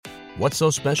What's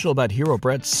so special about Hero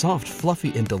Bread's soft,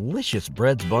 fluffy, and delicious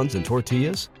breads, buns, and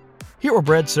tortillas? Hero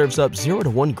Bread serves up 0 to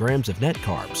 1 grams of net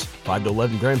carbs, 5 to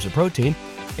 11 grams of protein,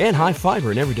 and high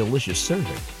fiber in every delicious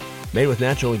serving. Made with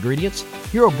natural ingredients,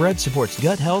 Hero Bread supports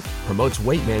gut health, promotes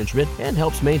weight management, and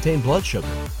helps maintain blood sugar.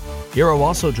 Hero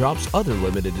also drops other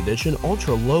limited edition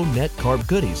ultra-low net carb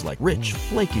goodies like rich,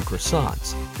 flaky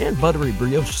croissants and buttery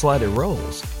brioche slider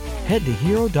rolls. Head to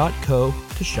hero.co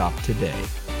to shop today.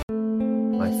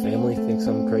 My Family Thinks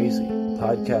I'm Crazy, a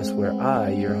podcast where I,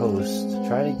 your host,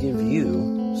 try to give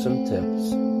you some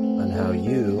tips on how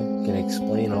you can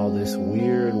explain all this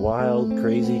weird, wild,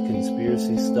 crazy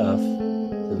conspiracy stuff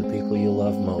to the people you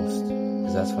love most.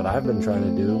 Because that's what I've been trying to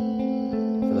do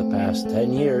for the past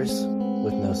 10 years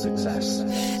with no success.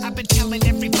 I've been telling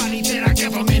everybody that our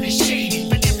government is shady,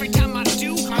 but every time I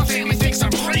do, my family thinks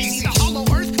I'm crazy. The hollow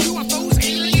earth, UFOs,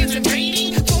 aliens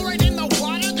invading, fluoride in the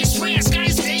water, they swear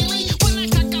skies daily. When I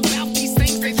talk about these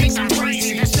things, they think I'm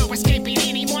crazy. There's no escaping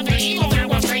anymore the evil that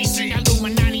we're facing.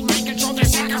 Illuminati mind control, they're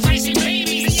sacrificing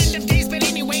babies. The end of days, but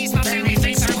anyways, my family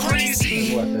thinks I'm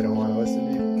crazy. What, they don't want to listen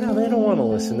to you? No, they don't want to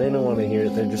listen. They don't want to hear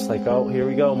it. They're just like, oh, here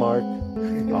we go, Mark.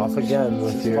 Off again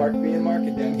with your... Mark being Mark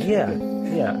again.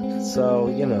 Yeah. So,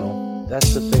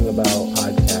 that's the thing about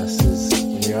podcasts is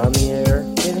when you're on the air,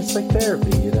 and it's like therapy,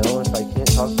 If I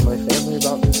can't talk to my family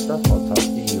about this stuff, I'll talk to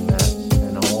you, Matt,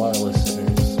 and all our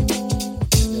listeners.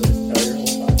 You'll just tell your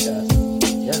whole podcast.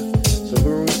 Yeah. So who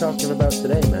are we talking about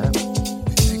today, Matt?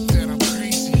 They think that I'm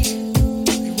crazy.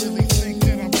 They really think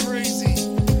that I'm crazy.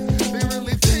 They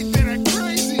really think that I'm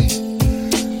crazy.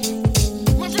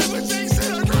 My family thinks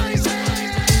that I'm crazy.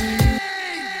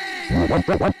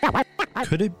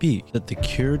 Could it be that the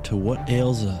cure to what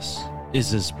ails us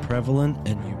is as prevalent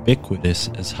and ubiquitous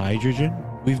as hydrogen?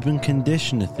 We've been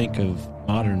conditioned to think of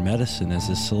modern medicine as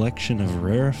a selection of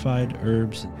rarefied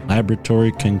herbs and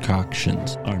laboratory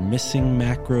concoctions, our missing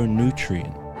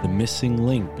macronutrient, the missing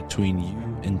link between you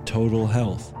and total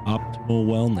health, optimal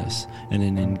wellness, and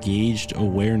an engaged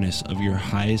awareness of your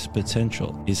highest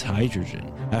potential is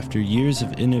hydrogen. After years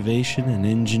of innovation and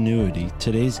ingenuity,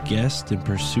 today's guest, in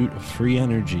pursuit of free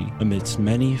energy amidst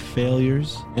many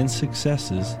failures and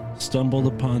successes, stumbled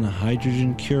upon a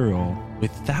hydrogen cure-all.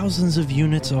 With thousands of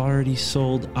units already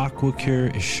sold,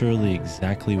 AquaCure is surely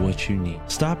exactly what you need.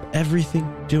 Stop everything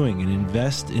you're doing and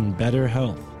invest in better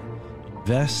health.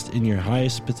 Invest in your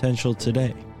highest potential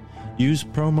today. Use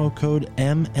promo code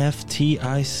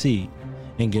MFTIC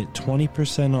and get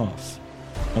 20% off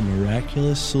a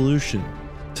miraculous solution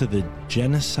to the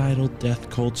genocidal death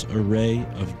cult's array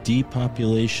of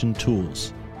depopulation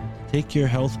tools. Take your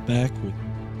health back with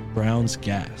Brown's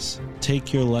Gas.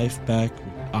 Take your life back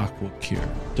with AquaCure.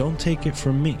 Don't take it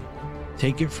from me.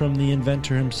 Take it from the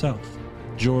inventor himself,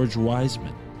 George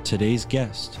Wiseman, today's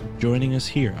guest, joining us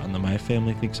here on the My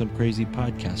Family Thinks I'm Crazy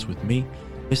podcast with me,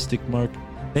 Mystic Mark.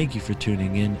 Thank you for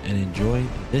tuning in and enjoy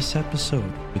this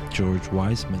episode with George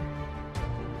Wiseman.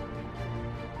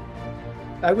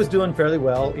 I was doing fairly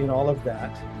well in all of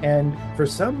that. And for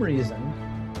some reason,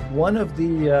 one of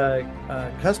the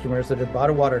customers that had bought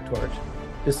a water torch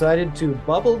decided to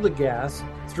bubble the gas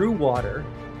through water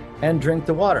and drink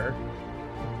the water,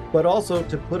 but also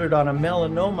to put it on a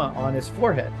melanoma on his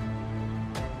forehead.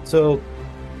 So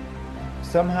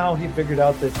somehow he figured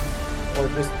out that, or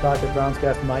just thought that Brown's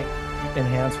Gas might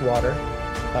enhance water,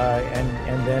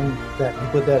 and then that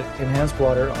he put that enhanced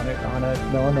water on a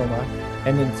melanoma.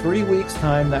 And in 3 weeks'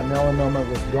 time, that melanoma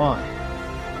was gone.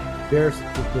 The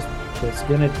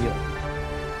skin had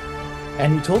healed.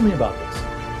 And he told me about this.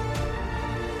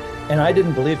 And I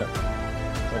didn't believe him.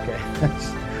 Okay.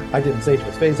 I didn't say to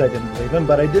his face I didn't believe him,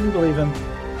 but I didn't believe him.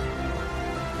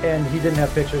 And he didn't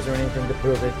have pictures or anything to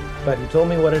prove it. But he told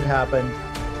me what had happened.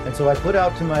 And so I put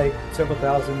out to my several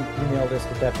thousand email list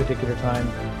at that particular time,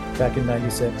 back in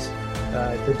 '96,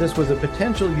 that this was a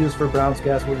potential use for Brown's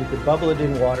Gas where you could bubble it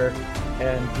in water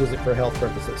and use it for health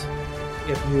purposes.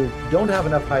 If you don't have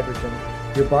enough hydrogen,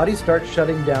 your body starts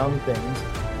shutting down things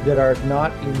that are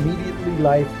not immediately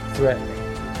life-threatening.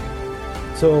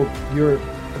 So your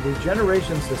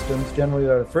regeneration systems generally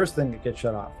are the first thing that gets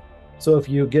shut off. So if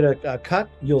you get a cut,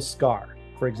 you'll scar,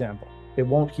 for example. It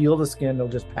won't heal the skin, it'll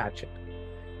just patch it.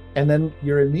 And then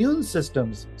your immune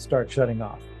systems start shutting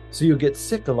off. So you get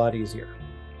sick a lot easier.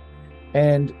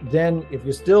 And then if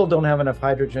you still don't have enough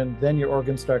hydrogen, then your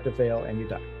organs start to fail and you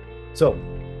die. So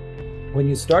when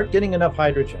you start getting enough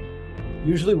hydrogen,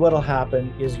 usually what'll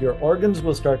happen is your organs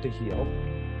will start to heal.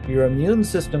 Your immune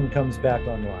system comes back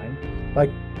online. Like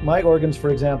my organs, for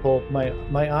example, my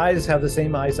eyes have the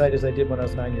same eyesight as I did when I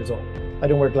was 9 years old. I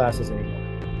don't wear glasses anymore.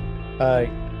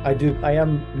 I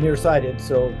am nearsighted,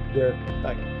 so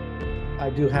I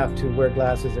do have to wear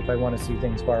glasses if I want to see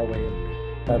things far away.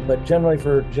 But generally,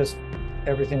 for just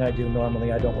everything I do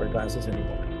normally, I don't wear glasses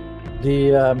anymore.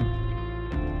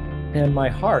 And my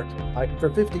heart, for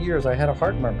 50 years, I had a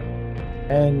heart murmur.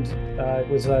 And it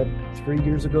was 3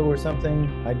 years ago or something.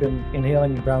 I'd been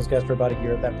inhaling Brown's gas for about a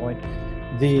year at that point.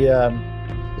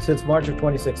 Since March of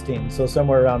 2016, so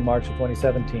somewhere around March of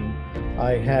 2017,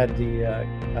 I had the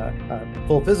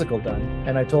full physical done.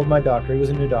 And I told my doctor, he was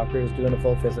a new doctor, he was doing a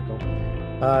full physical,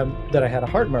 that I had a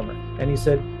heart murmur. And he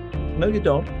said, "No, you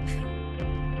don't."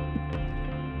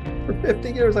 For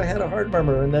 50 years, I had a heart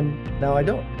murmur, and then now I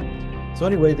don't. So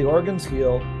anyway, the organs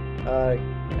heal,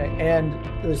 and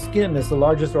the skin is the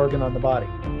largest organ on the body.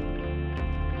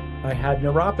 I had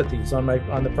neuropathies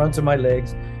on the fronts of my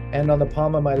legs and on the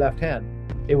palm of my left hand.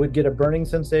 It would get a burning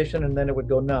sensation, and then it would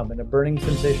go numb, and a burning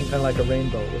sensation, kind of like a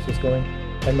rainbow, was just going,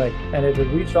 and it had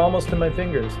reached almost to my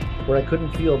fingers, where I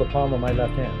couldn't feel the palm of my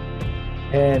left hand.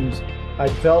 And I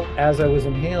felt, as I was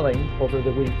inhaling over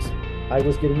the weeks, I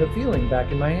was getting the feeling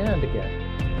back in my hand again.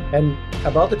 And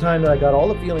about the time that I got all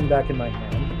the feeling back in my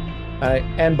hand,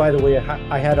 and by the way,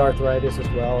 I had arthritis as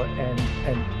well, and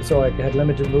so I had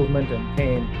limited movement and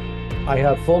pain. I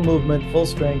have full movement, full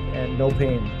strength, and no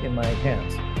pain in my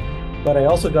hands. But I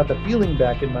also got the feeling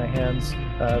back in my hands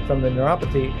from the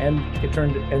neuropathy,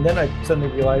 and then I suddenly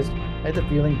realized I had the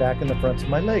feeling back in the fronts of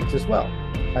my legs as well.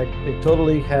 It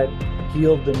totally had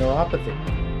healed the neuropathy.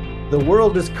 The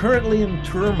world is currently in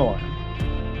turmoil.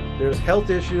 There's health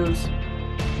issues,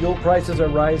 fuel prices are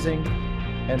rising,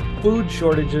 and food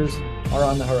shortages are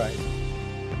on the horizon.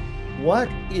 What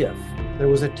if there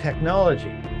was a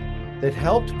technology that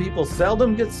helped people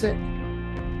seldom get sick,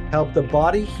 helped the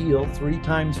body heal 3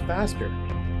 times faster,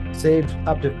 saved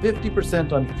up to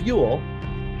 50% on fuel,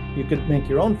 you could make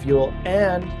your own fuel,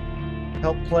 and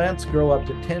help plants grow up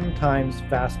to 10 times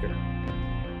faster?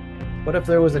 What if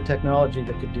there was a technology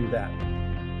that could do that?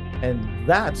 And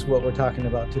that's what we're talking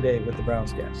about today with the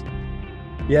Brown's Cast.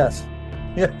 Yes,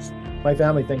 my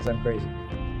family thinks I'm crazy.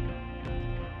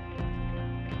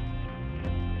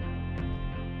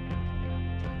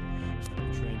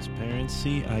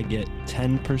 Transparency, I get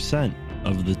 10%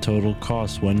 of the total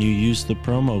cost when you use the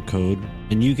promo code,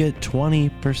 and you get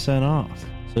 20% off.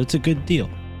 So it's a good deal.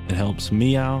 It helps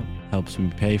me out, helps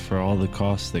me pay for all the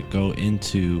costs that go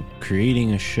into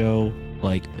creating a show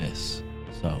like this.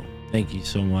 So thank you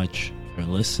so much for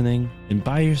listening, and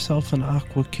buy yourself an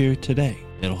AquaCure today.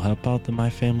 It'll help out the My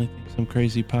Family Thinks I'm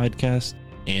Crazy podcast,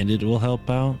 and it will help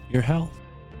out your health.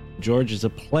 George, it's a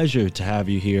pleasure to have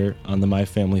you here on the My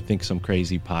Family Thinks I'm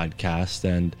Crazy podcast,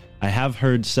 and I have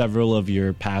heard several of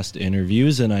your past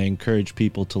interviews, and I encourage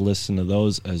people to listen to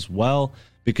those as well,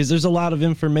 because there's a lot of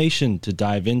information to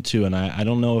dive into, and I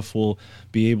don't know if we'll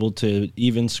be able to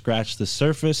even scratch the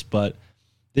surface, but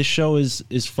this show is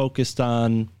focused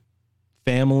on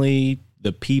family,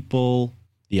 the people,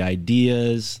 the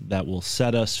ideas that will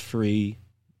set us free,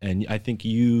 and I think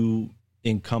you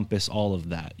encompass all of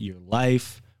that. Your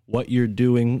life, what you're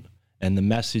doing, and the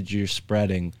message you're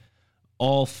spreading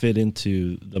all fit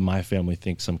into the My Family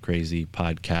Thinks I'm Crazy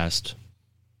podcast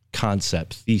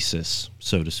concept, thesis,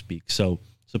 so to speak. So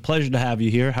it's a pleasure to have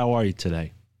you here. How are you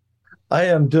today? I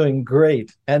am doing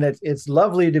great. And it's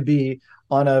lovely to be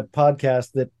on a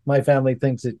podcast that my family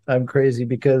thinks I'm crazy,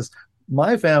 because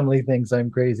my family thinks I'm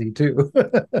crazy too.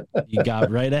 You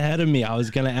got right ahead of me. I was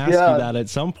going to ask you that at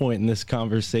some point in this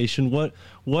conversation.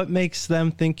 What makes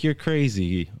them think you're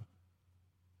crazy?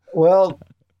 Well,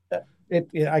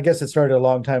 I guess it started a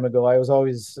long time ago. I was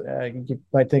always, you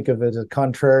might think of it as a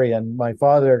contrarian. My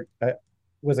father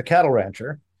was a cattle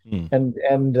rancher.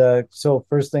 And so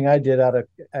first thing I did out of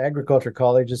agriculture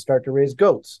college is start to raise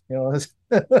goats,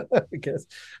 because,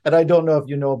 and I don't know if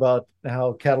you know about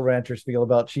how cattle ranchers feel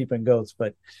about sheep and goats,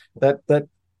 but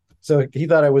so he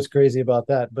thought I was crazy about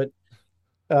that. But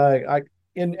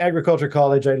in agriculture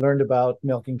college, I learned about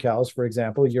milking cows, for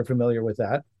example. You're familiar with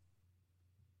that.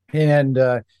 And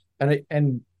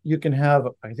you can have,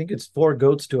 I think it's 4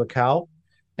 goats to a cow,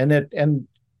 and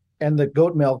the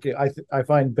goat milk I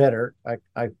find better.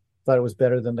 I thought it was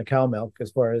better than the cow milk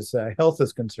as far as health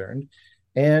is concerned.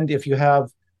 And if you have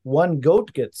one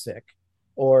goat get sick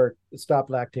or stop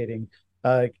lactating,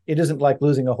 it isn't like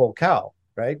losing a whole cow,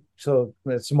 right? So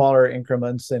it's smaller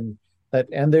increments, and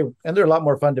they're a lot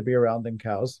more fun to be around than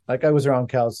cows. Like, I was around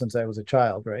cows since I was a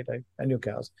child, right? I knew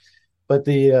cows, but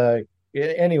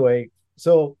anyway.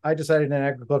 So I decided in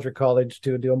agriculture college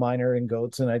to do a minor in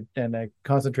goats, and I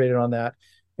concentrated on that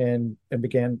and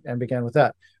began with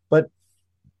that. But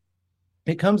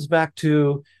it comes back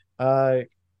to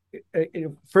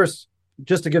first,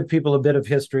 just to give people a bit of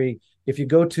history, if you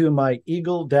go to my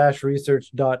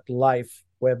eagle-research.life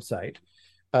website,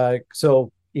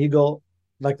 so eagle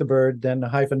like the bird, then a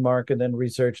hyphen mark, and then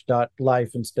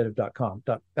research.life instead of .com,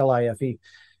 .life.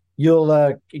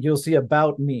 You'll see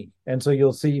about me, and so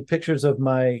you'll see pictures of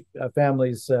my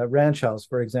family's ranch house,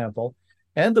 for example,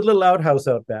 and the little outhouse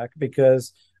out back,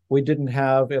 because we didn't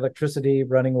have electricity,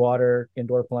 running water,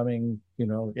 indoor plumbing,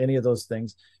 any of those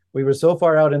things. We were so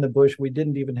far out in the bush, we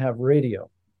didn't even have radio.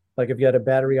 Like if you had a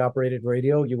battery operated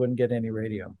radio, you wouldn't get any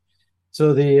radio.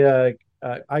 So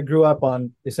I grew up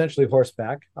on essentially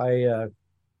horseback.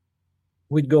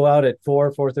 We'd go out at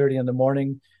 4:30 in the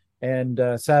morning and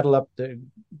saddle up to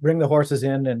bring the horses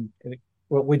in. And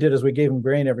what we did is we gave them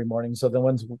grain every morning. So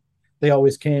they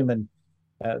always came, and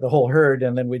the whole herd,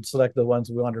 and then we'd select the ones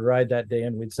we wanted to ride that day,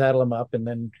 and we'd saddle them up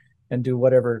and do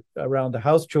whatever around the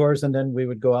house chores. And then we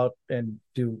would go out and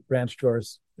do ranch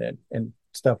chores and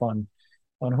stuff on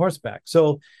horseback.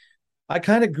 So I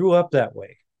kind of grew up that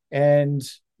way. And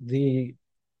it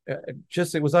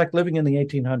was like living in the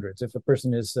 1800s, if a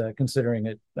person is considering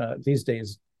it these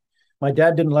days. My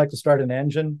dad didn't like to start an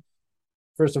engine.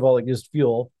 First of all, it used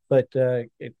fuel, but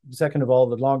second of all,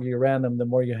 the longer you ran them, the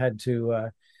more you had to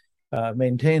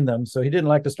maintain them. So he didn't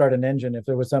like to start an engine if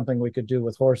there was something we could do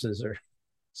with horses or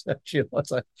such.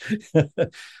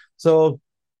 So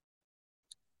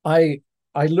I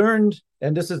learned,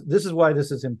 and this is why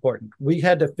this is important. We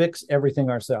had to fix everything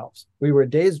ourselves. We were a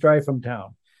day's drive from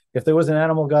town. If there was an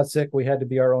animal got sick, we had to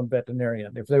be our own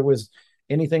veterinarian. If there was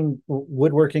anything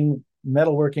woodworking,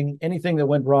 metalworking, anything that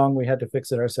went wrong, we had to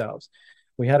fix it ourselves.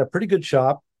 We had a pretty good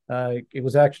shop. It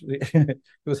was actually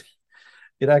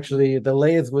the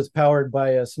lathe was powered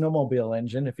by a snowmobile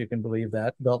engine, if you can believe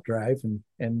that, belt drive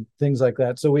and things like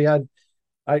that. So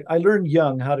I learned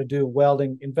young how to do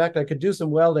welding. In fact, I could do some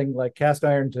welding, like cast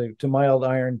iron to mild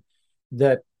iron,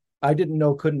 that I didn't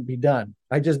know couldn't be done.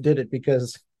 I just did it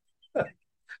because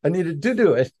I needed to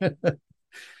do it.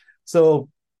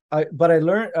 But I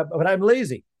learned, but I'm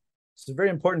lazy. It's very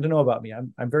important to know about me.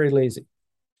 I'm very lazy.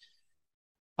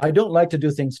 I don't like to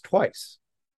do things twice.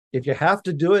 If you have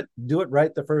to do it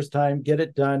right the first time, get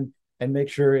it done, and make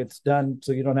sure it's done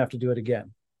so you don't have to do it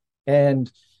again.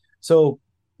 And so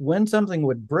when something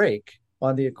would break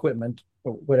on the equipment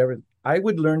or whatever, I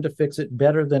would learn to fix it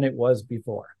better than it was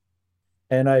before.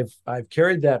 And I've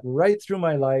carried that right through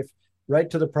my life, right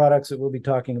to the products that we'll be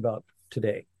talking about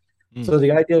today. So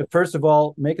the idea, first of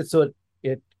all, make it so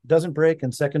it doesn't break.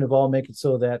 And second of all, make it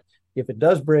so that if it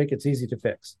does break, it's easy to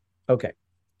fix. Okay.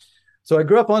 So I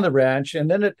grew up on the ranch. And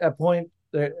then at a point,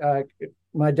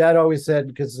 my dad always said,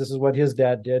 because this is what his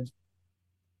dad did,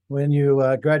 when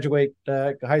you graduate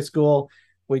high school,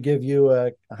 we give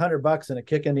you $100 and a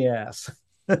kick in the ass.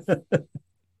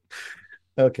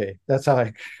 Okay. That's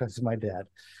my dad.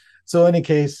 So in any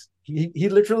case, he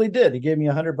literally did. He gave me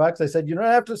 $100. I said, "You don't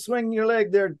have to swing your leg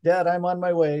there, Dad. I'm on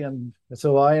my way." And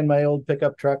so I and my old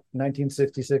pickup truck,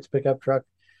 1966 pickup truck,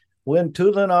 went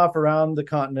tootling off around the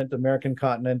continent, American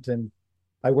continent, and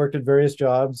I worked at various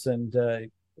jobs and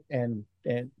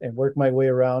worked my way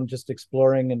around, just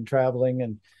exploring and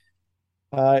traveling.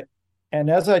 And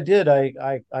as I did,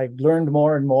 I learned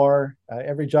more and more.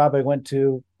 Every job I went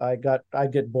to,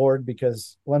 I'd get bored,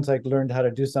 because once I learned how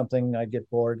to do something, I'd get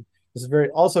bored. This is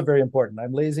also very important.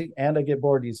 I'm lazy and I get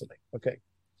bored easily. Okay.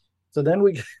 So then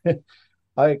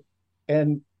I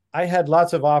had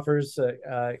lots of offers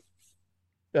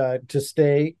to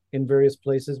stay in various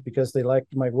places because they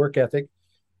liked my work ethic.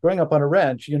 Growing up on a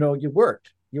ranch, you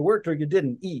worked or you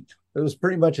didn't eat. It was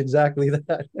pretty much exactly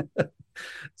that.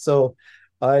 So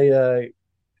I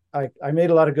made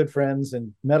a lot of good friends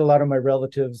and met a lot of my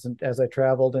relatives as I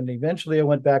traveled. And eventually I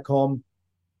went back home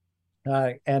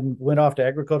and went off to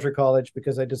agriculture college,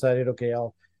 because I decided, okay,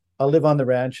 I'll live on the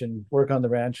ranch and work on the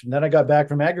ranch. And then I got back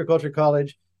from agriculture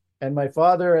college, and my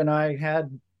father and I had a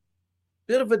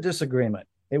bit of a disagreement.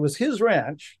 It was his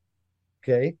ranch,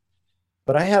 okay,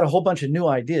 but I had a whole bunch of new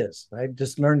ideas I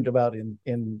just learned about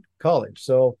in college.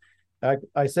 So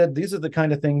I said, these are the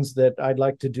kind of things that I'd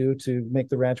like to do to make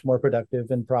the ranch more productive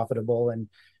and profitable and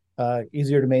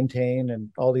easier to maintain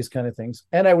and all these kind of things.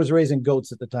 And I was raising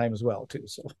goats at the time as well, too.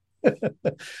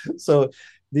 So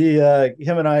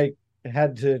him and I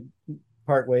had to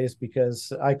part ways,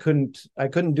 because I couldn't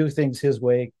do things his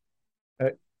way,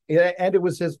 and it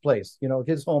was his place,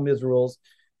 his home, his rules,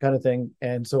 kind of thing.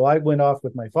 And so I went off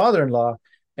with my father-in-law,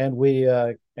 and we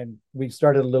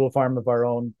started a little farm of our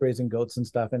own, raising goats and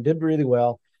stuff, and did really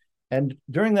well. And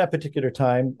during that particular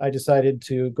time, I decided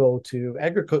to go to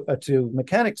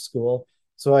mechanic school.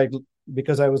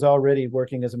 Because I was already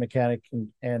working as a mechanic,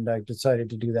 and I decided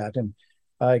to do that. And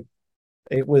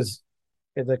It was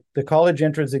the college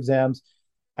entrance exams.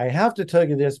 I have to tell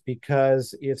you this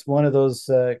because it's one of those.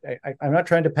 I'm not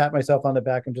trying to pat myself on the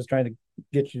back. I'm just trying to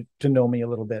get you to know me a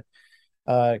little bit.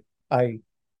 Uh, I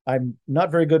I'm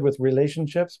not very good with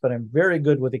relationships, but I'm very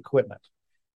good with equipment.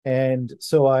 And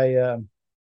so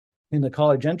in the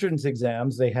college entrance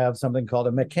exams, they have something called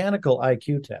a mechanical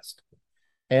IQ test,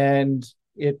 and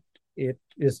it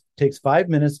is takes 5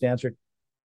 minutes to answer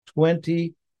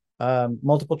 20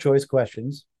 multiple choice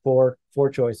questions, four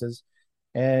choices,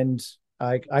 and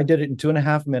I did it in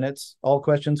 2.5 minutes, all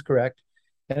questions correct.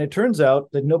 And it turns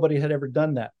out that nobody had ever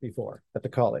done that before at the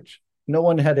college. No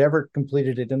one had ever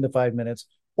completed it in the 5 minutes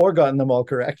or gotten them all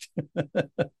correct.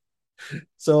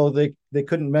 So they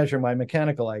couldn't measure my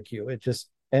mechanical IQ. It just,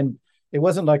 and it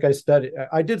wasn't like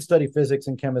I did study physics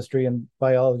and chemistry and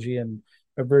biology and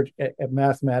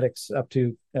mathematics up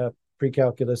to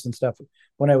pre-calculus and stuff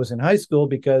when I was in high school,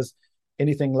 because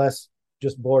anything less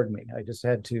just bored me. I just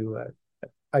had to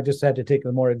take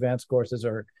the more advanced courses,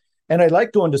 and I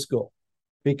liked going to school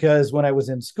because when I was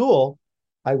in school,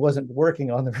 I wasn't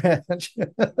working on the ranch.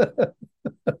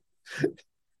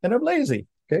 And I'm lazy.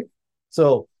 Okay.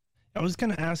 So I was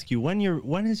going to ask you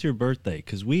when is your birthday?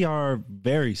 Because we are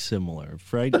very similar,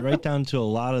 right down to a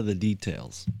lot of the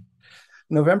details.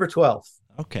 November 12th.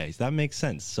 Okay, so that makes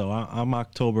sense. So I'm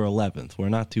October 11th. We're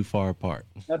not too far apart.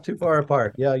 Not too far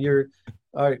apart. Yeah, you're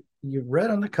right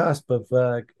on the cusp of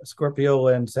Scorpio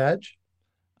and Sag.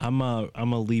 I'm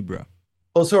a Libra.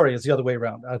 Oh, sorry, it's the other way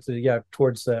around. Yeah,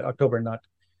 towards October, not.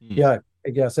 Yeah,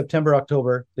 September,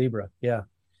 October, Libra. Yeah.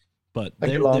 But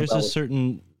there's a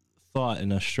certain thought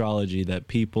in astrology that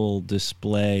people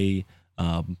display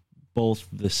both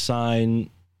the sign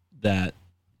that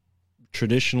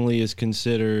traditionally is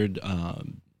considered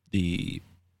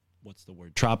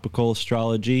tropical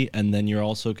astrology, and then you're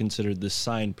also considered the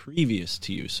sign previous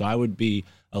to you. So I would be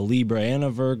a Libra and a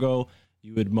Virgo.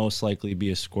 You would most likely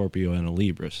be a Scorpio and a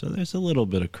Libra. So there's a little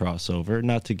bit of crossover.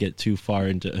 Not to get too far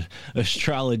into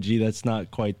astrology, that's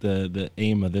not quite the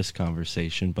aim of this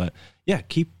conversation. But yeah,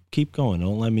 keep going.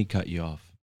 Don't let me cut you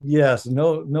off. Yes,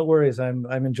 no worries. I'm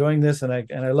enjoying this, and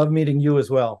I love meeting you as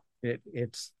well.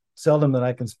 It's seldom that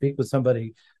I can speak with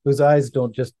somebody whose eyes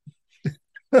don't just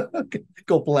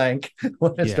go blank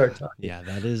when I start talking. Yeah,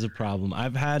 that is a problem.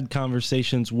 I've had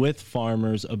conversations with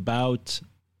farmers about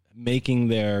making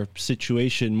their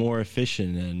situation more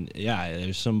efficient, and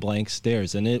there's some blank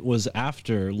stares. And it was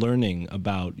after learning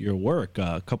about your work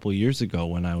a couple of years ago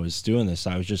when I was doing this.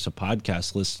 I was just a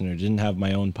podcast listener, didn't have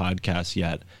my own podcast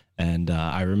yet, and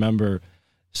I remember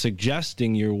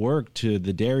suggesting your work to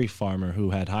the dairy farmer who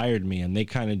had hired me, and they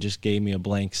kind of just gave me a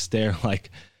blank stare,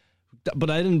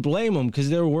 but I didn't blame them because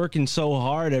they were working so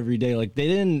hard every day.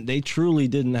 They truly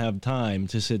didn't have time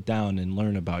to sit down and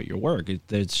learn about your work.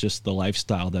 It's just the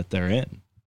lifestyle that they're in.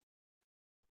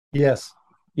 Yes,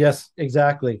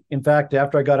 exactly. In fact,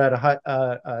 after I got out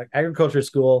of agriculture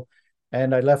school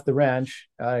and I left the ranch,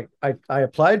 I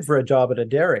applied for a job at a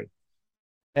dairy,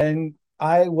 and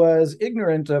I was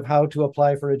ignorant of how to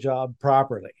apply for a job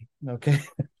properly. Okay.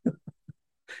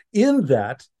 In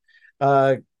that,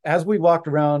 as we walked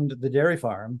around the dairy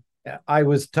farm, I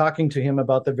was talking to him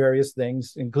about the various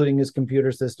things, including his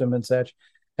computer system and such.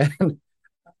 And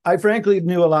I frankly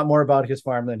knew a lot more about his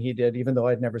farm than he did, even though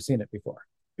I'd never seen it before.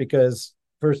 Because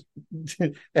first,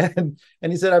 and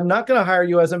he said, "I'm not going to hire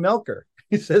you as a milker."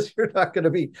 He says, "You're not going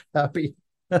to be happy."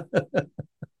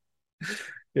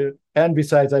 And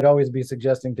besides, I'd always be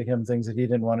suggesting to him things that he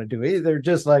didn't want to do either,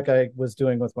 just like I was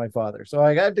doing with my father. So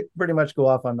I had to pretty much go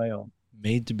off on my own.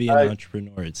 Made to be an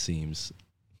entrepreneur, it seems.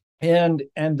 And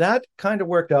that kind of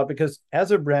worked out because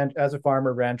as a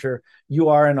farmer rancher, you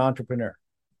are an entrepreneur.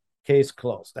 Case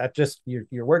closed. That just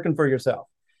you're working for yourself.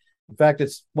 In fact,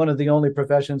 it's one of the only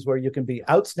professions where you can be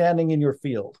outstanding in your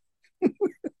field.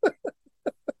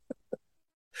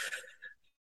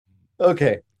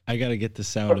 Okay. I got to get the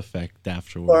sound effect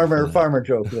afterwards. Farmer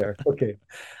joke there. Okay.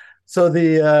 So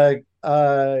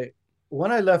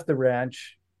when I left the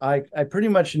ranch, I pretty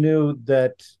much knew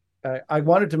that I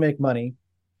wanted to make money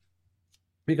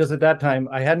because at that time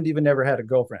I hadn't even ever had a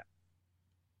girlfriend.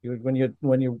 When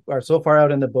you are so far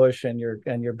out in the bush and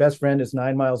your best friend is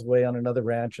 9 miles away on another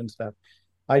ranch and stuff,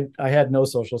 I had no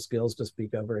social skills to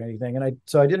speak of or anything, and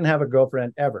I didn't have a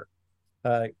girlfriend ever,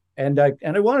 and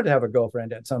I wanted to have a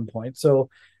girlfriend at some point. So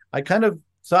I kind of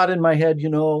thought in my head,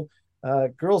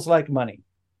 girls like money.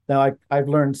 Now I've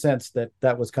learned since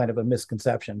that was kind of a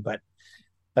misconception, but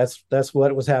that's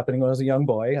what was happening when I was a young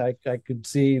boy. I could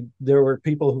see there were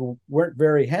people who weren't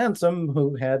very handsome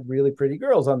who had really pretty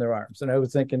girls on their arms, and I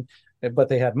was thinking, but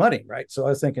they had money, right? So I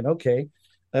was thinking, okay,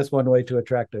 That's one way to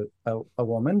attract a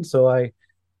woman. So I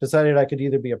decided I could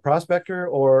either be a prospector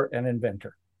or an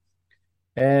inventor.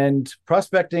 And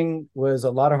prospecting was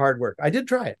a lot of hard work. I did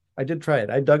try it. I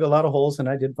dug a lot of holes and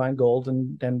I did find gold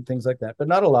and things like that, but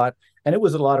not a lot. And it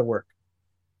was a lot of work.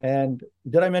 And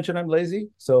did I mention I'm lazy?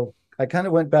 So I kind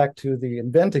of went back to the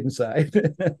inventing side.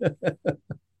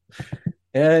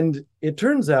 And it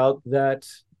turns out that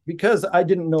because I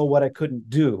didn't know what I couldn't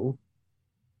do,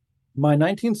 my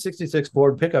 1966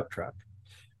 Ford pickup truck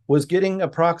was getting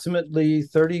approximately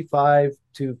 35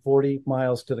 to 40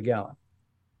 miles to the gallon,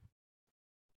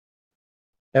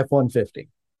 F-150.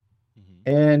 Mhm.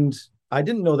 And I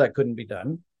didn't know that couldn't be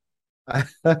done. I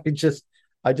just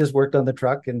worked on the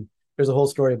truck, and there's a whole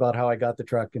story about how I got the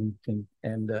truck and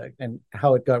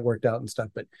how it got worked out and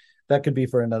stuff, but that could be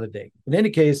for another day. In any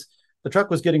case, the truck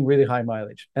was getting really high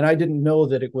mileage, and I didn't know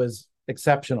that it was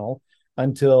exceptional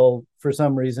until for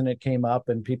some reason it came up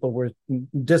and people were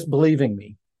disbelieving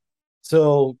me.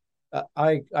 So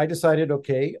I decided,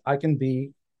 okay, I can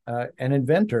be an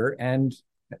inventor, and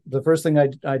the first thing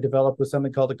I developed was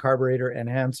something called a carburetor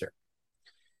enhancer.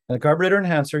 And the carburetor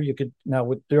enhancer, you could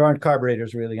now there aren't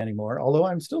carburetors really anymore, although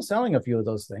I'm still selling a few of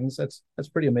those things. That's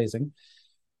pretty amazing.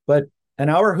 But an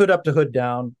hour hood up to hood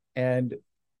down, and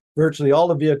virtually all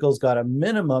the vehicles got a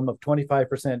minimum of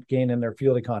 25% gain in their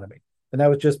fuel economy. And that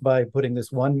was just by putting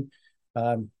this one,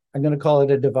 I'm going to call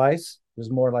it a device. It was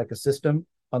more like a system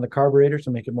on the carburetor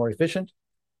to make it more efficient.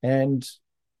 And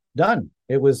done.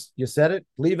 It was, you set it,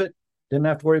 leave it, didn't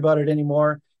have to worry about it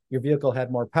anymore. Your vehicle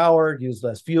had more power, used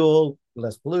less fuel,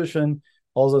 less pollution,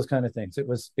 all those kind of things. It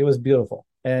was beautiful.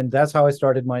 And that's how I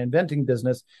started my inventing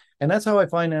business. And that's how I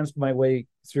financed my way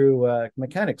through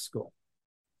mechanic school.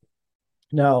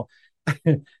 Now,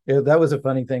 that was a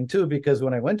funny thing too, because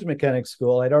when I went to mechanic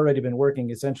school, I'd already been working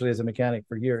essentially as a mechanic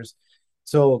for years.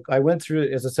 So I went through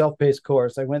it as a self-paced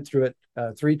course. I went through it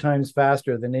 3 times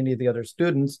faster than any of the other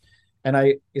students. And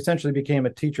I essentially became a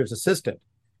teacher's assistant.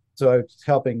 So I was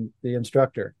helping the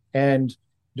instructor. And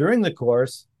during the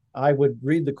course, I would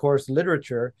read the course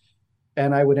literature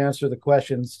and I would answer the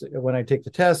questions when I take the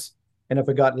tests. And if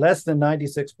I got less than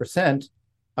 96%,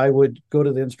 I would go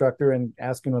to the instructor and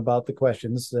ask him about the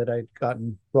questions that I'd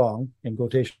gotten wrong in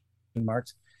quotation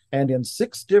marks. And in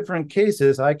 6 different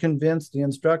cases, I convinced the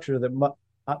instructor that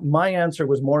my answer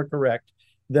was more correct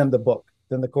than the book,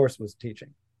 than the course was teaching.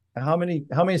 How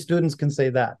many students can say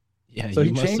that? Yeah, So you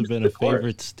he must have changed been the a course.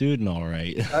 favorite student, all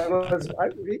right.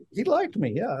 He liked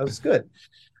me. Yeah, it was good.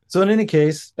 So in any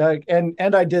case, and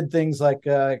I did things like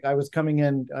I was coming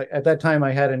in at that time.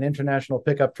 I had an international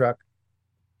pickup truck,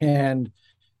 and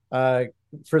uh,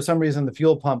 for some reason the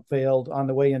fuel pump failed on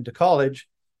the way into college.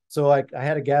 So I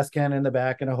had a gas can in the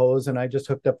back and a hose, and I just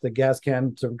hooked up the gas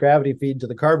can to gravity feed to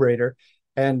the carburetor.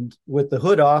 And with the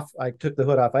hood off, I took the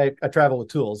hood off. I travel with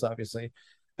tools, obviously.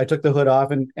 I took the hood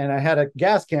off, and I had a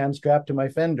gas can strapped to my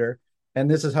fender. And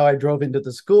this is how I drove into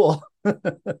the school.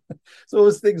 So it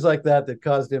was things like that that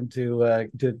caused him to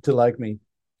like me.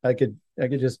 I could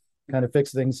just kind of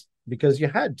fix things because you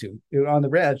had to. On the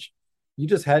ranch, you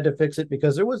just had to fix it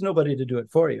because there was nobody to do it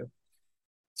for you.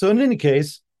 So in any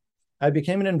case, I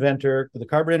became an inventor. The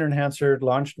carburetor enhancer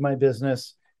launched my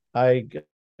business. I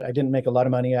didn't make a lot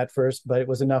of money at first, but it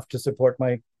was enough to support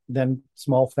my then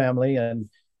small family and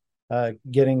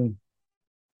getting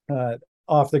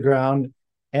off the ground.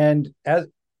 And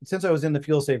since I was in the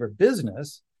fuel saver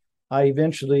business, I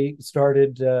eventually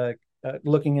started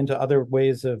looking into other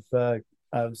ways of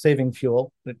saving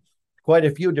fuel, quite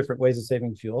a few different ways of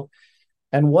saving fuel.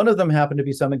 And one of them happened to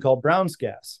be something called Brown's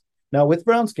gas. Now, with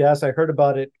Brown's gas, I heard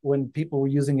about it when people were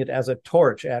using it as a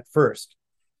torch at first.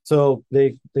 So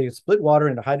they split water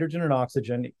into hydrogen and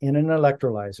oxygen in an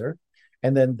electrolyzer,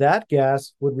 and then that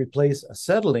gas would replace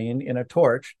acetylene in a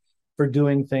torch for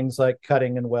doing things like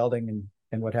cutting and welding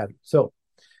and what have you. So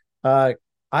I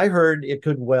heard it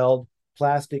could weld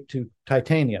plastic to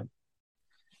titanium.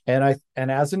 And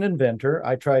as an inventor,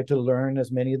 I tried to learn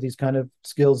as many of these kind of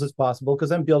skills as possible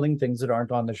because I'm building things that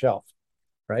aren't on the shelf,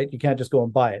 right? You can't just go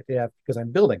and buy it because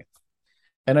I'm building it.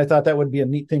 And I thought that would be a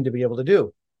neat thing to be able to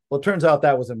do. Well, it turns out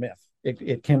that was a myth.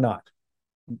 It cannot.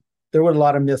 There were a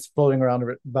lot of myths floating around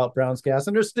about Brown's gas,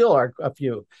 and there still are a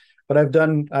few. But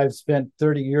I've spent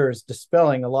 30 years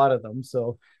dispelling a lot of them.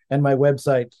 So, and my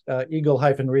website,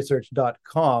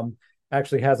 eagle-research.com,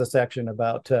 actually has a section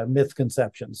about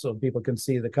misconceptions, so people can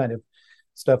see the kind of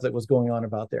stuff that was going on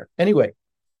about there. Anyway,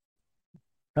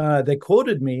 they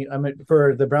quoted me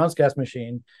for the Brown's gas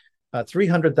machine,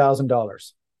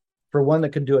 $300,000 for one that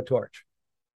could do a torch.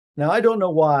 Now, I don't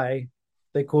know why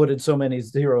they quoted so many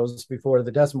zeros before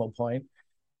the decimal point,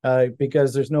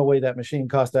 because there's no way that machine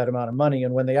cost that amount of money.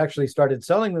 And when they actually started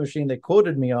selling the machine they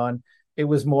quoted me on, it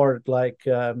was more like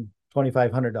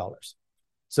 $2,500.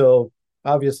 So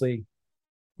obviously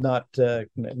not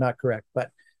correct.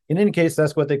 But in any case,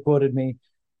 that's what they quoted me.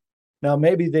 Now,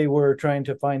 maybe they were trying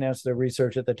to finance their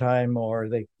research at the time, or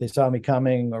they saw me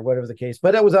coming, or whatever the case.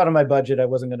 But that was out of my budget. I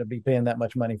wasn't going to be paying that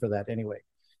much money for that anyway.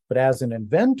 But as an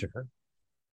inventor,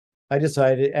 I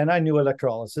decided, and I knew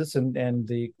electrolysis and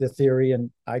the theory,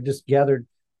 and I just gathered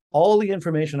all the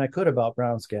information I could about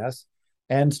Brown's gas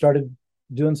and started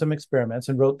doing some experiments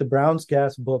and wrote the Brown's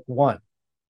gas book 1.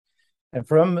 And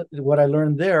from what I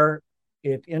learned there,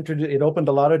 it opened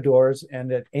a lot of doors,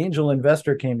 and an angel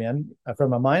investor came in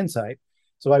from a mine site.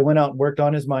 So I went out and worked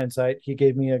on his mine site. He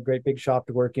gave me a great big shop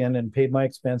to work in and paid my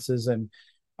expenses. And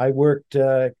I worked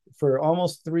for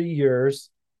almost 3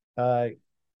 years, almost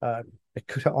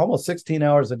 16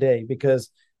 hours a day,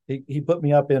 because he put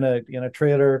me up in a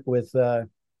trailer with a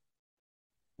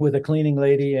cleaning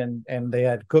lady, and they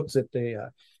had cooks at the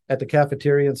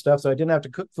cafeteria and stuff. So I didn't have to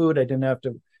cook food. I didn't have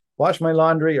to wash my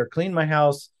laundry or clean my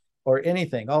house or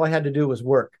anything. All I had to do was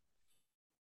work.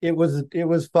 It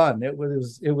was fun. It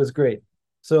was great.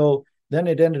 So then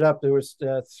it ended up, there was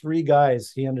 3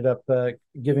 guys he ended up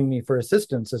giving me for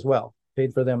assistance as well,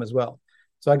 paid for them as well.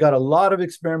 So I got a lot of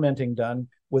experimenting done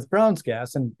with Brown's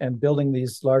gas and building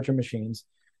these larger machines,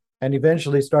 and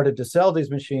eventually started to sell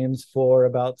these machines for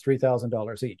about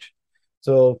 $3,000 each.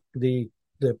 So the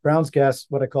Brown's gas,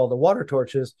 what I call the water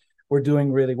torches, were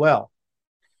doing really well.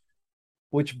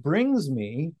 Which brings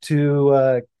me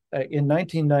to in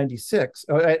 1996,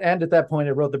 and at that point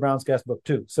I wrote the Brown's gas book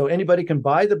 2. So anybody can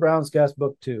buy the Brown's gas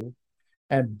book 2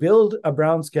 and build a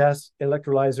Brown's gas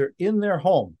electrolyzer in their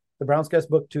home. The Brown's gas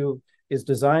book 2 is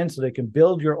designed so they can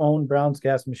build your own Brown's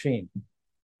gas machine,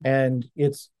 and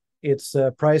it's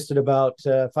priced at about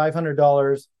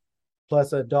 $500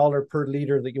 plus $1 per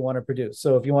liter that you want to produce.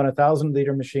 So if you want a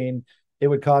 1,000-liter machine, it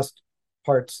would cost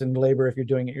parts and labor, if you're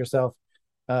doing it yourself,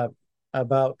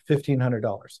 about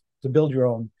 $1,500 to build your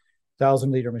own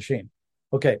 1,000-liter machine.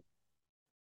 Okay,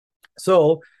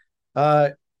 so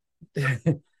I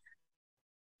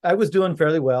was doing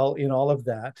fairly well in all of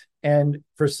that, and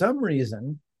for some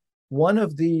reason, one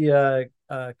of the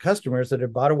customers that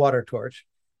had bought a water torch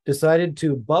decided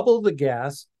to bubble the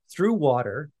gas through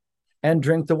water and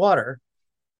drink the water,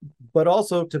 but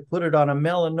also to put it on a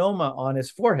melanoma on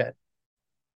his forehead.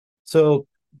 So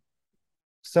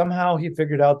somehow he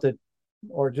figured out that,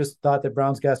 or just thought that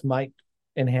Brown's gas might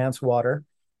enhance water,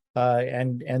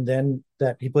 and then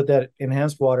that he put that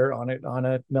enhanced water on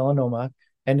a melanoma,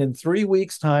 and in 3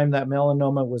 weeks' time that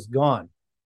melanoma was gone.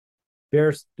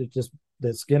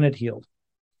 The skin had healed,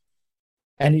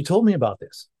 and he told me about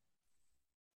this,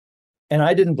 and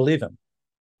I didn't believe him.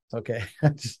 Okay,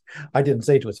 I didn't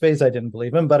say to his face I didn't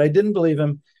believe him, but I didn't believe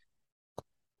him,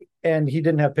 and he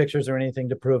didn't have pictures or anything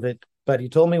to prove it. But he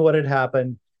told me what had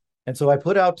happened. And so I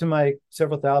put out to my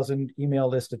several thousand email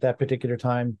list at that particular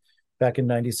time, back in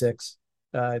 96,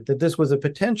 that this was a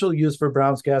potential use for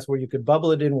Brown's gas, where you could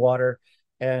bubble it in water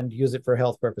and use it for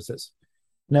health purposes.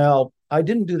 Now, I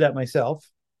didn't do that myself.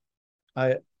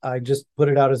 I just put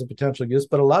it out as a potential use,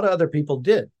 but a lot of other people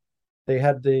did. They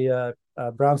had the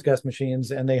Brown's gas machines,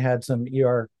 and they had some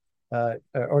ER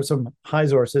or some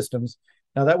Hyzor systems.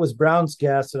 Now, that was Brown's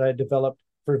gas that I developed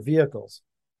for vehicles,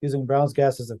 using Brown's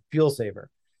gas as a fuel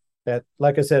saver. That,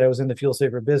 like I said, I was in the fuel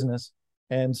saver business,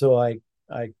 and so I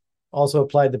also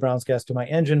applied the Brown's gas to my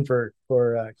engine for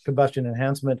combustion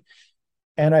enhancement.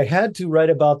 And I had to write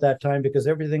about that time because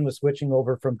everything was switching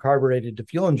over from carbureted to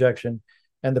fuel injection,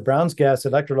 and the Brown's gas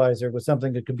electrolyzer was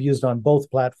something that could be used on both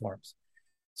platforms.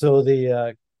 So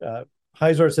the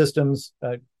Hyzor systems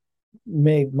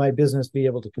made my business be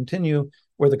able to continue,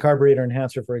 where the carburetor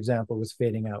enhancer, for example, was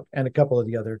fading out, and a couple of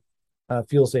the other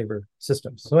fuel saver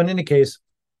systems. So in any case,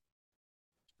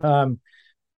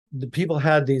 the people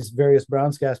had these various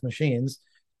Brown's gas machines,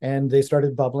 and they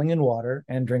started bubbling in water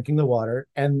and drinking the water,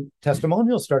 and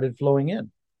testimonials started flowing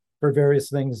in for various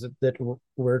things that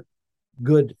were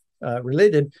good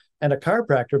related. And a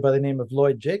chiropractor by the name of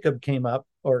Lloyd Jacob came up,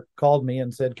 or called me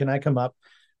and said, can I come up?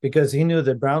 Because he knew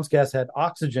that Brown's gas had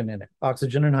oxygen in it,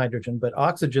 oxygen and hydrogen, but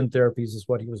oxygen therapies is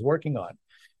what he was working on.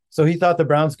 So he thought the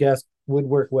Brown's gas would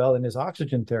work well in his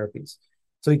oxygen therapies.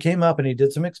 So he came up and he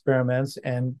did some experiments,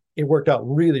 and it worked out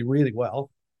really, really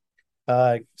well.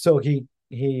 So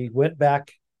he went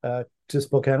back to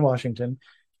Spokane, Washington,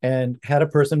 and had a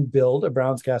person build a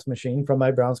Brown's gas machine from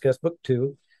my Brown's gas book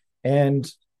 2. And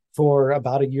for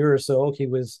about a year or so, he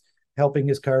was helping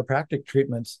his chiropractic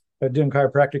treatments, doing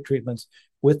chiropractic treatments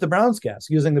with the Brown's gas,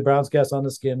 using the Brown's gas on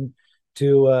the skin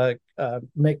to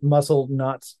make muscle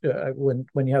knots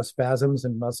when you have spasms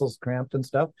and muscles cramped and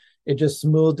stuff. It just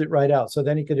smoothed it right out. So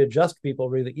then he could adjust people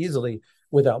really easily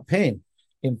without pain.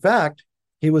 In fact,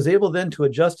 he was able then to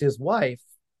adjust his wife,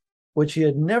 which he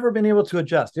had never been able to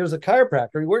adjust. He was a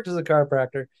chiropractor. He worked as a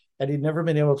chiropractor, and he'd never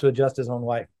been able to adjust his own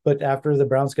wife. But after the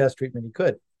Brown's gas treatment, he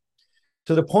could.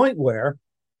 To the point where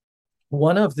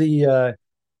one of the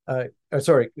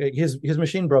his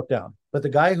machine broke down, but the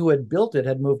guy who had built it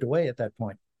had moved away at that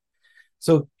point.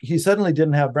 So he suddenly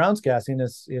didn't have Brown's gas in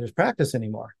his practice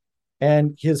anymore.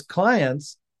 And his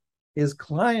clients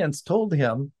told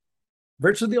him,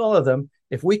 virtually all of them,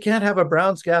 if we can't have a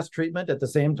Brown's gas treatment at the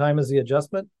same time as the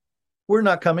adjustment, we're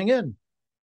not coming in.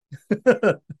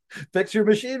 Fix your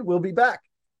machine, we'll be back.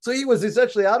 So he was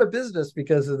essentially out of business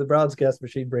because of the Brown's gas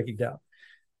machine breaking down.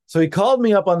 So he called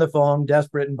me up on the phone,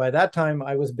 desperate, and by that time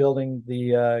I was building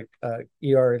the ER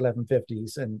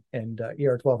 1150s and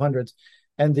ER 1200s,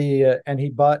 and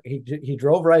he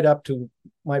drove right up to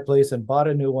my place and bought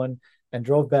a new one and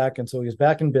drove back, and so he was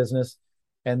back in business.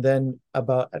 And then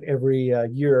about every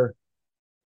year,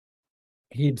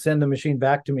 he'd send the machine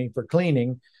back to me for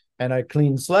cleaning, and I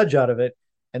clean sludge out of it.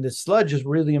 And the sludge is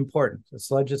really important. The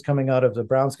sludge is coming out of the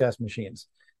Brown's gas machines.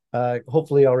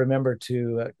 Hopefully I'll remember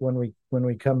to when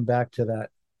we come back to that.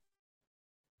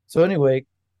 So anyway,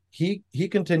 he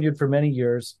continued for many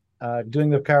years doing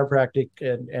the chiropractic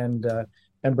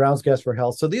and Brown's gas for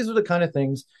health. So these are the kind of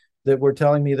things that were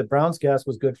telling me that Brown's gas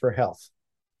was good for health.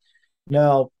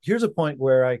 Now, here's a point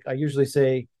where I usually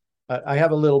say, I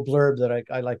have a little blurb that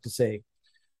I like to say.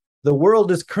 The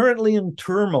world is currently in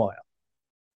turmoil.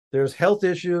 There's health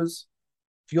issues,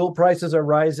 fuel prices are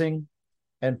rising,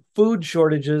 and food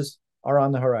shortages are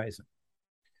on the horizon.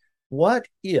 What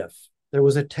if there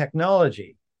was a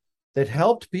technology that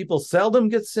helped people seldom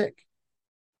get sick,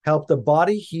 helped the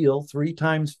body heal 3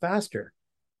 times faster,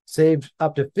 saved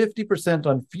up to 50%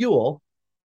 on fuel,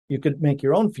 you could make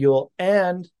your own fuel,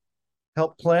 and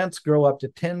help plants grow up to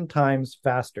 10 times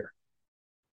faster?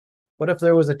 What if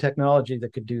there was a technology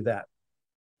that could do that?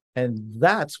 And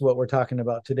that's what we're talking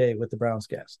about today with the Brown's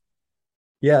gas.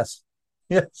 Yes.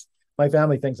 My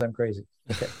family thinks I'm crazy.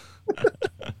 Okay.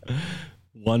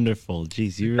 Wonderful.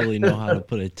 Geez, you really know how to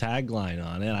put a tagline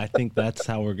on it. I think that's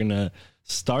how we're going to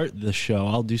start the show.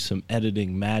 I'll do some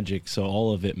editing magic so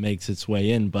all of it makes its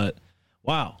way in. But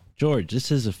wow, George,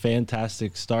 this is a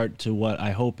fantastic start to what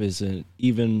I hope is an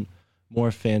even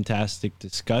more fantastic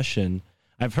discussion.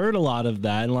 I've heard a lot of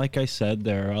that. And like I said,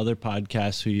 there are other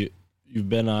podcasts who you've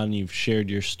been on, you've shared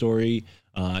your story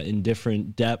in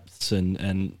different depths,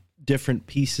 and different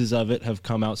pieces of it have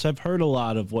come out. So I've heard a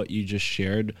lot of what you just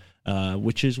shared,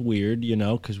 which is weird,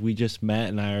 because we just met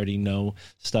and I already know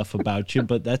stuff about you,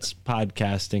 but that's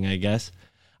podcasting, I guess.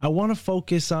 I want to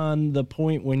focus on the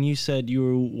point when you said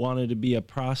you wanted to be a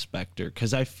prospector,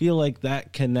 because I feel like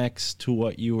that connects to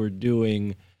what you were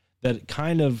doing, that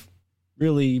kind of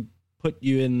really put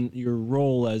you in your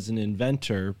role as an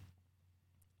inventor.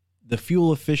 The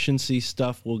fuel efficiency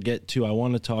stuff we'll get to. I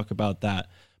want to talk about that.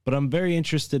 But I'm very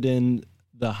interested in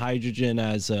the hydrogen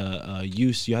as a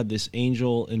use. You had this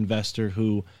angel investor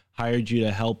who hired you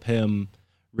to help him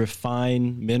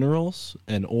refine minerals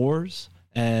and ores.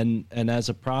 And as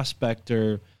a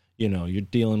prospector, you're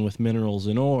dealing with minerals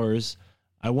and ores.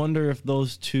 I wonder if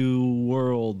those two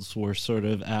worlds were sort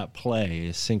of at play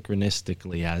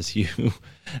synchronistically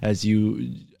as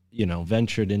you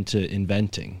ventured into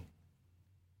inventing.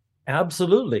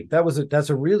 Absolutely. That's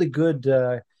a really good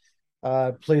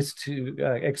place to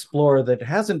explore that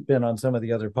hasn't been on some of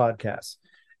the other podcasts.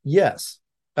 Yes.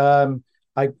 I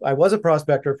was a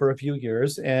prospector for a few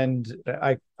years, and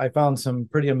I found some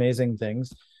pretty amazing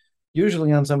things,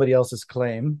 usually on somebody else's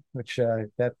claim, which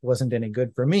that wasn't any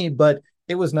good for me, but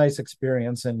it was nice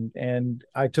experience. And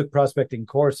I took prospecting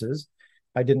courses.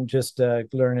 I didn't just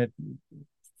learn it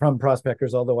from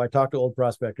prospectors, although I talked to old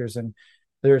prospectors, and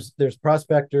there's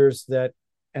prospectors that,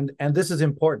 and this is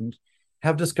important,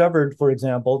 have discovered, for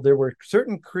example, there were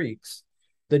certain creeks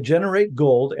that generate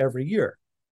gold every year.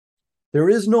 There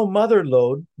is no mother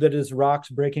lode that is rocks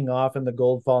breaking off and the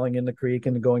gold falling in the creek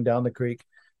and going down the creek.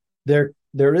 There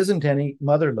isn't any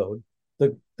mother lode.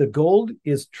 The gold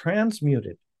is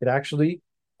transmuted. It actually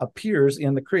appears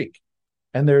in the creek.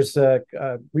 And there's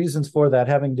reasons for that,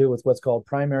 having to do with what's called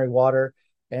primary water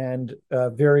and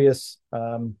various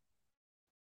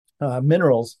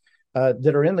minerals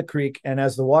that are in the creek. And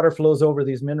as the water flows over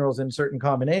these minerals in certain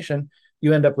combination,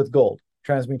 you end up with gold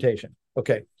transmutation.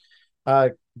 Okay.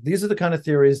 These are the kind of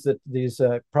theories that these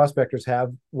prospectors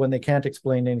have when they can't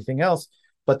explain anything else.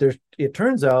 But it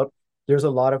turns out there's a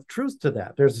lot of truth to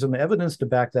that. There's some evidence to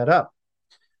back that up.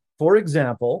 For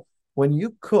example, when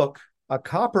you cook a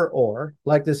copper ore,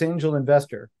 like this angel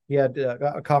investor, he had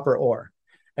a copper ore.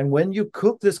 And when you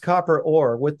cook this copper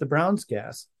ore with the Brown's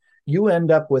gas, you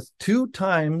end up with 2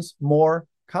 times more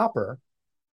copper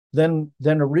than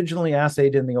originally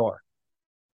assayed in the ore.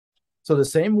 So the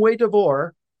same weight of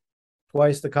ore,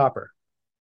 twice the copper.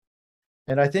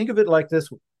 And I think of it like this: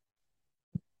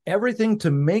 everything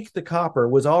to make the copper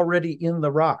was already in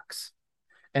the rocks.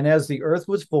 And as the earth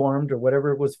was formed, or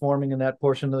whatever was forming in that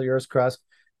portion of the earth's crust,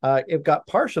 it got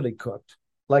partially cooked,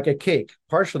 like a cake,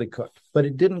 partially cooked, but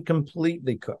it didn't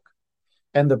completely cook.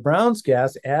 And the Brown's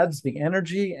gas adds the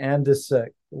energy and this,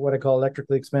 what I call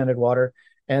electrically expanded water,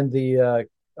 and the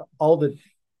all the,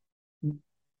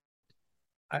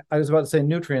 I was about to say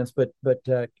nutrients, but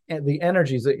the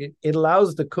energies. It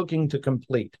allows the cooking to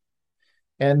complete,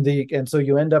 and so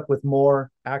you end up with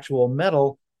more actual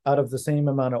metal out of the same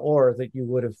amount of ore that you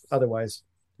would have otherwise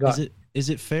gotten. Is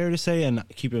it fair to say, and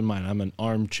keep in mind, I'm an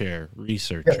armchair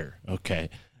researcher, yeah. Okay.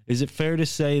 Is it fair to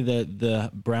say that the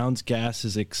Brown's gas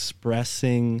is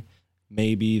expressing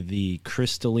maybe the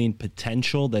crystalline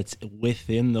potential that's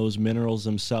within those minerals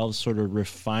themselves, sort of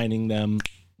refining them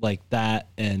like that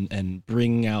and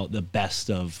bringing out the best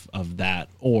of that,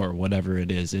 or whatever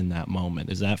it is in that moment?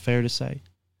 Is that fair to say?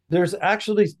 There's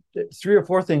actually 3 or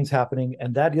 4 things happening,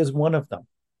 and that is one of them.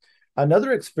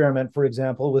 Another experiment, for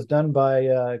example, was done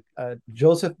by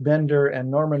Joseph Bender and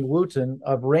Norman Wooten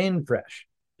of Rainfresh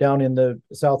down in the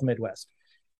South Midwest.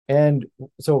 And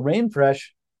so Rainfresh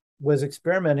was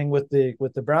experimenting with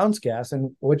the Brown's gas,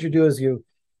 and what you do is you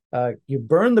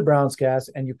burn the Brown's gas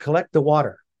and you collect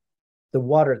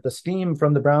the steam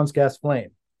from the Brown's gas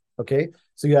flame. Okay,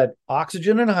 so you had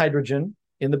oxygen and hydrogen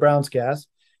in the Brown's gas,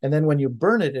 and then when you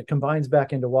burn it, it combines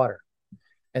back into water,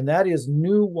 and that is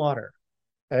new water,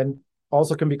 and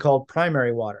also can be called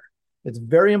primary water. It's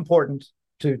very important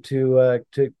to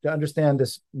understand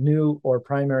this new or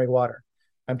primary water.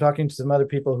 I'm talking to some other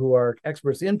people who are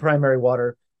experts in primary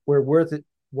water, where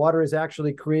water is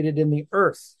actually created in the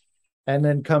earth and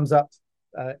then comes up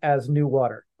as new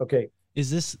water. Okay.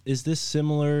 Is this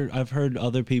similar? I've heard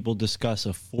other people discuss a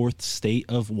 4th state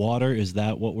of water. Is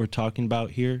that what we're talking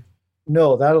about here?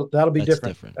 No, that'll be That's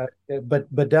different.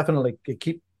 But definitely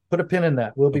put a pin in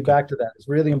that. We'll be back to that. It's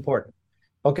really important.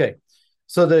 Okay.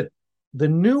 So the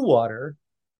new water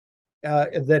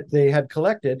that they had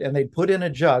collected and they put in a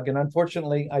jug, and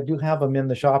unfortunately I do have them in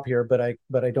the shop here, but I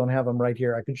don't have them right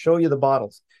here. I could show you the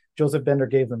bottles. Joseph Bender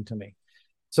gave them to me.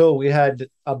 So we had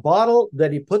a bottle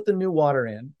that he put the new water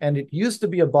in, and it used to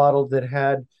be a bottle that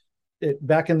had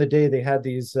back in the day, they had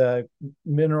these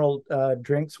mineral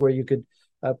drinks where you could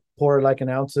pour like an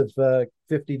ounce of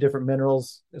 50 different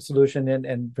minerals solution in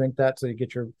and drink that, so you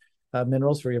get your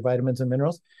minerals for your vitamins and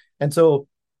minerals. And so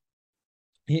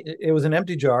it was an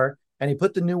empty jar, and he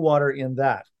put the new water in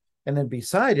that. And then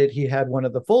beside it, he had one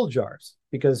of the full jars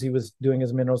because he was doing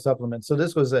his mineral supplements. So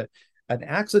this was an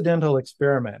accidental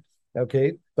experiment,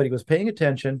 okay? But he was paying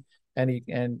attention, and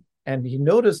he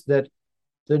noticed that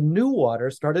the new water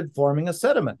started forming a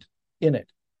sediment in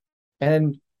it.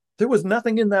 And there was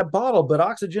nothing in that bottle but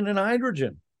oxygen and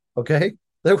hydrogen, okay?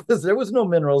 There was no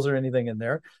minerals or anything in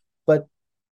there, but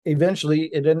eventually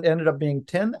it ended up being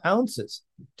 10 ounces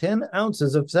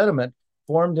of sediment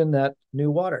formed in that new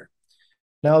water.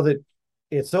 Now that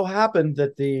it so happened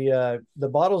that the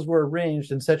bottles were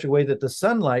arranged in such a way that the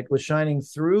sunlight was shining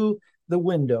through the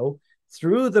window,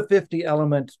 through the 50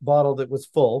 element bottle that was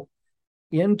full,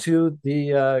 into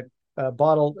the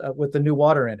bottle with the new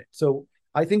water in it. So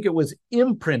I think it was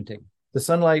imprinting. The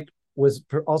sunlight was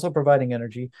also providing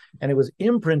energy, and it was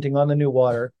imprinting on the new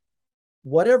water,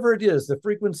 whatever it is, the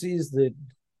frequencies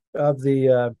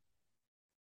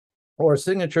or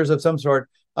signatures of some sort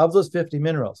of those 50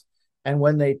 minerals. And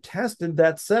when they tested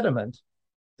that sediment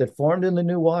that formed in the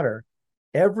new water,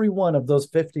 every one of those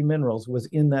 50 minerals was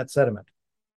in that sediment.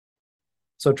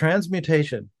 So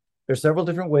transmutation, there's several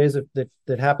different ways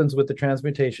that happens with the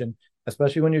transmutation,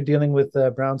 especially when you're dealing with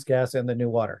Brown's gas and the new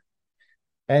water.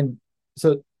 And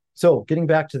so getting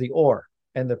back to the ore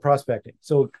and the prospecting.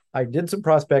 So I did some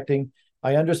prospecting.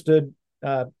 I understood,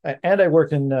 and I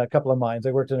worked in a couple of mines.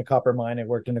 I worked in a copper mine. I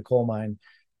worked in a coal mine,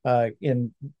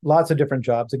 in lots of different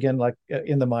jobs. Again, like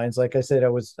in the mines, like I said,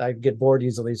 I'd get bored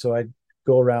easily, so I'd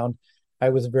go around. I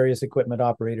was various equipment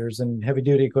operators and heavy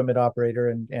duty equipment operator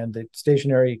and the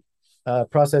stationary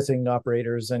processing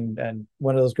operators and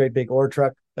one of those great big ore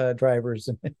truck drivers.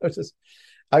 And it was just,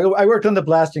 I worked on the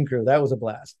blasting crew. That was a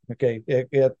blast. Okay,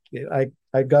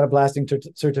 I got a blasting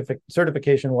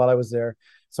certification while I was there,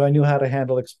 so I knew how to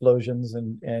handle explosions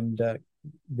and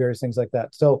various things like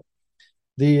that. So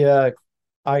the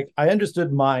I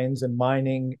understood mines and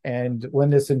mining, and when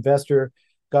this investor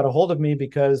got a hold of me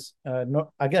because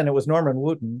again, it was Norman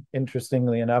Wooten,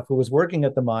 interestingly enough, who was working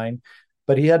at the mine,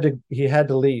 but he had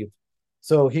to leave.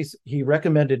 So he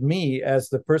recommended me as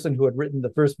the person who had written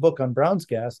the first book on Brown's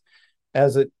gas,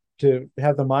 as a to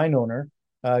have the mine owner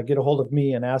get a hold of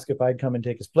me and ask if I'd come and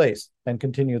take his place and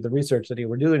continue the research that he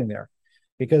were doing there,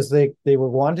 because they were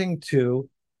wanting to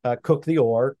cook the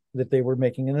ore that they were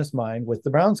making in this mine with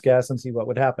the Brown's gas and see what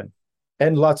would happen.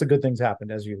 And lots of good things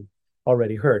happened, as you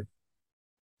already heard.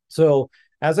 So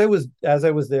as I was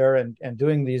there and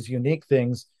doing these unique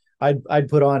things, I'd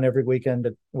put on every weekend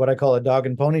what I call a dog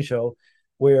and pony show,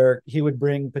 where he would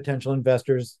bring potential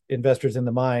investors in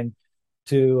the mine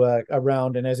to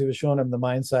around, and as he was showing them the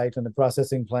mine site and the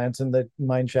processing plants and the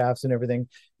mine shafts and everything,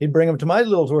 he'd bring them to my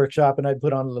little workshop, and I'd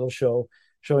put on a little show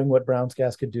showing what Brown's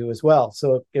gas could do as well.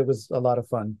 So it was a lot of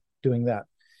fun doing that.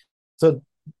 So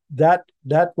that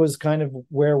was kind of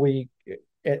where we,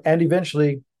 and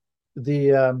eventually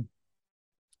the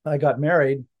I got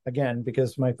married again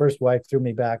because my first wife threw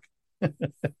me back.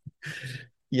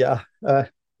 Yeah, that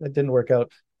didn't work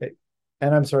out,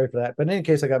 and I'm sorry for that. But in any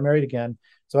case, I got married again,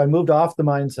 so I moved off the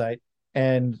mine site,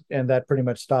 and that pretty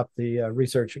much stopped the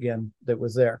research again that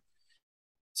was there.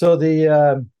 So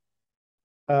that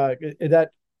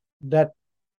that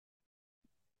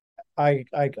I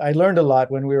learned a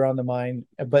lot when we were on the mine,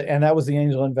 and that was the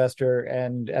angel investor.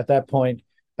 And at that point,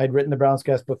 I'd written the Brown's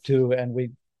gas book too, and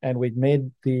we'd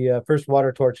made the first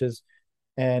water torches,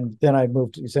 and then I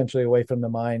moved essentially away from the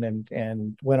mine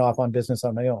and went off on business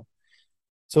on my own.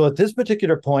 So at this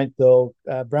particular point, though,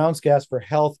 Brown's gas for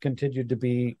health continued to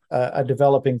be a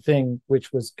developing thing,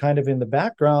 which was kind of in the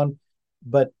background,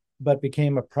 but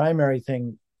became a primary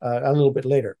thing a little bit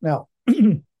later. Now,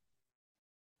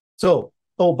 so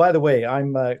oh, by the way,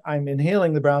 I'm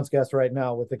inhaling the Brown's gas right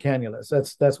now with the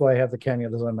cannulas. That's why I have the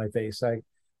cannulas on my face.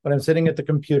 When I'm sitting at the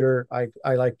computer,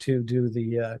 I like to do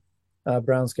the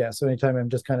Brown's gas. So anytime I'm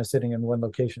just kind of sitting in one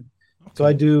location. Okay. So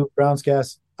I do Brown's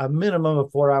gas a minimum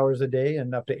of 4 hours a day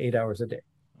and up to 8 hours a day.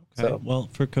 Okay. So, well,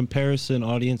 for comparison,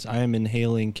 audience, I am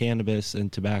inhaling cannabis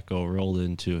and tobacco rolled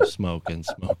into smoke and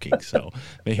smoking. So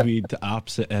maybe the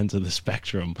opposite ends of the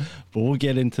spectrum. But we'll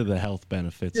get into the health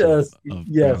benefits of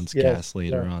Brown's gas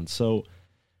later on. So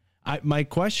my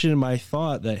question, my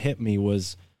thought that hit me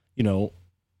was,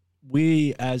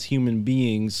 we as human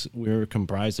beings, we're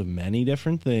comprised of many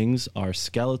different things: our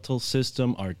skeletal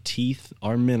system, our teeth,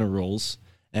 our minerals.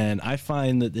 And I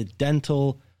find that the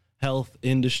dental health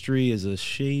industry is a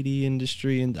shady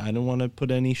industry, and I don't want to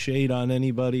put any shade on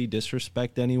anybody,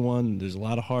 disrespect anyone. There's a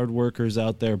lot of hard workers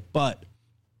out there, but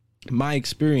my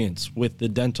experience with the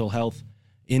dental health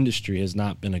industry has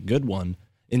not been a good one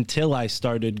until I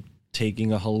started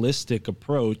taking a holistic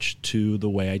approach to the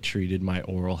way I treated my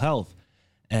oral health.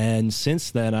 And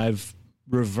since then, I've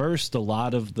reversed a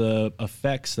lot of the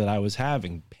effects that I was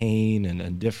having, pain and a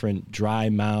different dry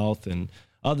mouth and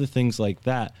other things like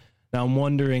that. Now, I'm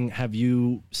wondering, have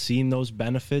you seen those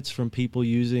benefits from people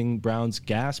using Brown's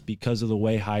gas because of the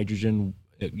way hydrogen,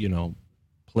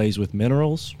 plays with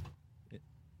minerals?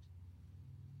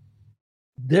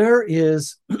 There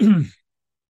is,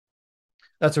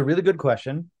 that's a really good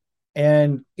question.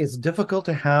 And it's difficult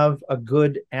to have a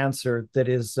good answer that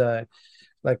is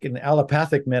like in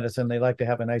allopathic medicine, they like to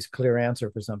have a nice clear answer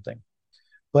for something.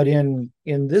 But in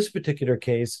this particular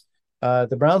case,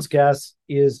 the Brown's gas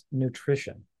is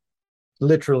nutrition,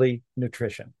 literally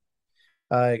nutrition.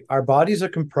 Our bodies are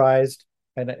comprised,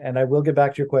 and I will get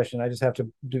back to your question. I just have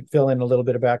to fill in a little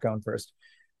bit of background first.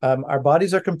 Our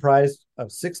bodies are comprised of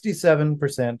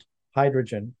 67%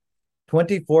 hydrogen,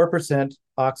 24%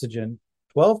 oxygen,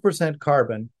 12%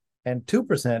 carbon, and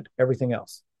 2% everything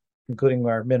else, including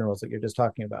our minerals that you're just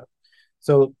talking about.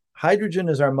 So hydrogen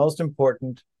is our most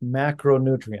important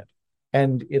macronutrient,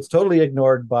 and it's totally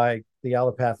ignored by the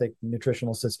allopathic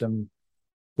nutritional system,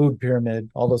 food pyramid,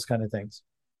 all those kind of things.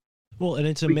 Well, and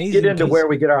it's amazing. We get into where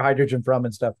we get our hydrogen from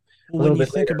and stuff. When you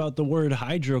think about the word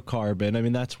hydrocarbon, I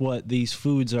mean, that's what these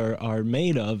foods are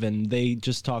made of, and they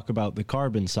just talk about the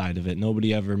carbon side of it.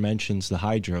 Nobody ever mentions the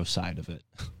hydro side of it.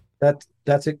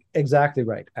 That's exactly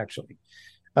right, actually.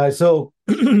 So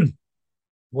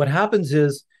what happens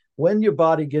is when your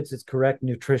body gets its correct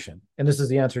nutrition, and this is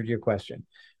the answer to your question,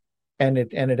 and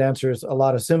it answers a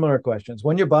lot of similar questions.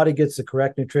 When your body gets the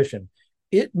correct nutrition,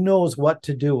 it knows what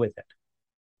to do with it.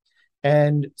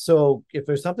 And so if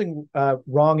there's something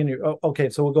wrong in your, okay,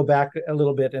 so we'll go back a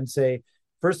little bit and say,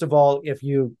 first of all, if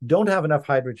you don't have enough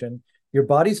hydrogen, your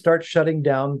body starts shutting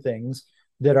down things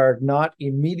that are not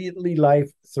immediately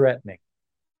life-threatening.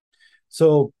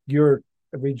 So your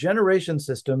regeneration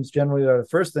systems generally are the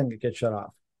first thing that gets shut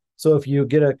off. So if you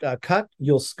get a cut,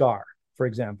 you'll scar, for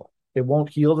example. It won't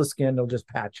heal the skin, it'll just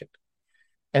patch it.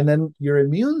 And then your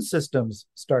immune systems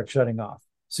start shutting off.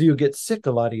 So you get sick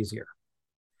a lot easier.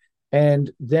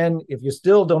 And then if you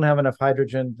still don't have enough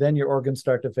hydrogen, then your organs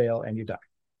start to fail and you die.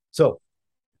 So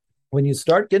when you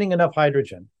start getting enough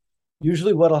hydrogen,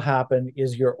 usually what'll happen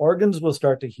is your organs will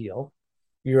start to heal.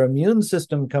 Your immune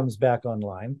system comes back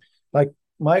online. Like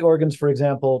my organs, for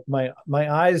example, my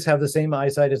eyes have the same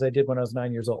eyesight as I did when I was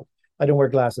 9 years old. I don't wear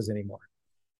glasses anymore.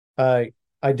 I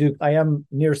am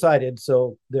nearsighted,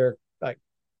 so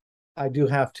I do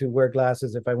have to wear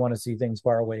glasses if I want to see things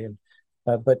far away.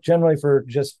 But generally, for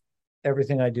just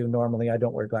everything I do normally, I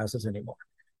don't wear glasses anymore.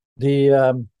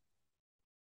 And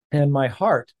my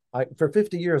heart, for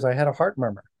 50 years, I had a heart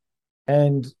murmur,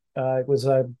 and it was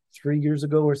 3 years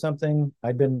ago or something.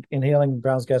 I'd been inhaling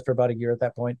Brown's gas for about a year at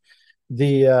that point.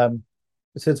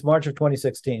 Since March of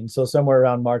 2016, so somewhere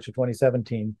around March of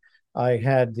 2017, I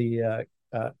had the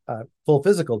full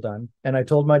physical done, and I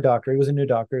told my doctor, he was a new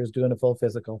doctor, he was doing a full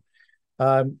physical,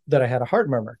 that I had a heart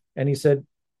murmur, and he said,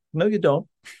 "No, you don't."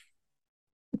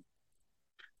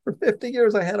 For 50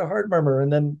 years, I had a heart murmur,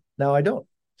 and then now I don't.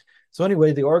 So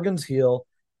anyway, the organs heal,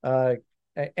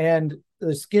 and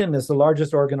the skin is the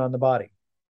largest organ on the body.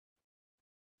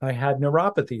 I had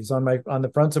neuropathies on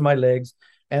the fronts of my legs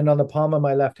and on the palm of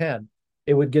my left hand.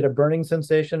 It would get a burning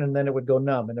sensation and then it would go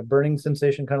numb, and a burning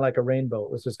sensation kind of like a rainbow.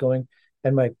 It was just going,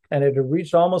 and it had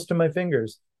reached almost to my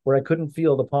fingers where I couldn't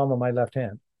feel the palm of my left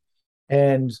hand.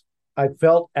 And I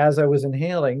felt as I was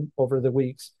inhaling over the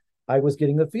weeks, I was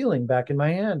getting the feeling back in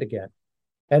my hand again.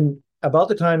 And about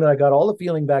the time that I got all the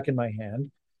feeling back in my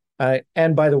hand,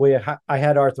 and by the way, I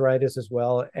had arthritis as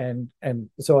well, and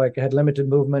so I had limited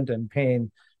movement and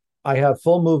pain. I have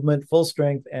full movement, full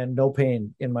strength, and no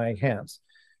pain in my hands.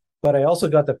 But I also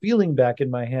got the feeling back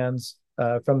in my hands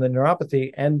from the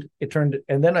neuropathy, and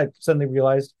then I suddenly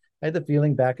realized I had the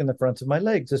feeling back in the fronts of my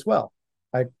legs as well.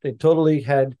 It totally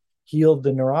had healed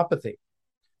the neuropathy.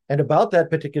 And about that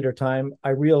particular time, I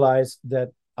realized that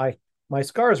my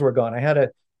scars were gone. I had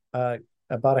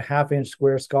about a half-inch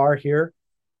square scar here.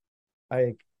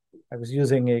 I was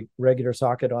using a regular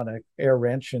socket on an air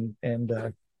wrench, and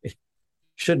it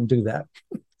shouldn't do that.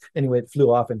 Anyway, it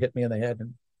flew off and hit me in the head,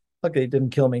 and luckily it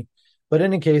didn't kill me. But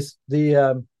in any case,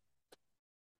 I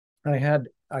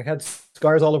had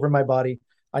scars all over my body.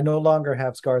 I no longer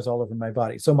have scars all over my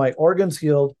body. So my organs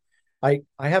healed. I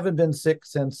haven't been sick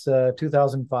since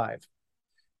 2005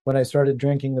 when I started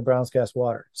drinking the Brown's gas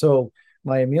water. So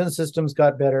my immune systems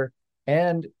got better.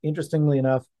 And interestingly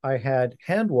enough, I had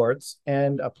hand warts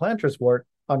and a plantar's wart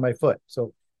on my foot.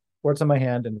 So warts on my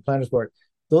hand and the plantar's wart,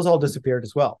 those all disappeared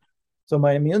as well. So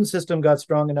my immune system got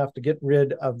strong enough to get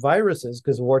rid of viruses,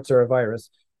 because warts are a virus,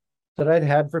 that I'd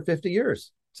had for 50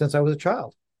 years since I was a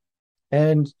child.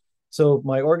 And so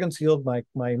my organs healed, my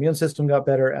immune system got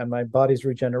better, and my body's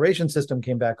regeneration system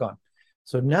came back on.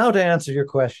 So now to answer your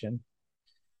question,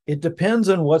 it depends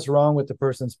on what's wrong with the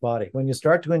person's body. When you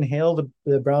start to inhale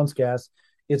the Brown's gas,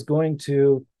 it's going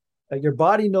to, your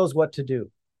body knows what to do.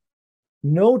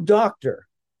 No doctor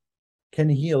can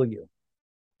heal you.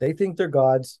 They think they're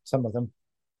gods, some of them,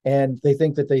 and they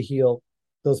think that they heal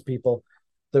those people.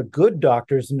 The good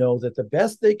doctors know that the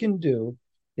best they can do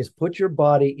is put your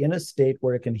body in a state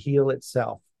where it can heal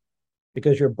itself,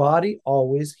 because your body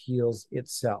always heals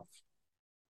itself.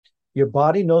 Your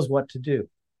body knows what to do.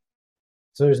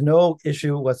 So there's no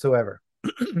issue whatsoever.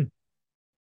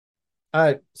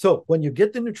 So when you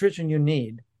get the nutrition you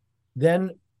need,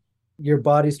 then your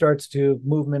body starts to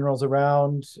move minerals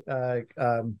around,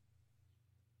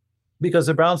 because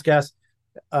the Brown's gas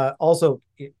also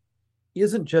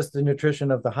isn't just the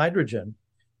nutrition of the hydrogen.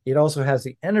 It also has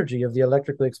the energy of the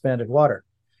electrically expanded water.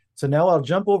 So now I'll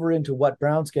jump over into what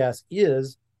Brown's gas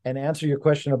is and answer your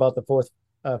question about the fourth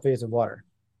phase of water.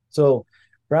 So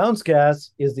Brown's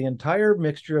gas is the entire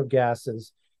mixture of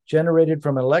gases generated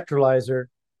from an electrolyzer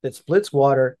that splits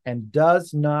water and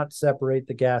does not separate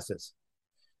the gases.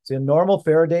 So a normal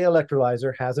Faraday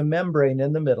electrolyzer has a membrane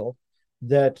in the middle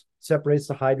that separates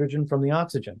the hydrogen from the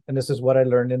oxygen. And this is what I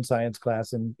learned in science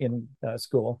class in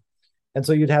school. And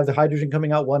so you'd have the hydrogen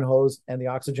coming out one hose and the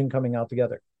oxygen coming out the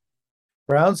other.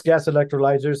 Brown's gas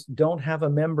electrolyzers don't have a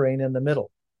membrane in the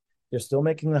middle. They're still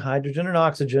making the hydrogen and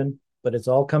oxygen, but it's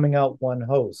all coming out one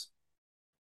hose.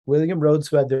 William Rhodes,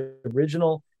 who had the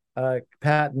original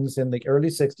patents in the early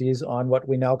 60s on what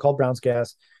we now call Brown's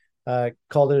gas,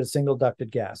 called it a single ducted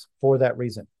gas for that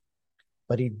reason.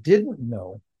 But he didn't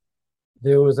know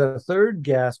there was a third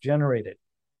gas generated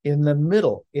in the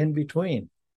middle, in between.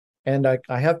 And I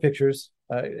have pictures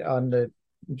on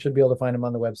You should be able to find them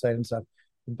on the website and stuff,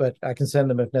 but I can send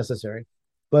them if necessary.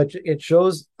 But it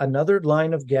shows another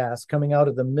line of gas coming out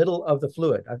of the middle of the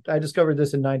fluid. I discovered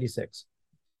this in '96,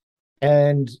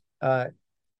 and I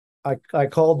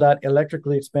called that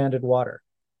electrically expanded water.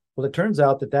 Well, it turns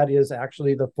out that that is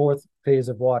actually the fourth phase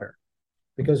of water,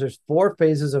 because there's four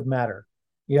phases of matter.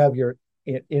 You have your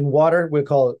in water, we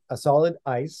call it a solid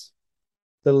ice.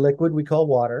 The liquid we call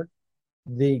water.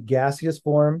 The gaseous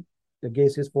form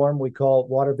we call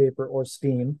water vapor or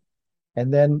steam.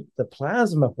 And then the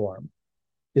plasma form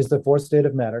is the fourth state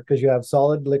of matter, because you have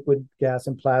solid, liquid, gas,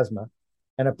 and plasma.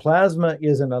 And a plasma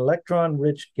is an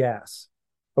electron-rich gas.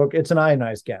 Or it's an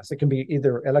ionized gas. It can be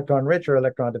either electron-rich or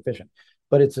electron-deficient,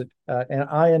 but it's an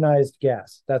ionized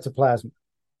gas. That's a plasma.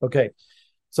 Okay,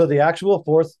 so the actual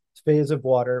fourth phase of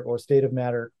water or state of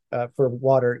matter for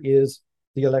water is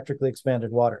the electrically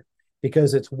expanded water,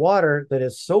 because it's water that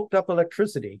has soaked up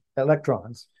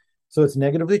electrons. So it's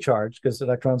negatively charged, because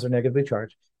electrons are negatively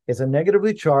charged. It's a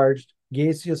negatively charged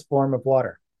gaseous form of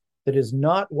water that is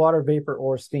not water vapor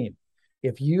or steam.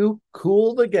 If you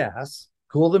cool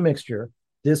the mixture,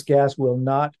 this gas will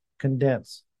not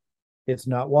condense. It's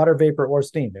not water vapor or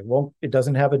steam. It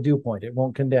doesn't have a dew point. It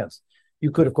won't condense.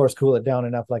 You could, of course, cool it down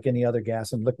enough like any other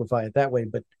gas and liquefy it that way,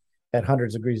 but at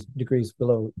hundreds of degrees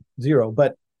below zero.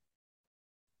 But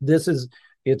it's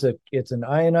an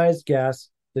ionized gas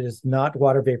that is not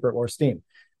water vapor or steam.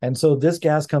 And so this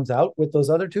gas comes out with those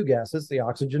other two gases, the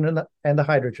oxygen and the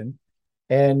hydrogen,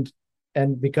 and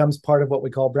becomes part of what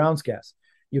we call Brown's gas.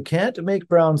 You can't make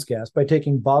Brown's gas by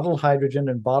taking bottled hydrogen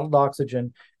and bottled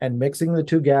oxygen and mixing the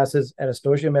two gases at a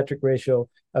stoichiometric ratio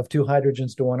of 2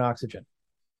 hydrogens to 1 oxygen.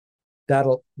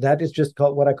 That is just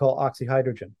called what I call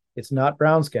oxyhydrogen. It's not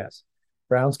Brown's gas.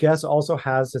 Brown's gas also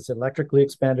has this electrically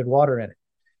expanded water in it.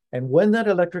 And when that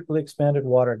electrically expanded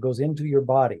water goes into your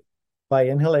body by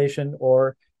inhalation,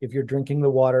 or if you're drinking the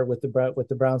water with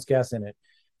the Brown's gas in it,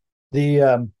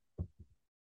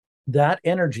 that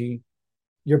energy,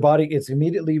 your body, it's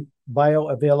immediately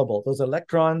bioavailable. Those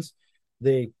electrons,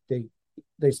 they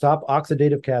stop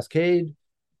oxidative cascade.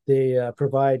 They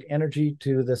provide energy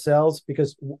to the cells,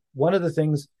 because one of the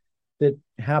things that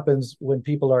happens when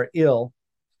people are ill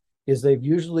is they've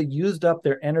usually used up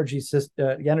their energy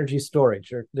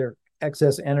storage, or their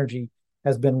excess energy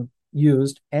has been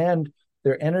used, and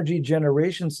their energy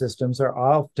generation systems are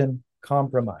often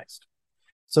compromised.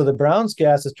 So the Brown's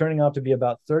gas is turning out to be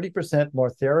about 30%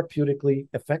 more therapeutically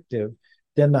effective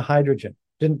than the hydrogen,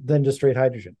 than just straight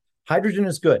hydrogen. Hydrogen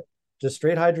is good. Just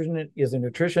straight hydrogen is a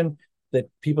nutrition that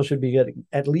people should be getting,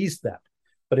 at least that.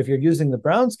 But if you're using the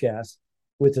Brown's gas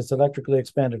with its electrically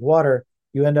expanded water,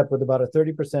 you end up with about a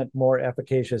 30% more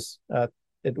efficacious,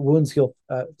 wounds heal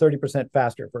 30%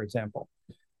 faster, for example,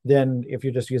 than if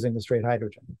you're just using the straight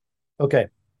hydrogen. Okay,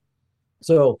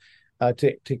 so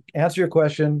to answer your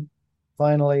question,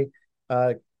 finally,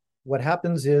 what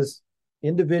happens is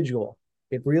individual.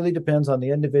 It really depends on the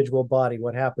individual body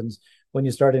what happens when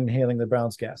you start inhaling the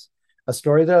Brown's gas. A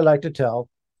story that I like to tell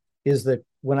is that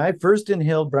when I first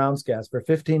inhaled Brown's gas for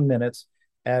 15 minutes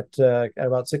at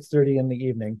about 6:30 in the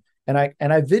evening, and I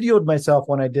videoed myself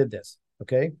when I did this.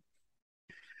 Okay,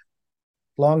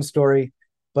 long story,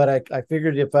 but I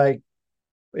figured if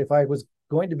I was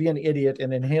going to be an idiot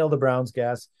and inhale the Brown's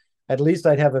gas, at least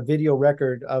I'd have a video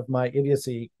record of my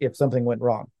idiocy if something went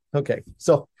wrong. Okay,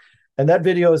 so, and that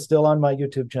video is still on my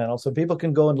YouTube channel, so people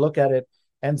can go and look at it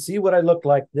and see what I looked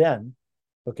like then,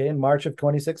 okay, in March of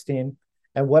 2016,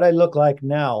 and what I look like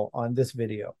now on this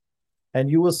video. And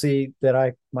you will see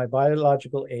that my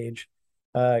biological age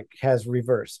has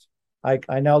reversed.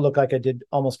 I now look like I did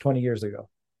almost 20 years ago.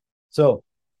 So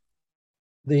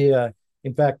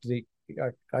in fact,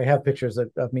 I have pictures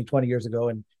of me 20 years ago,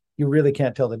 and you really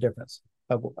can't tell the difference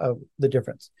of the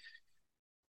difference.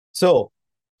 So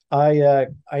I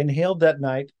inhaled that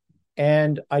night,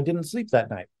 and I didn't sleep that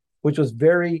night, which was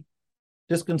very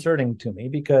disconcerting to me,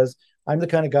 because I'm the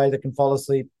kind of guy that can fall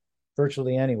asleep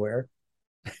virtually anywhere.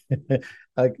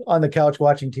 Like on the couch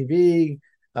watching TV,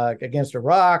 against a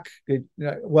rock.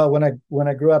 Well, when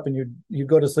I grew up and you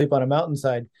go to sleep on a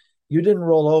mountainside, you didn't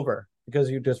roll over because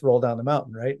you just roll down the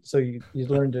mountain, right? So you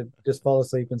learn to just fall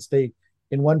asleep and stay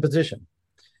in one position.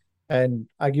 And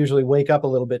I usually wake up a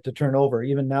little bit to turn over.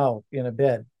 Even now in a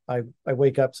bed, I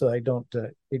wake up so I don't.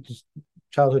 It's just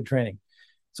childhood training.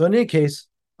 So in any case,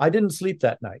 I didn't sleep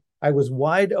that night. I was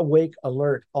wide awake,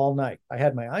 alert all night. I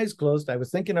had my eyes closed. I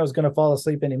was thinking I was going to fall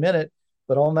asleep any minute,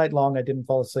 but all night long I didn't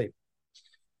fall asleep.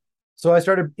 So I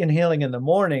started inhaling in the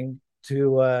morning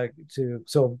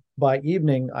so by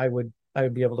evening I would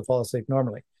be able to fall asleep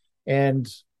normally, and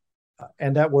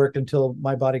that worked until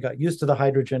my body got used to the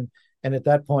hydrogen, And at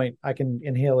that point, I can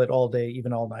inhale it all day,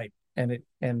 even all night.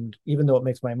 And even though it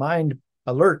makes my mind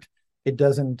alert, it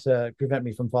doesn't prevent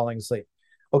me from falling asleep.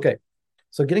 Okay,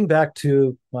 so getting back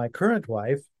to my current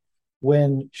wife,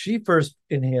 when she first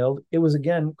inhaled, it was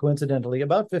again coincidentally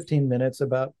about 15 minutes,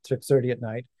 about 6:30 at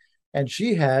night, and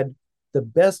she had the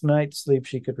best night's sleep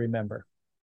she could remember.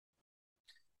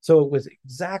 So it was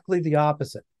exactly the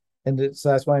opposite. And so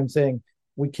that's why I'm saying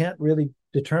we can't really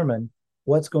determine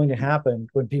what's going to happen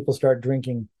when people start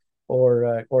drinking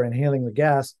or inhaling the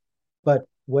gas. But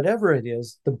whatever it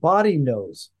is, the body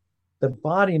knows. The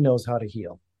body knows how to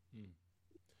heal.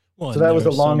 Well, So and that there was a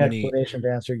are so long many. explanation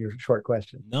to answer your short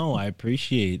question. No, I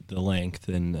appreciate the length,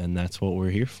 and that's what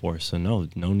we're here for. So no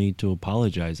need to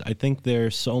apologize. I think there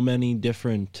are so many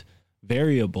different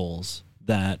variables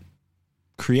that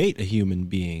create a human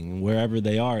being wherever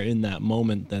they are in that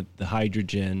moment, that the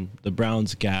hydrogen, the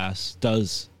Brown's gas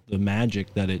does the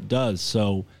magic that it does.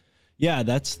 So yeah,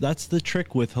 that's the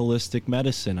trick with holistic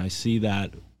medicine. I see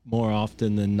that more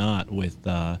often than not with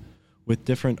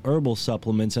different herbal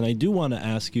supplements. And I do want to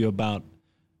ask you about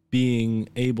being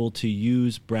able to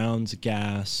use Brown's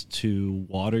gas to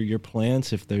water your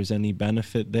plants, if there's any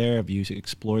benefit there. Have you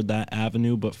explored that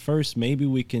avenue? But first, maybe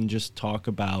we can just talk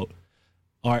about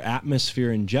our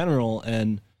atmosphere in general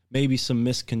and maybe some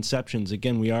misconceptions.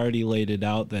 Again, we already laid it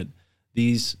out that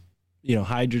these,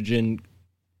 hydrogen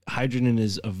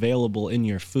is available in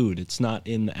your food. It's not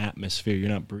in the atmosphere. You're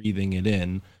not breathing it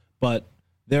in. But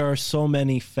there are so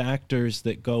many factors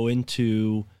that go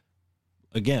into,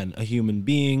 again, a human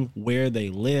being, where they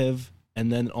live,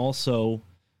 and then also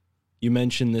you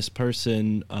mentioned this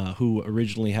person who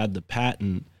originally had the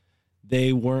patent.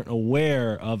 They weren't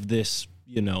aware of this,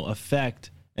 effect.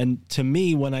 And to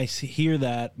me, when I hear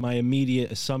that, my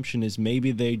immediate assumption is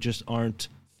maybe they just aren't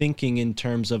thinking in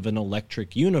terms of an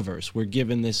electric universe. We're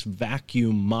given this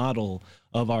vacuum model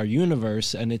of our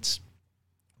universe, and it's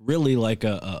really like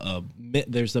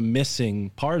there's a missing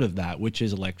part of that, which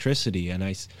is electricity. And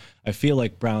I feel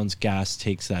like Brown's gas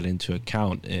takes that into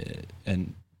account.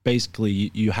 And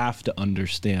basically, you have to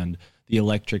understand the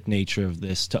electric nature of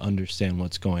this to understand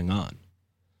what's going on.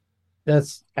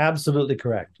 That's absolutely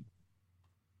correct.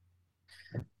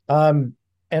 And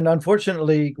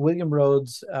unfortunately, William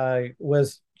Rhodes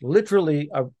was literally,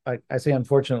 I say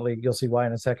unfortunately, you'll see why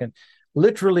in a second,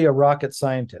 literally a rocket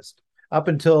scientist. Up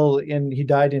until he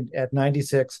died at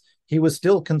 96, he was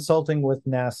still consulting with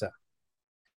NASA.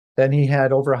 Then he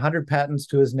had over 100 patents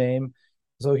to his name.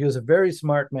 So he was a very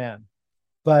smart man.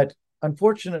 But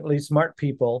unfortunately, smart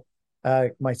people,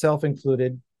 myself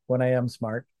included, when I am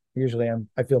smart, usually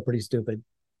I feel pretty stupid,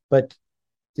 but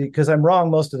because I'm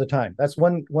wrong most of the time. That's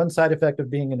one side effect of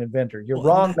being an inventor. You're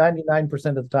wrong 99%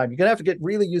 of the time. You're going to have to get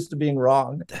really used to being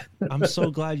wrong. I'm so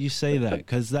glad you say that,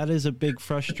 because that is a big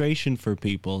frustration for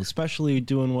people, especially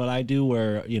doing what I do,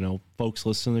 where, folks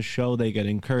listen to the show, they get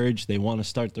encouraged, they want to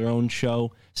start their own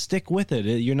show. Stick with it.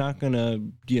 You're not going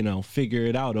to, figure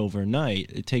it out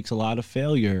overnight. It takes a lot of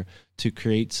failure to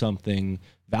create something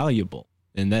valuable.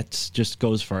 And that just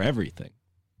goes for everything.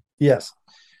 Yes.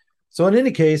 So in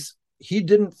any case, he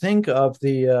didn't think of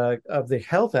the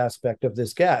health aspect of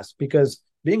this gas, because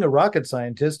being a rocket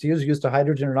scientist, he was used to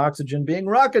hydrogen and oxygen being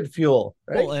rocket fuel.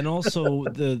 Right? Well, and also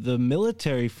the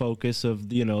military focus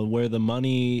of, where the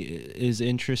money is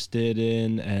interested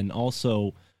in. And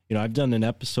also, I've done an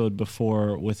episode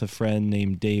before with a friend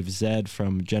named Dave Zed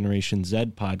from Generation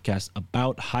Z podcast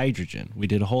about hydrogen. We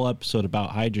did a whole episode about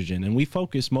hydrogen, and we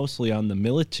focus mostly on the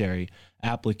military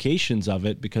applications of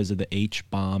it because of the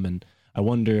H-bomb, and I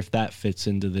wonder if that fits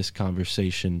into this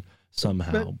conversation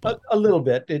somehow. But a little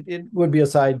bit. It would be a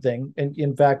side thing. And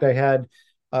in fact, I had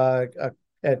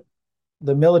at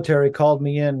the military called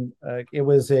me in. It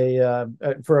was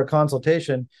for a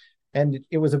consultation, and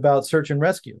it was about search and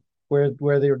rescue, where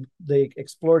they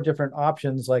explore different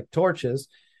options like torches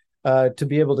to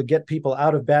be able to get people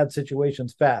out of bad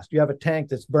situations fast. You have a tank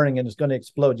that's burning and it's going to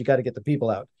explode. You got to get the people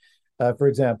out. For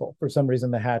example, for some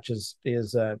reason the hatch is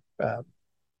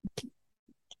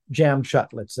jammed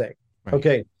shut, let's say. Right.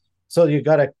 Okay, so you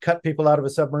got to cut people out of a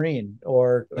submarine,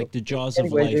 or like the Jaws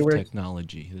of Life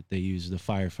technology that they use, the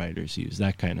firefighters use,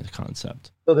 that kind of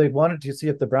concept. So they wanted to see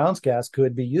if the Brown's gas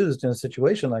could be used in a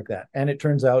situation like that, and it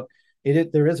turns out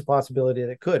there is a possibility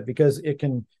that it could, because it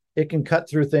can cut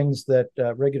through things that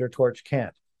regular torch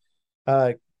can't.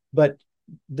 But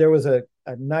there was a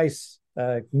nice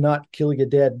not kill you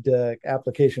dead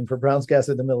application for Brown's gas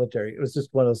in the military. It was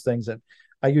just one of those things that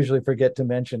I usually forget to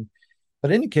mention.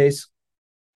 But in any case,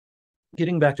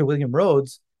 getting back to William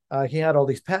Rhodes, he had all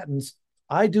these patents.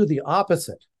 I do the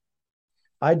opposite.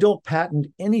 I don't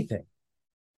patent anything.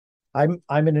 I'm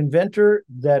an inventor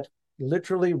that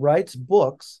literally writes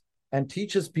books and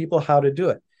teaches people how to do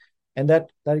it. And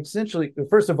that essentially,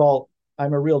 first of all,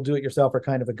 I'm a real do-it-yourselfer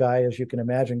kind of a guy, as you can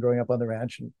imagine, growing up on the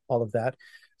ranch and all of that.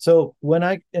 So when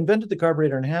I invented the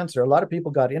carburetor enhancer, a lot of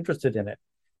people got interested in it.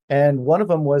 And one of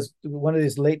them was one of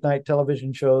these late night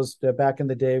television shows back in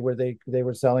the day where they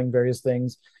were selling various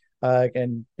things.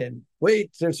 And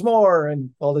wait, there's more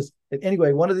and all this.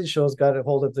 Anyway, one of these shows got a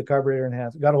hold of the carburetor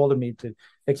enhancer, got a hold of me to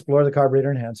explore the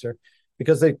carburetor enhancer,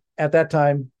 because at that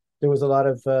time there was a lot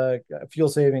of fuel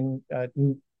saving,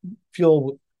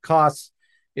 fuel costs.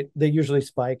 They usually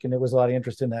spike, and there was a lot of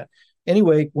interest in that.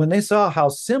 Anyway, when they saw how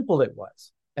simple it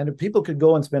was, and if people could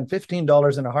go and spend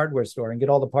 $15 in a hardware store and get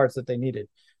all the parts that they needed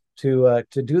to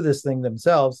do this thing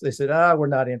themselves, they said, we're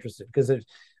not interested, because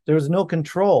there was no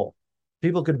control.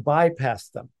 People could bypass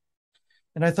them.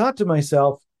 And I thought to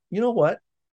myself, you know what?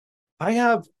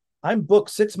 I'm booked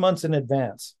 6 months in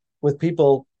advance with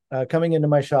people coming into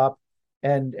my shop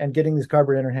and getting these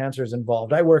carburetor enhancers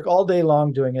involved. I work all day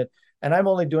long doing it, and I'm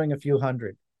only doing a few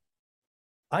hundred.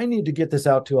 I need to get this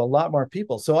out to a lot more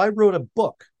people. So I wrote a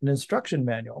book, an instruction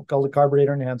manual called the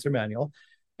Carburetor Enhancer Manual.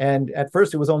 And at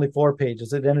first it was only 4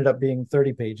 pages. It ended up being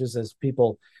 30 pages as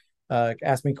people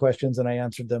asked me questions and I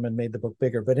answered them and made the book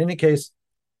bigger. But in any case,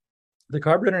 the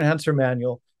Carburetor Enhancer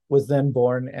Manual was then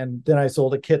born. And then I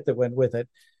sold a kit that went with it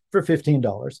for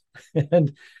 $15.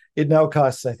 And it now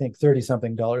costs, I think, 30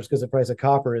 something dollars, because the price of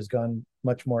copper has gone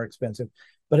much more expensive.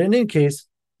 But in any case,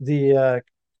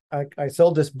 I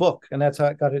sold this book, and that's how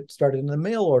I got it started in the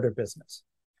mail order business.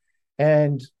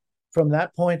 And from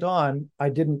that point on, I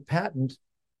didn't patent,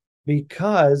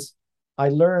 because I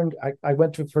learned, I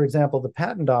went to, for example, the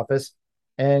patent office,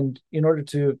 and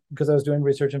because I was doing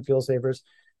research in fuel savers,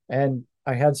 and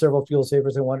I had several fuel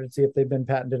savers, I wanted to see if they'd been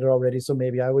patented already, so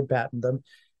maybe I would patent them.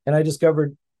 And I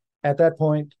discovered at that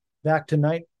point, back to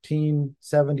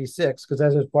 1976, because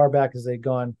that's as far back as they'd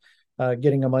gone,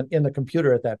 getting them in the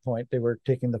computer at that point. They were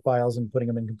taking the files and putting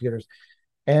them in computers.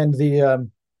 And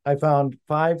I found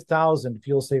 5,000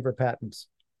 fuel saver patents,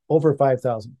 over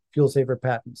 5,000 fuel saver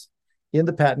patents in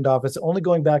the patent office, only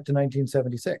going back to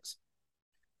 1976.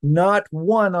 Not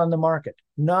one on the market,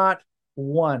 not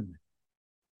one.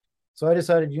 So I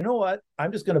decided, you know what?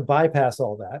 I'm just going to bypass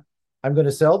all that. I'm going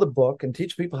to sell the book and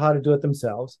teach people how to do it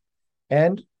themselves.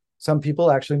 And some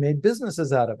people actually made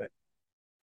businesses out of it.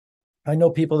 I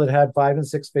know people that had 5 and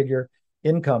 6 figure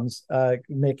incomes,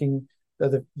 making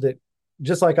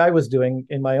just like I was doing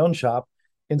in my own shop,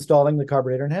 installing the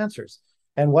carburetor enhancers.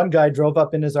 And one guy drove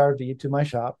up in his RV to my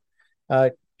shop,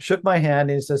 shook my hand,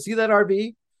 and he says, "See that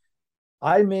RV?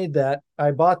 I made that.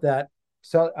 I bought that.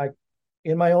 So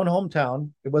in my own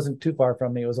hometown. It wasn't too far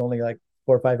from me. It was only like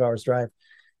 4 or 5 hours drive.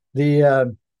 He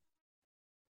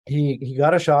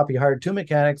got a shop. He hired 2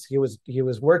 mechanics. He was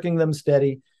working them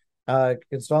steady,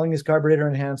 installing these carburetor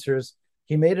enhancers.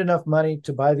 He made enough money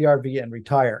to buy the RV and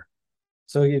retire.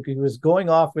 So he was going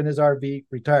off in his RV,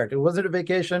 retired. It wasn't a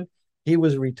vacation. He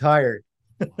was retired.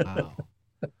 Wow.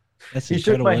 That's He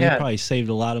shook incredible. my And you hand. probably saved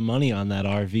a lot of money on that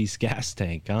RV's gas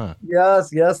tank, huh?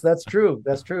 Yes, that's true.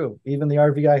 That's true. Even the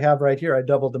RV I have right here, I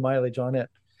doubled the mileage on it.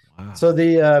 Wow. So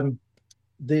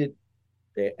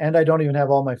and I don't even have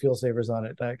all my fuel savers on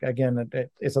it. Again,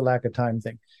 it's a lack of time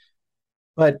thing.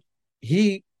 But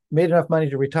he made enough money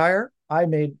to retire. I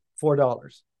made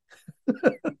 $4.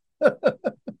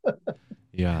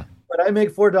 Yeah. But I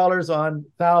make $4 on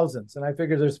thousands, and I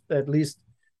figure there's at least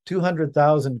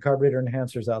 200,000 carburetor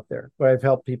enhancers out there where I've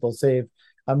helped people save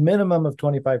a minimum of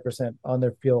 25% on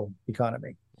their fuel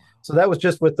economy. So that was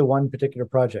just with the one particular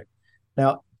project.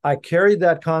 Now, I carried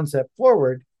that concept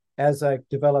forward as I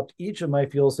developed each of my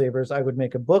fuel savers. I would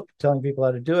make a book telling people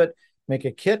how to do it, make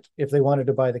a kit if they wanted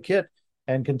to buy the kit,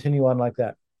 and continue on like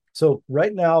that. So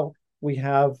right now we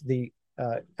have the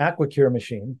AquaCure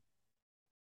machine,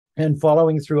 and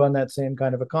following through on that same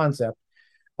kind of a concept.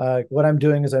 What I'm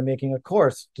doing is I'm making a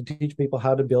course to teach people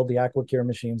how to build the AquaCure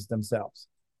machines themselves.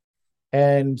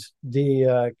 And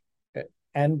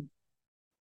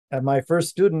my first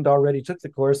student already took the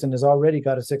course and has already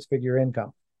got a 6-figure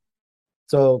income.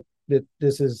 So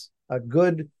this is a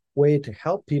good way to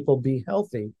help people be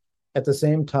healthy at the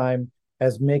same time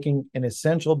as making an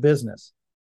essential business,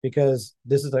 because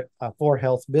this is a for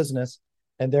health business,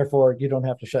 and therefore you don't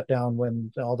have to shut down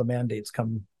when all the mandates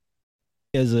come.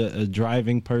 As a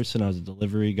driving person, I was a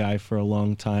delivery guy for a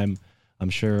long time. I'm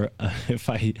sure if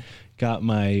I got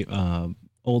my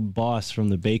old boss from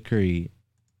the bakery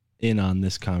in on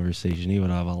this conversation, he would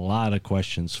have a lot of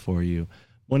questions for you.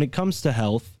 When it comes to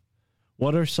health,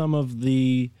 what are some of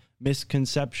the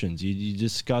misconceptions? You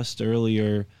discussed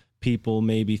earlier people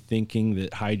may be thinking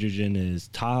that hydrogen is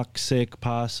toxic,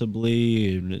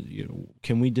 possibly.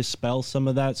 Can we dispel some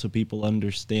of that so people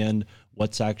understand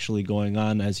what's actually going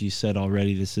on? As you said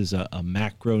already, this is a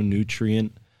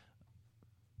macronutrient.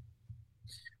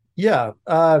 Yeah.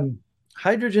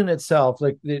 Hydrogen itself,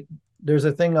 there's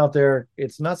a thing out there.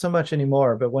 It's not so much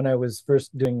anymore, but when I was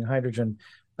first doing hydrogen,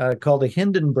 called the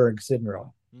Hindenburg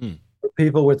syndrome. Hmm.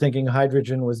 People were thinking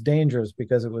hydrogen was dangerous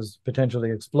because it was potentially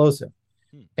explosive.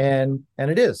 And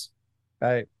it is.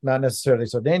 Not necessarily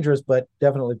so dangerous, but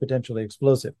definitely potentially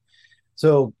explosive.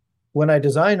 So when I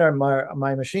design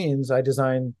my machines, I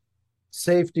design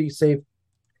safety, safe,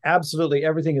 absolutely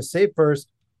everything is safe first,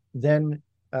 then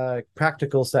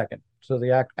practical second. So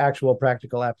the actual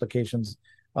practical applications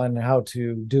on how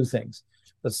to do things.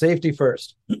 But safety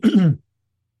first.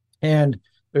 And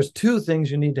there's two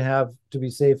things you need to have to be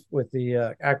safe with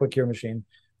the AquaCure machine,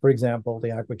 for example, the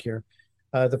AquaCure.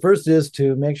 The first is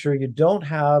to make sure you don't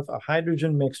have a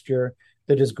hydrogen mixture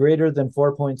that is greater than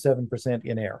 4.7%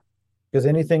 in air, because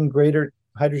anything greater,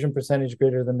 hydrogen percentage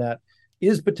greater than that,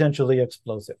 is potentially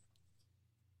explosive.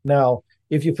 Now,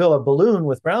 if you fill a balloon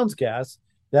with Brown's gas,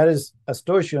 that is a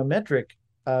stoichiometric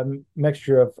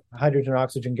mixture of hydrogen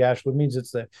oxygen gas, which means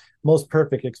it's the most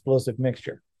perfect explosive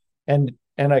mixture. And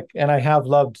I have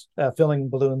loved filling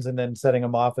balloons and then setting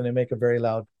them off, and they make a very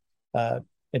loud.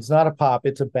 It's not a pop;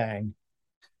 it's a bang.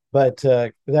 But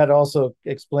that also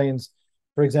explains,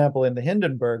 for example, in the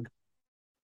Hindenburg,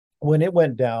 when it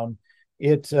went down,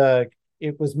 it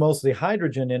was mostly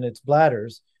hydrogen in its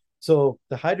bladders. So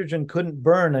the hydrogen couldn't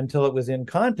burn until it was in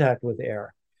contact with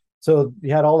air. So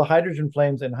you had all the hydrogen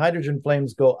flames, and hydrogen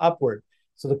flames go upward.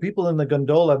 So the people in the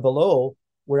gondola below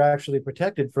were actually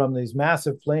protected from these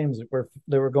massive flames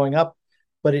that were going up,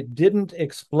 but it didn't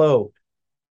explode.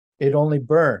 It only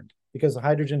burned because the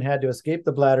hydrogen had to escape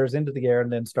the bladders into the air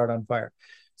and then start on fire.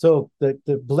 So the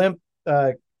blimp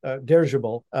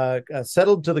dirigible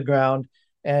settled to the ground,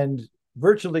 and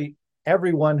virtually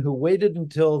everyone who waited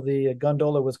until the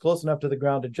gondola was close enough to the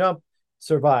ground to jump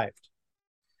survived.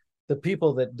 The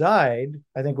people that died,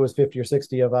 I think it was 50 or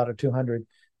 60 out of 200,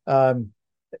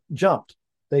 jumped.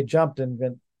 They jumped and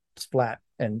went splat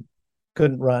and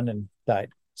couldn't run and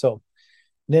died. So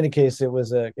in any case, it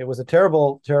was a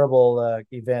terrible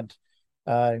event.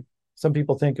 Some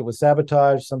people think it was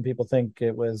sabotage. Some people think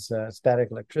it was static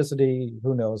electricity.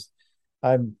 Who knows?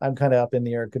 I'm kind of up in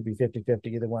the air. It could be 50-50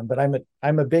 either one. But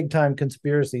I'm a big time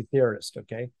conspiracy theorist.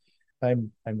 Okay,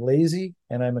 I'm lazy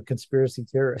and I'm a conspiracy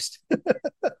theorist.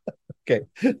 Okay,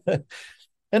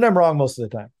 and I'm wrong most of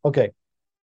the time. Okay,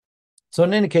 so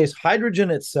in any case, hydrogen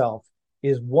itself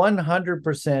is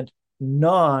 100%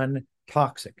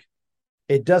 non-toxic.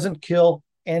 It doesn't kill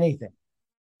anything.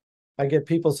 I get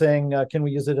people saying, can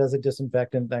we use it as a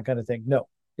disinfectant, that kind of thing. No,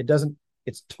 it doesn't.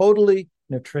 It's totally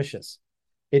nutritious.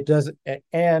 It doesn't,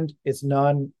 and it's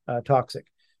non-toxic.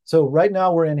 So right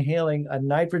now we're inhaling a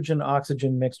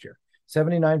nitrogen-oxygen mixture.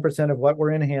 79% of what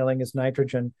we're inhaling is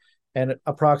nitrogen, and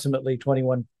approximately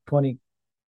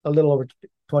a little over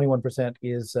 21%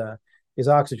 is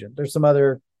oxygen. There's some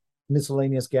other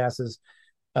miscellaneous gases,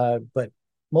 but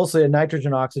mostly a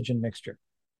nitrogen-oxygen mixture.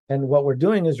 And what we're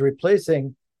doing is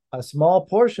replacing a small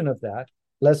portion of that,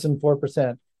 less than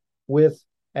 4%, with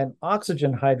an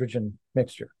oxygen-hydrogen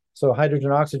mixture. So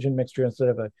hydrogen-oxygen mixture instead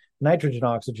of a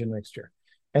nitrogen-oxygen mixture.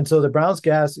 And so the Brown's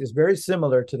gas is very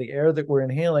similar to the air that we're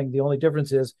inhaling. The only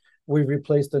difference is we've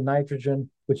replaced the nitrogen,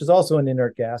 which is also an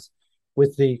inert gas,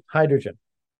 with the hydrogen.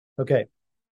 Okay.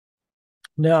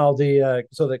 Now,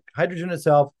 so the hydrogen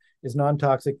itself is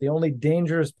non-toxic. The only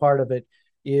dangerous part of it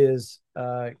is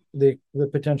the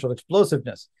potential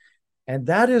explosiveness. And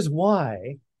that is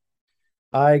why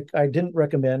I didn't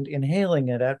recommend inhaling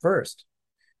it at first.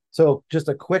 So just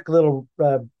a quick little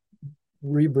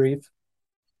rebrief.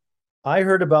 I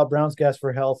heard about Brown's gas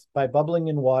for health by bubbling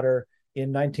in water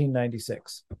in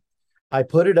 1996. I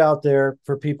put it out there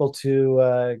for people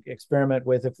to experiment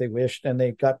with if they wished, and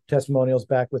they got testimonials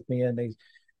back with me,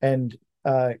 and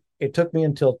it took me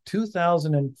until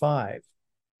 2005,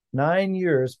 9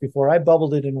 years before I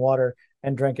bubbled it in water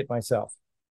and drank it myself.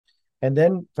 And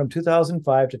then from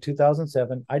 2005 to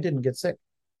 2007, I didn't get sick.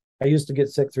 I used to get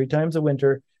sick 3 times a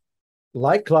winter,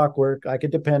 like clockwork. I could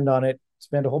depend on it,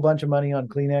 spend a whole bunch of money on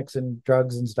Kleenex and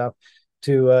drugs and stuff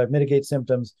to mitigate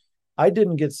symptoms. I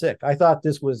didn't get sick. I thought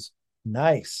this was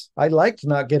nice. I liked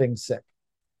not getting sick.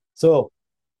 So,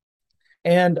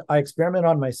 and I experimented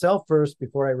on myself first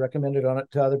before I recommended on it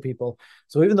to other people.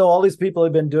 So even though all these people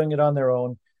have been doing it on their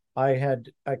own, I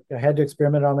had to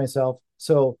experiment on myself.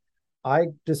 So I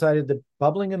decided that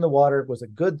bubbling in the water was a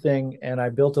good thing, and I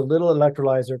built a little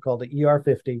electrolyzer called the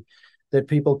ER50 that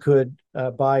people could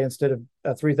buy. Instead of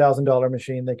a $3,000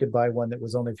 machine, they could buy one that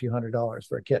was only a few $100s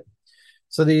for a kit.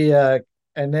 So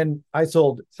and then I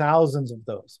sold thousands of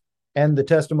those, and the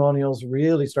testimonials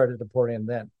really started to pour in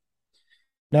then.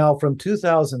 Now, from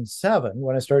 2007,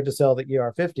 when I started to sell the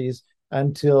ER50s,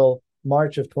 until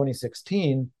March of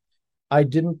 2016, I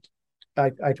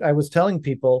was telling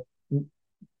people,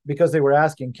 because they were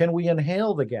asking, can we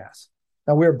inhale the gas?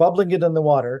 Now, we were bubbling it in the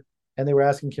water, and they were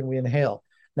asking, can we inhale?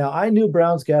 Now, I knew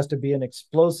Brown's gas to be an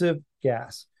explosive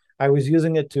gas. I was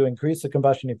using it to increase the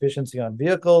combustion efficiency on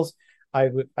vehicles. I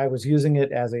was using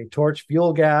it as a torch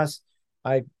fuel gas.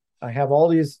 I have all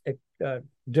these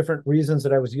different reasons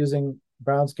that I was using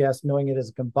Brown's gas, knowing it as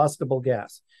a combustible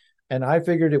gas. And I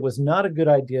figured it was not a good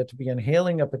idea to be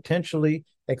inhaling a potentially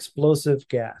explosive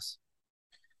gas.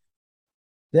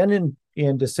 Then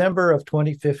in December of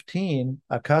 2015,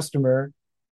 a customer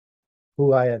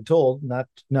who I had told not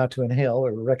to inhale,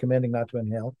 or recommending not to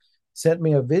inhale, sent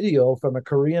me a video from a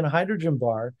Korean hydrogen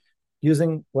bar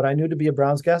using what I knew to be a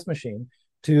Brown's gas machine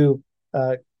to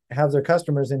have their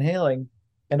customers inhaling.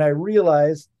 And I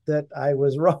realized that I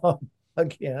was wrong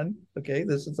again. Okay,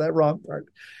 this is that wrong part.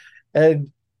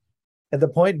 And the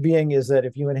point being is that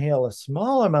if you inhale a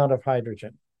small amount of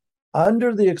hydrogen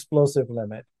under the explosive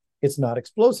limit, it's not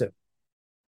explosive.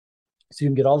 So you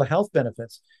can get all the health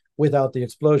benefits without the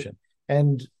explosion.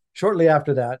 And shortly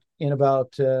after that, in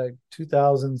about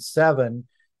 2007,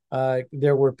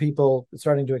 there were people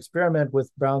starting to experiment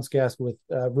with Brown's gas with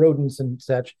rodents and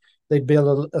such. They'd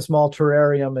build a small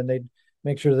terrarium, and they'd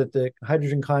make sure that the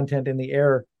hydrogen content in the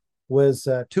air was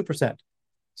 2%.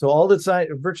 So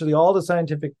virtually all the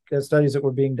scientific studies that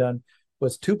were being done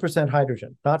was 2%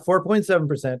 hydrogen, not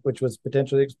 4.7%, which was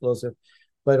potentially explosive,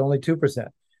 but only 2%.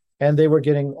 And they were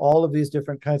getting all of these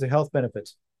different kinds of health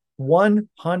benefits.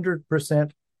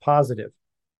 100% positive,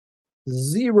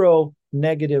 0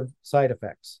 negative side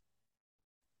effects.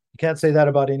 You can't say that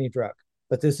about any drug,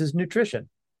 but this is nutrition.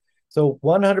 So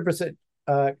 100%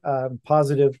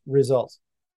 positive results.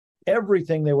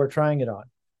 Everything they were trying it on.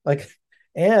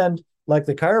 And like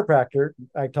the chiropractor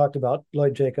I talked about,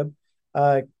 Lloyd Jacob,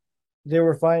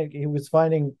 he was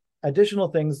finding additional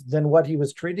things than what he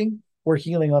was treating were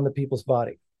healing on the people's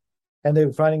body. And they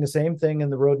were finding the same thing in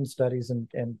the rodent studies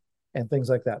and things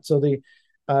like that. So they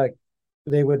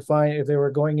would find, if they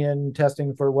were going in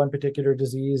testing for one particular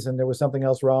disease and there was something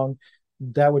else wrong,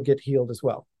 that would get healed as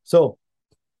well. So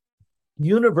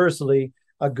universally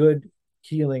a good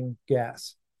healing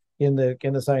gas in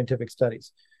the scientific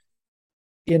studies.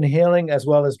 Inhaling as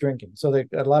well as drinking. So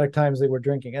a lot of times they were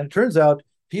drinking. And it turns out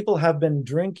people have been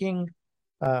drinking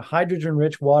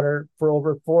hydrogen-rich water for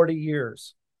over 40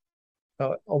 years,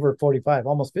 over 45,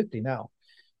 almost 50 now,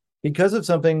 because of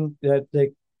something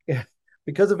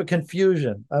because of a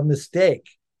confusion, a mistake.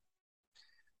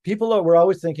 People were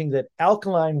always thinking that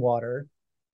alkaline water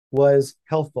was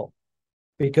healthful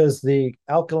because the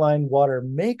alkaline water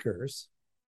makers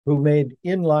who made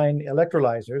inline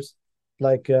electrolyzers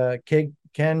like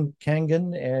Kangen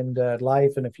and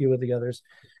Life and a few of the others,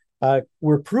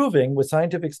 were proving with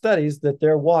scientific studies that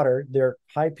their water, their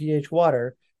high pH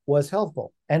water, was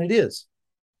healthful. And it is.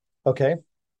 Okay.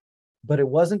 But it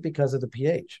wasn't because of the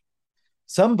pH.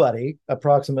 Somebody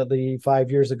approximately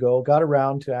 5 years ago got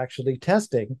around to actually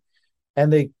testing,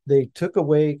 and they took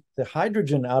away the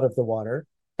hydrogen out of the water,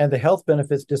 and the health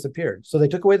benefits disappeared. So they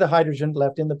took away the hydrogen,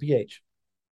 left in the pH,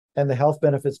 and the health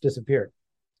benefits disappeared.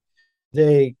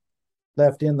 They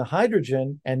left in the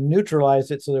hydrogen and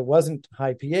neutralized it so it wasn't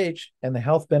high pH, and the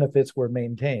health benefits were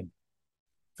maintained.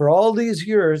 For all these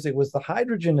years, it was the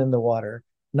hydrogen in the water,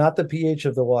 not the pH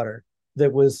of the water,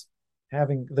 that was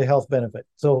having the health benefit.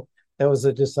 So that was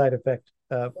a just side effect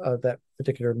of that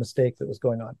particular mistake that was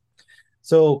going on.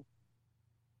 So,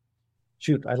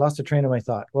 shoot, I lost a train of my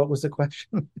thought. What was the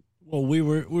question? Well, we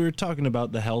were talking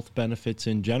about the health benefits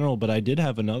in general, but I did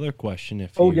have another question.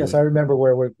 Yes, I remember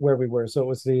where we were. So it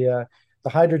was the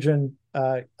hydrogen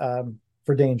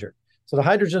for danger. So the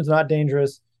hydrogen's not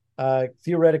dangerous.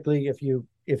 Theoretically, if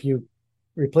you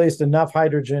replaced enough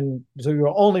hydrogen, so you're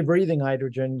only breathing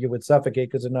hydrogen, you would suffocate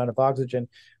because there's not enough oxygen.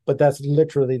 But that's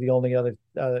literally the only other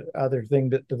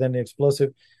thing than the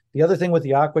explosive. The other thing with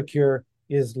the AquaCure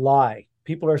is lye.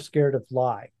 People are scared of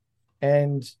lye.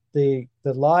 And the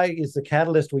lye is the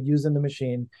catalyst we use in the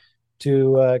machine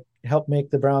to help make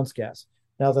the Brown's gas.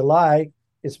 Now, the lye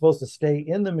is supposed to stay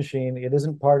in the machine. It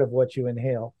isn't part of what you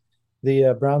inhale.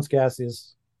 The Brown's gas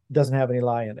doesn't have any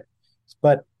lye in it.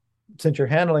 But since you're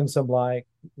handling some lye,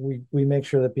 we make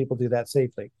sure that people do that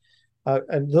safely.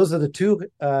 And those are the two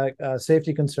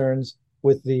safety concerns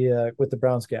with the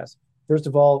Brown's gas. first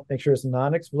of all, make sure it's a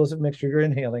non-explosive mixture you're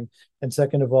inhaling. And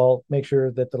second of all, make sure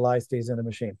that the lye stays in the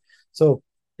machine. So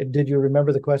did you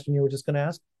remember the question you were just going to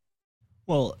ask?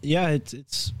 Well, yeah,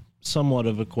 it's somewhat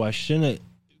of a question. It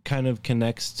kind of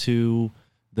connects to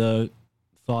the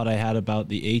thought I had about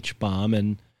the H-bomb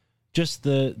and just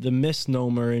the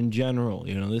misnomer in general.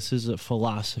 You know, this is a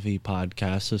philosophy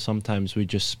podcast, so sometimes we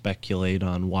just speculate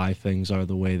on why things are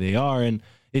the way they are. And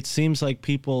it seems like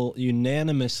people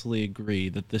unanimously agree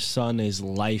that the sun is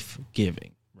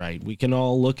life-giving, right? We can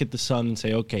all look at the sun and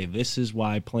say, okay, this is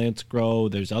why plants grow.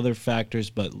 There's other factors,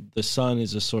 but the sun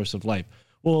is a source of life.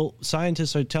 Well,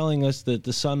 scientists are telling us that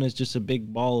the sun is just a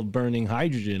big ball of burning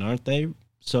hydrogen, aren't they?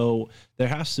 So there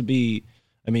has to be,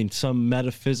 some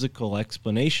metaphysical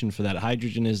explanation for that.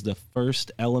 Hydrogen is the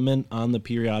first element on the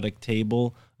periodic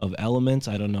table of elements.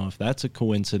 I don't know if that's a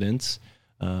coincidence.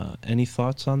 Any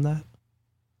thoughts on that?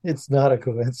 It's not a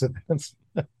coincidence.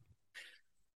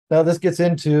 Now, this gets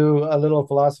into a little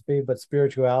philosophy, but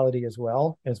spirituality as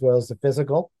well as the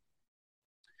physical.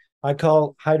 I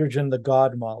call hydrogen the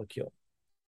God molecule.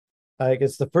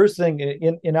 It's the first thing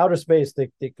in outer space.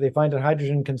 They find that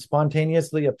hydrogen can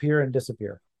spontaneously appear and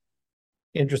disappear,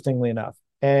 interestingly enough.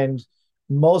 And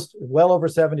well over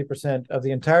 70% of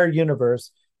the entire universe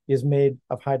is made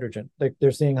of hydrogen.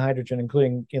 They're seeing hydrogen,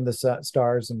 including in the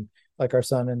stars and like our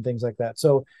sun and things like that.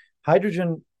 So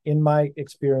hydrogen, in my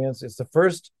experience, is the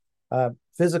first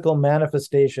physical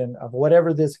manifestation of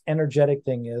whatever this energetic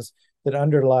thing is that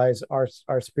underlies our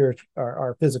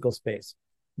physical space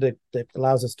that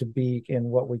allows us to be in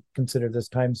what we consider this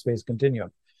time-space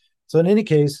continuum. So in any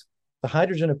case, the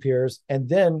hydrogen appears, and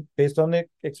then based on the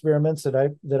experiments that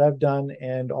I've done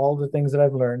and all the things that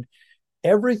I've learned,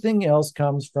 everything else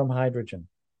comes from hydrogen.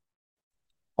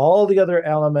 All the other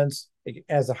elements,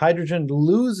 as the hydrogen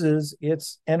loses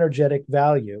its energetic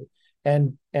value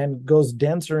and goes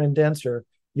denser and denser,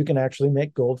 you can actually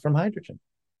make gold from hydrogen,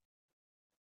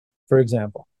 for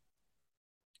example.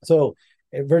 So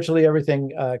virtually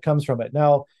everything comes from it.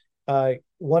 Now,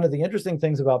 one of the interesting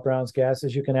things about Brown's gas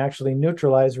is you can actually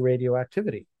neutralize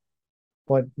radioactivity.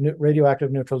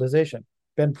 Radioactive neutralization,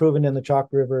 been proven in the Chalk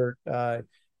River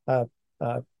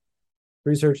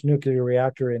research nuclear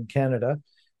reactor in Canada,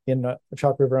 in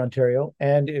Chalk River, Ontario,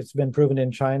 and it's been proven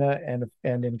in China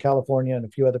and in California and a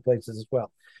few other places as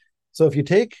well. So if you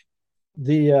take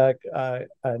the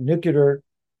nuclear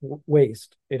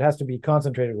waste, it has to be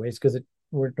concentrated waste because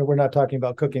we're not talking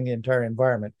about cooking the entire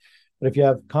environment. But if you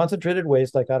have concentrated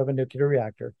waste, like out of a nuclear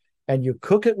reactor, and you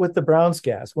cook it with the Brown's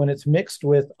gas, when it's mixed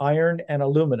with iron and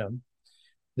aluminum,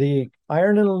 the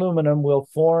iron and aluminum will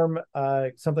form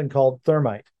something called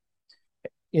thermite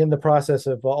in the process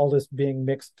of all this being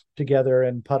mixed together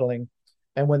and puddling.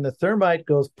 And when the thermite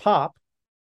goes pop,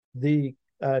 the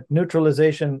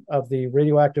neutralization of the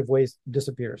radioactive waste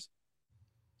disappears.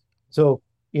 So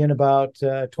in about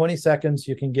 20 seconds,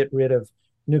 you can get rid of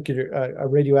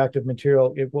radioactive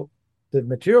material. The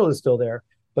material is still there,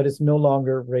 but it's no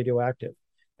longer radioactive.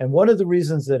 And one of the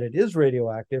reasons that it is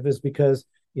radioactive is because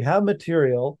you have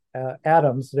material,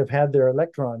 atoms that have had their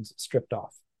electrons stripped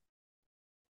off.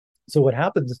 So what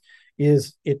happens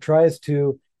is it tries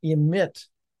to emit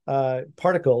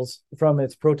particles from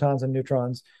its protons and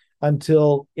neutrons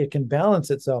until it can balance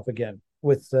itself again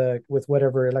with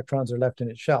whatever electrons are left in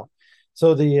its shell.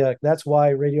 So that's why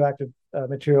radioactive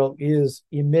material is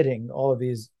emitting all of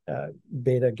these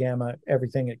beta, gamma,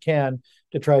 everything it can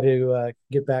to try to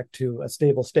get back to a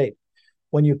stable state.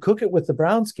 When you cook it with the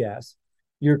Brown's gas,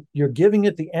 you're giving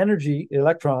it the energy,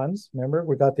 electrons. Remember,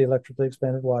 we got the electrically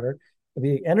expanded water,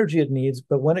 the energy it needs.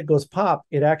 But when it goes pop,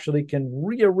 it actually can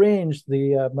rearrange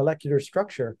the molecular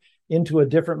structure into a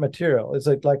different material. It's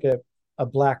like a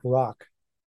black rock.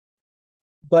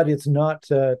 But it's not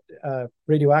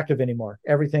radioactive anymore.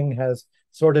 Everything has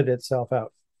sorted itself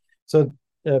out. So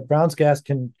Brown's gas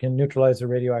can neutralize the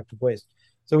radioactive waste.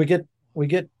 So we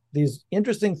get these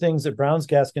interesting things that Brown's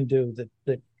gas can do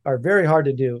that are very hard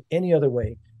to do any other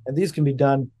way, and these can be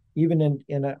done even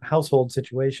in a household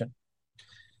situation.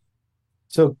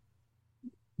 So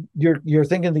you're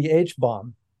thinking the H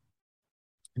bomb.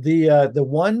 The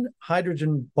one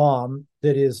hydrogen bomb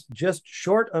that is just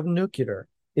short of nuclear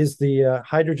is the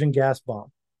hydrogen gas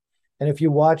bomb. And if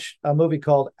you watch a movie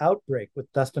called Outbreak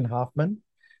with Dustin Hoffman,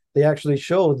 they actually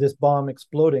show this bomb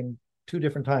exploding 2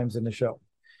 different times in the show.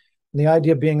 And the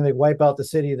idea being they wipe out the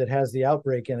city that has the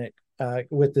outbreak in it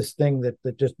with this thing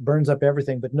that just burns up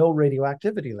everything, but no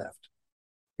radioactivity left.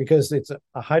 Because it's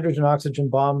a hydrogen oxygen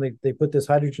bomb. They put this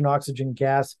hydrogen oxygen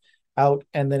gas out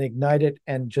and then ignite it,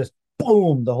 and just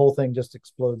boom, the whole thing just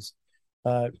explodes.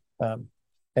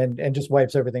 And just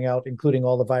wipes everything out, including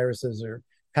all the viruses or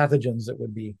pathogens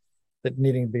that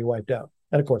needing to be wiped out.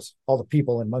 And of course, all the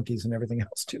people and monkeys and everything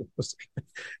else too. Was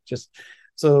just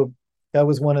so that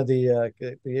was one of the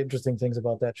interesting things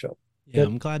about that show. Yeah,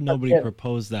 I'm glad nobody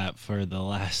proposed that for the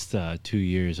last 2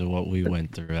 years of what we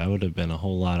went through. That would have been a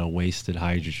whole lot of wasted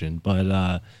hydrogen.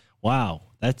 But wow,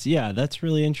 that's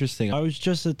really interesting. I was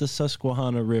just at the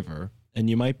Susquehanna River, and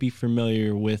you might be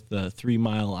familiar with the 3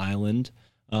 Mile Island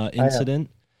incident.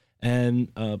 And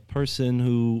a person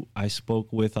who I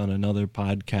spoke with on another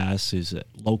podcast is a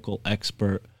local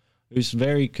expert who's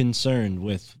very concerned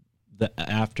with the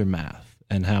aftermath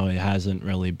and how it hasn't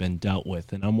really been dealt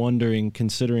with. And I'm wondering,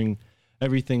 considering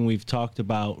everything we've talked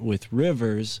about with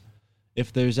rivers,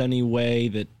 if there's any way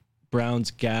that Brown's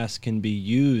gas can be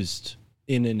used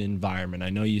in an environment. I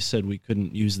know you said we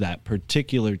couldn't use that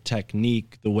particular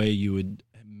technique the way you would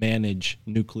manage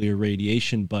nuclear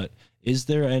radiation, but is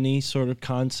there any sort of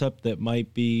concept that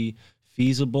might be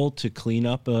feasible to clean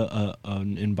up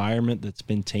an environment that's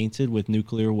been tainted with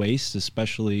nuclear waste,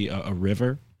 especially a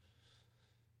river?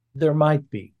 There might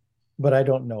be, but I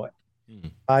don't know it.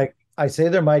 I say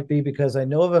there might be because I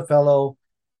know of a fellow,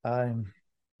 I'm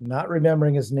not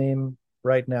remembering his name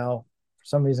right now. For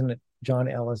some reason, John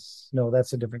Ellis. No,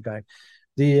 that's a different guy.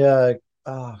 I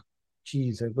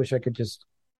wish I could just,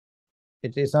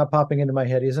 it's not popping into my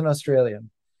head. He's an Australian.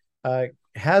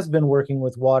 Has been working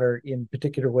with water in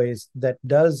particular ways that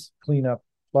does clean up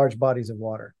large bodies of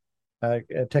water, a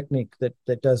technique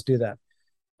that does do that.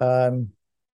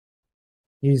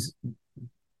 He's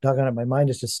doggone it, my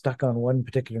mind is just stuck on one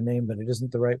particular name, but it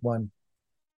isn't the right one.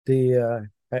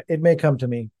 It may come to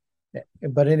me,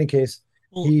 but in any case,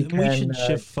 we should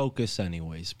shift focus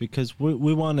anyways, because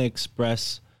we want to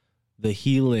express the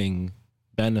healing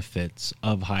benefits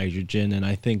of hydrogen, and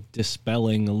I think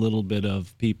dispelling a little bit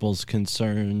of people's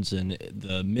concerns and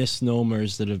the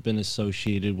misnomers that have been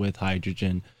associated with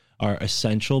hydrogen are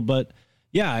essential. But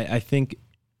yeah, I think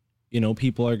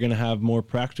people are going to have more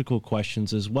practical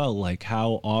questions as well, like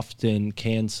how often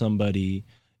can somebody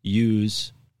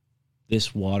use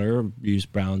this water, use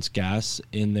Brown's gas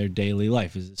in their daily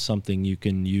life? Is it something you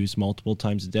can use multiple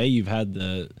times a day? You've had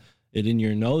it in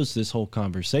your nose this whole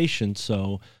conversation,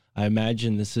 so I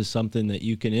imagine this is something that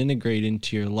you can integrate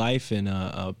into your life in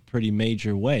a pretty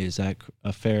major way. Is that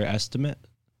a fair estimate?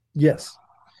 Yes.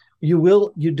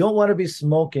 You don't want to be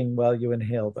smoking while you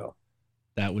inhale, though.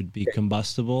 That would be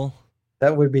combustible?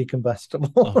 That would be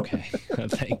combustible. Okay.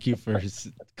 Thank you for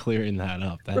clearing that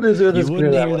up. You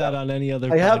wouldn't hear that on any other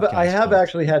podcast. I have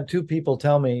actually had two people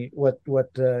tell me what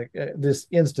this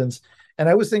instance, and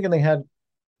I was thinking they had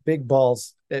big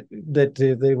balls that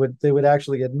they would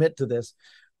actually admit to this.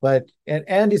 But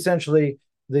and essentially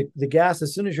the gas,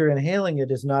 as soon as you're inhaling it,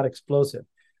 is not explosive.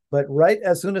 But right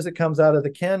as soon as it comes out of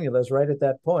the cannulas, right at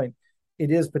that point,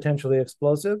 it is potentially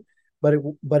explosive, but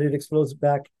it explodes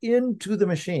back into the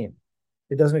machine.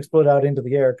 It doesn't explode out into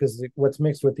the air because what's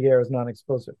mixed with the air is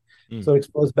non-explosive. So it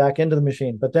explodes back into the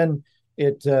machine. But then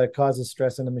it causes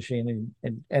stress in the machine,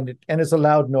 and it's a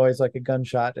loud noise like a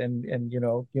gunshot, and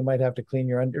you might have to clean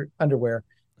your underwear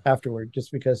afterward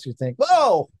just because you think,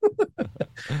 whoa.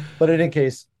 But in any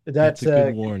case, that's a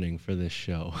good warning for this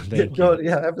show.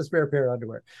 Have a spare pair of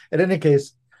underwear. In any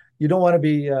case, you don't want to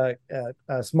be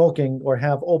smoking or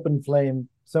have open flame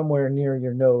somewhere near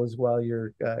your nose while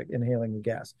you're inhaling the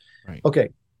gas. Right. Okay.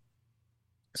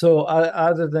 So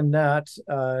other than that,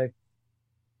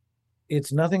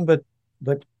 it's nothing but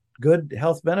good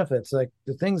health benefits. Like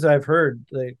the things I've heard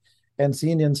and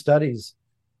seen in studies.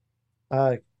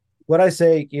 What I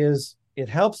say is it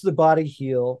helps the body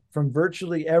heal from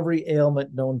virtually every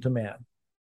ailment known to man.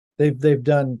 They've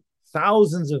done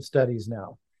thousands of studies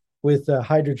now with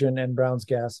hydrogen and Brown's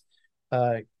gas,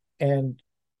 and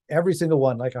every single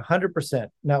one, like 100%.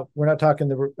 Now, we're not talking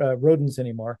the rodents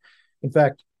anymore. In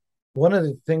fact, one of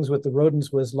the things with the rodents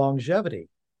was longevity.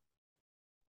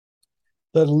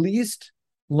 The least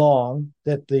long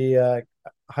that the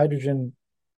hydrogen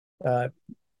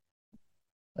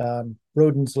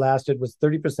rodents lasted was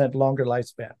 30% longer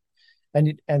lifespan.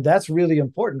 And that's really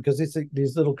important because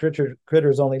these little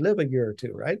critters only live a year or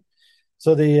two, right?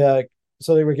 So they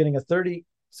were getting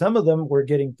some of them were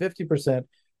getting 50%.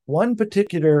 One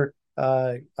particular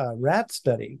rat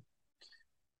study,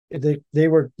 they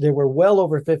were well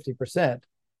over 50%,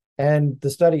 and the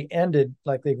study ended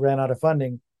like they ran out of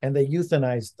funding and they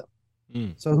euthanized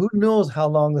them. So who knows how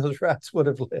long those rats would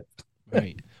have lived?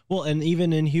 Right. Well, and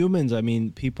even in humans, I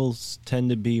mean, people tend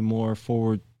to be more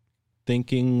forward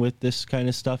thinking with this kind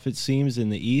of stuff, it seems, in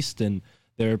the East. And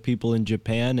there are people in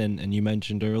Japan, and you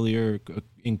mentioned earlier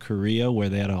in Korea, where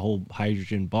they had a whole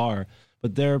hydrogen bar.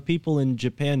 but there are people in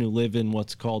Japan who live in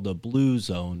what's called a blue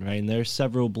zone, right? And there's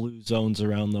several blue zones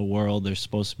around the world. They're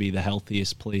supposed to be the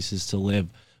healthiest places to live.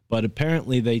 But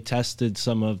apparently they tested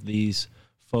some of these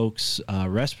folks'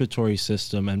 respiratory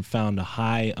system and found a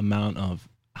high amount of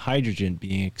hydrogen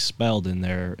being expelled in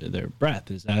their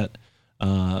breath. Is that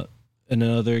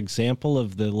another example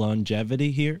of the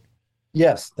longevity here?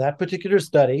 Yes, that particular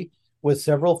study was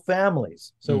several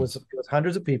families. So it was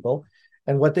hundreds of people.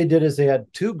 And what they did is they had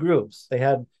two groups. They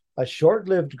had a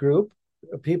short-lived group,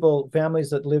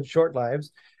 families that lived short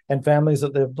lives, and families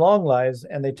that lived long lives.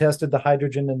 And they tested the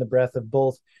hydrogen in the breath of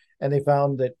both. And they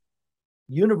found that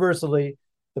universally,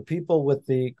 the people with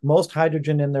the most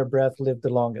hydrogen in their breath lived the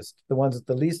longest. The ones with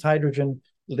the least hydrogen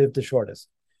lived the shortest.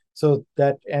 So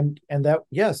that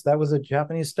yes, that was a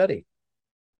Japanese study.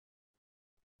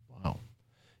 Wow.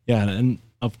 Yeah, and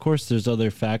of course there's other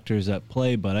factors at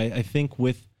play, but I think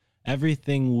with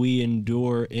everything we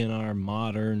endure in our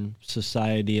modern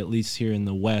society, at least here in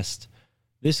the West,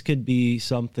 this could be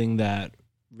something that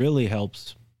really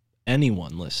helps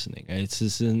anyone listening. This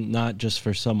is not just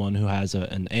for someone who has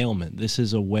an ailment. This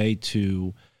is a way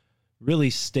to really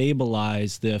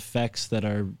stabilize the effects that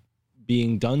are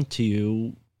being done to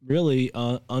you really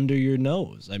under your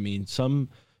nose. I mean, some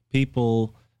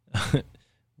people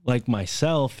like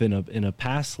myself in a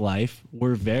past life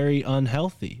were very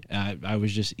unhealthy. I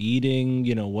was just eating,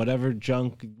 whatever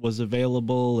junk was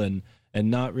available and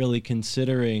not really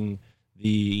considering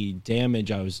the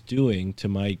damage I was doing to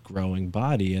my growing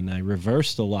body. And I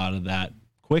reversed a lot of that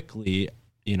quickly,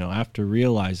 after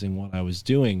realizing what I was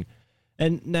doing.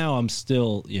 And now I'm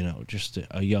still, just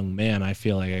a young man. I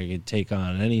feel like I could take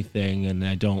on anything, and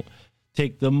I don't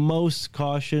take the most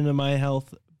caution in my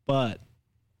health. But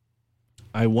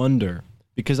I wonder,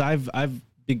 because I've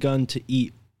begun to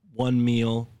eat 1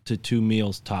 meal to 2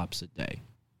 meals tops a day.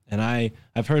 And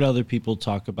I've heard other people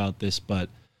talk about this, but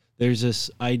there's this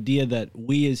idea that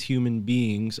we as human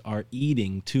beings are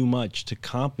eating too much to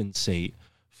compensate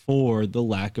for the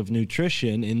lack of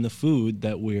nutrition in the food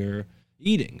that we're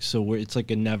eating. So it's like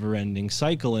a never-ending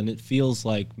cycle, and it feels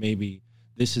like maybe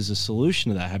this is a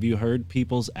solution to that. Have you heard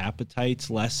people's appetites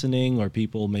lessening, or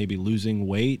people maybe losing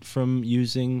weight from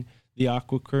using the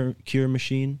AquaCure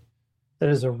machine? That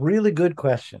is a really good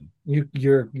question.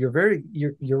 You're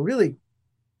really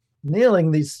nailing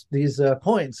these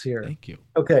points here. Thank you.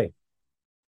 Okay.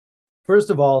 First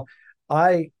of all,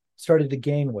 I started to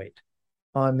gain weight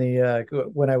on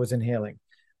when I was inhaling,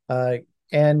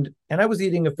 and I was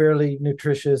eating a fairly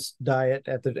nutritious diet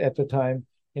at the time.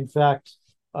 In fact,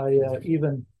 I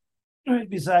even right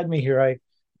beside me here,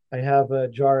 I have a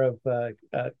jar of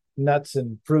nuts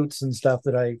and fruits and stuff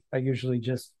that I usually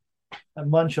just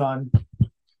munch on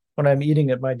when I'm eating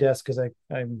at my desk, because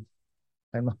I'm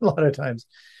a lot of times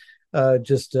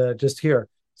just here.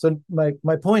 So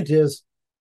my point is,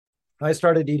 I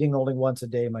started eating only once a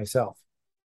day myself,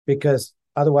 because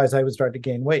otherwise I would start to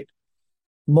gain weight.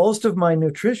 Most of my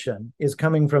nutrition is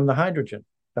coming from the hydrogen.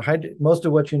 Most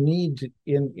of what you need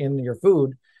in your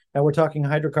food, and we're talking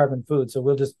hydrocarbon food. So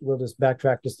we'll just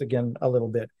backtrack just again a little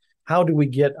bit. How do we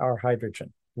get our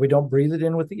hydrogen? We don't breathe it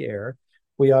in with the air.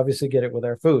 We obviously get it with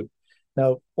our food.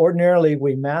 Now, ordinarily,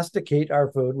 we masticate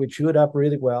our food, we chew it up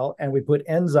really well, and we put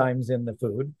enzymes in the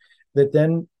food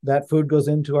that food goes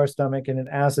into our stomach in an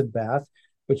acid bath,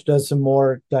 which does some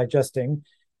more digesting,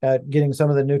 getting some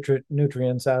of the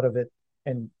nutrients out of it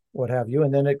and what have you.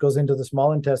 And then it goes into the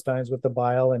small intestines with the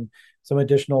bile and some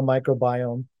additional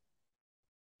microbiome.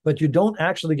 But you don't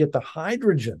actually get the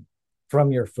hydrogen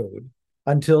from your food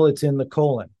until it's in the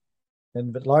colon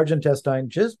and the large intestine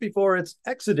just before it's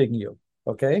exiting you.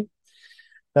 Okay.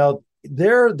 Now,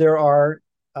 there are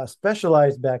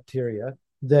specialized bacteria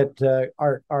that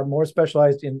are more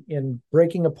specialized in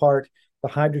breaking apart the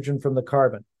hydrogen from the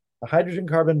carbon. The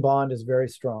hydrogen-carbon bond is very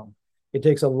strong. It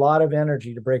takes a lot of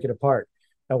energy to break it apart.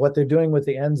 Now, what they're doing with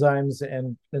the enzymes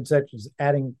and such is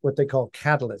adding what they call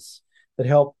catalysts that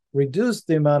help reduce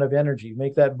the amount of energy,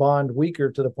 make that bond weaker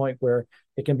to the point where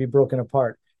it can be broken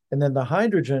apart. And then the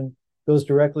hydrogen goes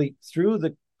directly through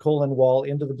the colon wall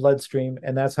into the bloodstream,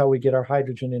 and that's how we get our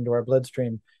hydrogen into our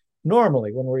bloodstream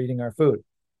normally when we're eating our food.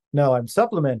 Now, I'm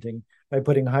supplementing by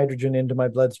putting hydrogen into my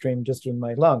bloodstream just in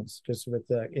my lungs, just with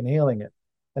inhaling it.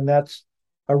 And that's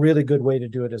a really good way to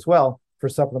do it as well for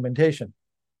supplementation,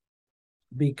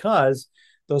 because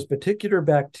those particular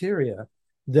bacteria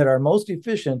that are most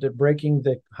efficient at breaking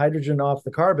the hydrogen off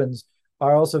the carbons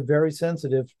are also very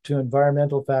sensitive to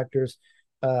environmental factors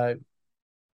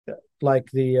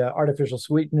like the artificial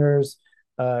sweeteners,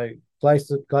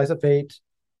 glyphosate,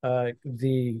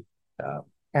 the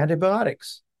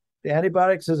antibiotics. the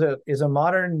antibiotics is a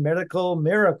modern medical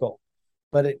miracle,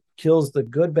 but it kills the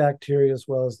good bacteria as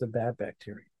well as the bad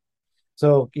bacteria.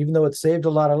 So even though it saved a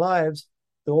lot of lives,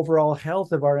 the overall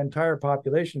health of our entire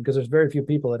population, because there's very few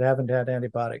people that haven't had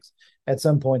antibiotics at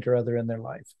some point or other in their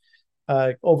life,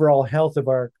 overall health of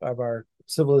our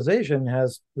civilization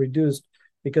has reduced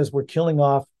because we're killing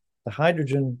off the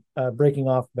hydrogen breaking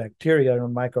off bacteria in our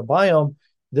microbiome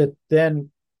that then,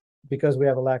 because we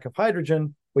have a lack of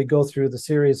hydrogen, we go through the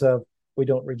series of we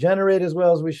don't regenerate as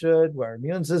well as we should, our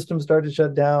immune system starts to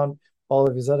shut down, all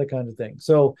of these other kinds of things.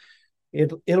 So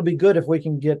it'll be good if we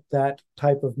can get that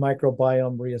type of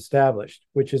microbiome reestablished,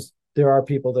 which is, there are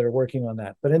people that are working on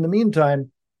that. But in the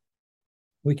meantime,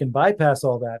 we can bypass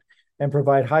all that and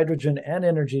provide hydrogen and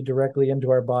energy directly into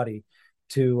our body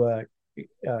to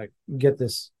get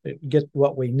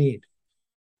what we need.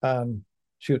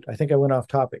 Shoot, I think I went off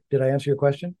topic. Did I answer your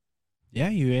question? Yeah,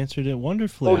 you answered it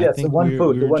wonderfully. Oh, yes, I think the one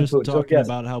food. we The were one just food. So, talking yes.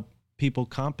 about how people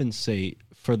compensate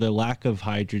for the lack of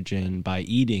hydrogen by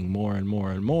eating more and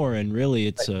more and more. And really,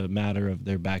 it's a matter of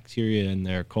their bacteria in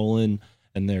their colon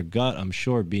and their gut, I'm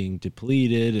sure, being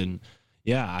depleted. And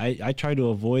yeah, I try to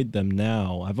avoid them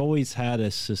now. I've always had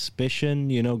a suspicion,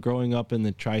 growing up in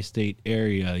the tri-state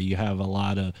area, you have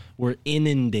we're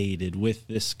inundated with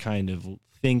this kind of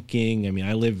thinking. I mean,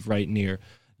 I live right near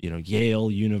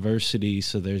Yale University,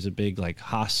 so there's a big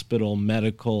hospital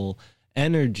medical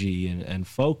energy and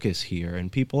focus here,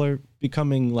 and people are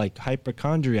becoming like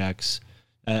hypochondriacs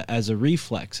as a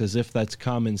reflex, as if that's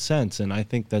common sense. And I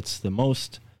think that's the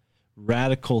most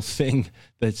radical thing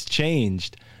that's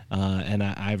changed. And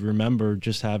I remember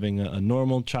just having a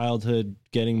normal childhood,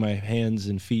 getting my hands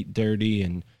and feet dirty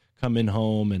and coming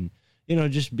home and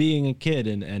just being a kid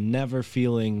and never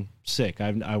feeling sick.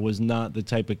 I was not the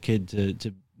type of kid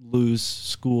to lose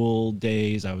school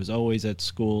days. I was always at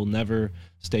school, never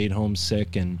stayed home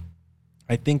sick. And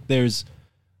I think there's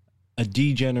a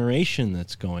degeneration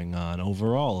that's going on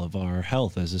overall of our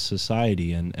health as a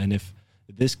society. And if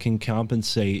this can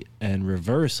compensate and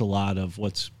reverse a lot of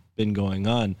what's been going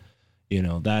on,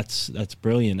 that's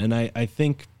brilliant. And I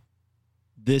think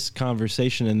this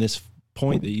conversation and this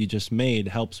point that you just made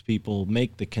helps people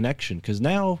make the connection, because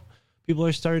now people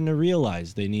are starting to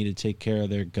realize they need to take care of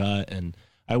their gut. And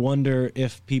I wonder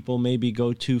if people maybe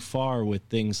go too far with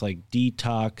things like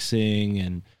detoxing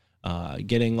and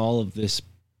getting all of this,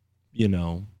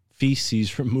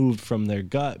 feces removed from their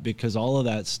gut, because all of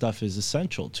that stuff is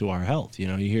essential to our health. You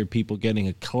hear people getting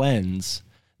a cleanse,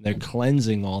 they're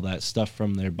cleansing all that stuff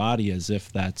from their body as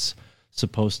if that's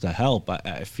supposed to help.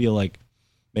 I feel like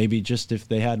maybe just if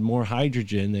they had more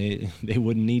hydrogen, they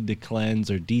wouldn't need to cleanse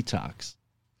or detox.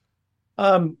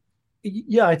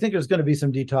 Yeah, I think there's going to be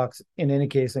some detox in any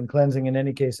case and cleansing in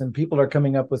any case, and people are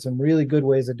coming up with some really good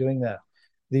ways of doing that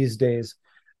these days.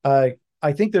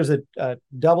 I think there's a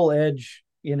double edge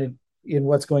in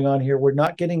what's going on here. We're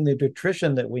not getting the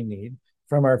nutrition that we need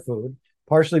from our food,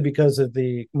 partially because of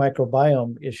the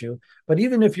microbiome issue. But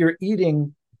even if you're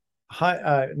eating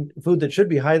food that should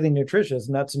be highly nutritious,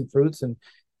 nuts and fruits, and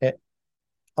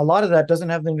a lot of that doesn't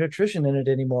have the nutrition in it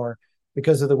anymore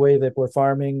because of the way that we're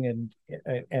farming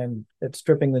and it's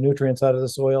stripping the nutrients out of the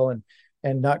soil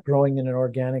and not growing in an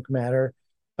organic manner.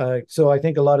 So I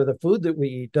think a lot of the food that we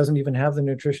eat doesn't even have the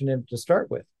nutrition in it to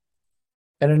start with.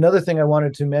 And another thing I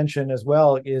wanted to mention as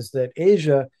well is that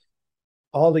Asia,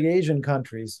 all the Asian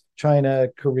countries, China,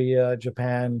 Korea,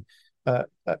 Japan,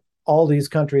 all these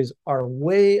countries are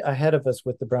way ahead of us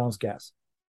with the Brown's gas.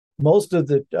 Most of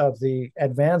the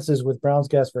advances with Brown's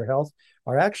gas for health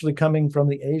are actually coming from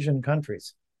the Asian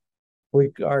countries.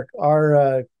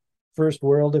 Our first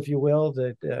world, if you will,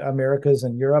 the Americas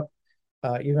and Europe,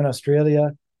 even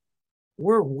Australia,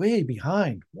 we're way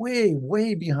behind,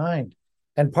 way behind.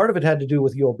 And part of it had to do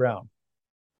with Yul Brown,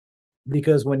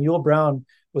 because when Yul Brown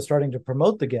was starting to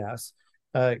promote the gas,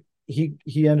 he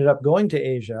ended up going to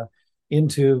Asia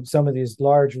into some of these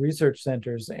large research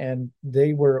centers, and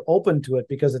they were open to it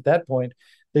because at that point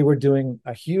they were doing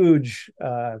a huge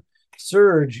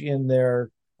surge in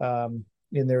their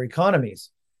economies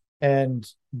and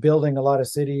building a lot of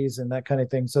cities and that kind of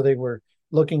thing. So they were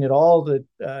looking at all the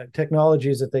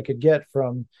technologies that they could get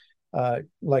from,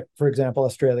 like, for example,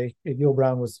 Australia. Yul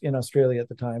Brown was in Australia at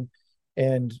the time,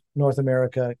 and North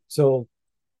America. So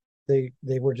they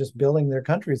were just building their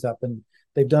countries up, and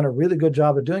they've done a really good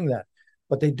job of doing that.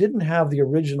 But they didn't have the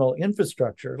original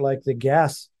infrastructure, like the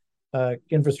gas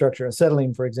infrastructure,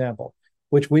 acetylene, for example,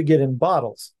 which we get in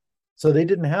bottles. So they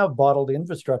didn't have bottled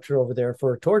infrastructure over there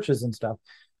for torches and stuff.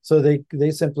 So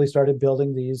they simply started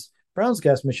building these Brown's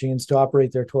gas machines to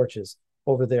operate their torches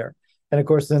over there. And of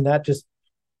course, then that just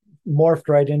morphed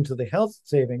right into the health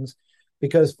savings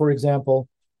because, for example,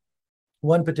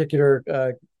 one particular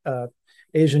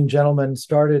Asian gentleman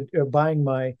started buying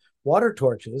my water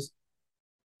torches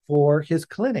for his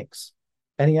clinics.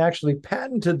 And he actually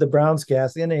patented the Brown's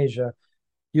gas in Asia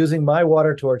using my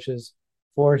water torches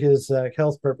for his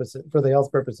health purposes, for the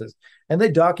health purposes. And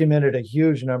they documented a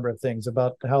huge number of things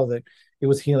about how that it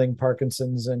was healing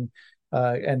Parkinson's and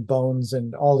bones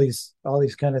and all these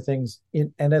kind of things.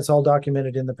 And that's all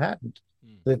documented in the patent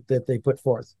that they put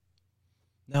forth.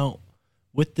 Now,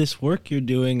 with this work you're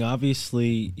doing,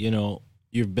 obviously,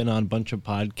 you've been on a bunch of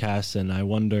podcasts, and I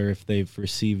wonder if they've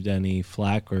received any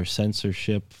flack or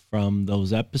censorship from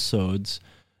those episodes.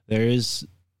 There is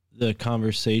the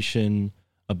conversation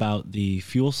about the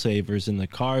fuel savers in the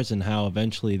cars and how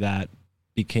eventually that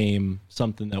became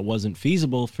something that wasn't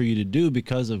feasible for you to do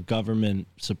because of government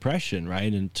suppression,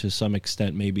 right? And to some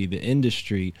extent, maybe the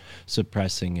industry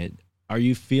suppressing it. Are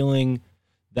you feeling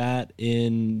that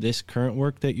in this current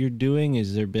work that you're doing?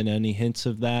 Has there been any hints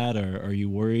of that, or are you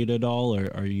worried at all, or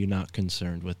are you not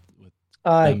concerned with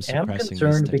I them am suppressing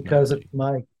concerned this because of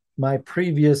technology? my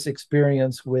previous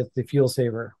experience with the fuel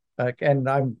saver, and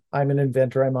I'm an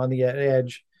inventor. I'm on the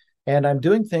edge, and I'm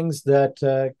doing things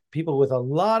that people with a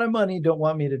lot of money don't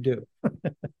want me to do.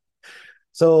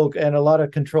 So, and a lot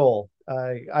of control.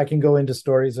 I can go into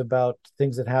stories about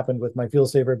things that happened with my fuel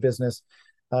saver business,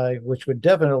 which would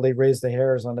definitely raise the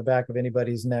hairs on the back of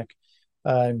anybody's neck.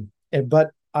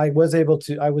 But I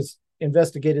was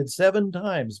investigated 7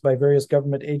 times by various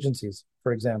government agencies,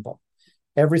 for example.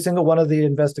 Every single one of the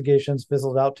investigations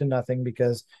fizzled out to nothing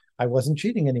because I wasn't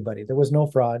cheating anybody. There was no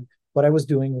fraud. What I was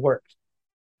doing worked.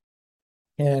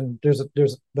 And there's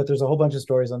a whole bunch of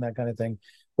stories on that kind of thing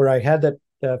where I had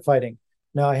that fighting.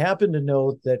 Now, I happen to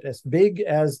know that as big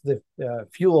as the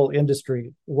fuel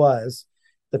industry was,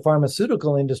 the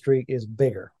pharmaceutical industry is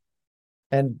bigger.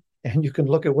 And you can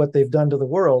look at what they've done to the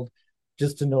world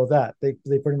just to know that.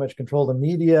 They pretty much control the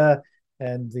media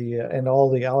and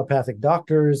all the allopathic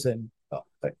doctors and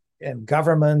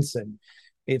governments, and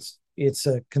it's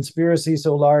a conspiracy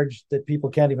so large that people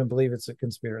can't even believe it's a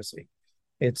conspiracy.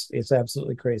 It's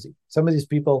absolutely crazy. Some of these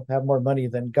people have more money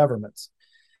than governments.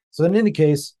 So in any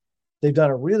case, they've done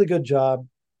a really good job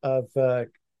of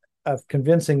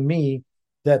convincing me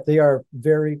that they are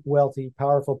very wealthy,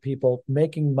 powerful people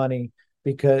making money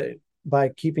by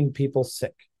keeping people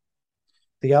sick.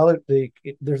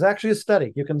 There's actually a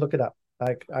study. You can look it up.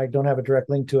 I don't have a direct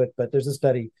link to it, but there's a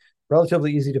study,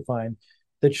 relatively easy to find,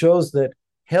 that shows that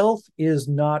health is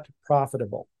not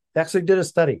profitable. They actually did a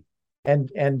study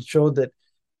and showed that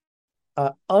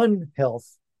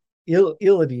unhealth,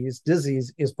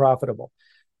 disease is profitable.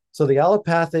 So the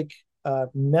allopathic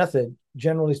method,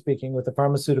 generally speaking, with the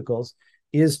pharmaceuticals,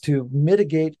 is to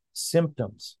mitigate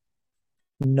symptoms,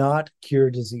 not cure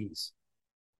disease.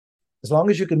 As long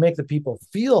as you can make the people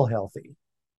feel healthy,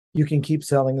 you can keep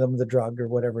selling them the drug or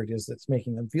whatever it is that's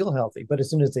making them feel healthy. But as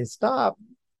soon as they stop,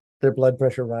 their blood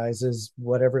pressure rises,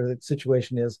 whatever the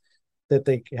situation is, that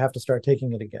they have to start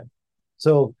taking it again.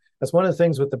 So that's one of the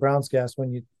things with the Brown's gas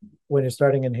when you're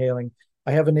starting inhaling.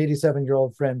 I have an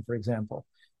 87-year-old friend, for example,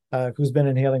 who's been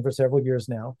inhaling for several years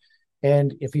now.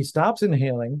 And if he stops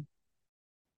inhaling,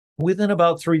 within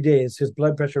about 3 days, his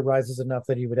blood pressure rises enough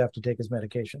that he would have to take his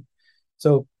medication.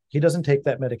 So he doesn't take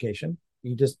that medication.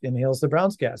 He just inhales the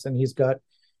Brown's gas, and he's got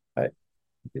a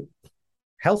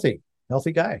healthy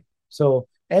guy. So,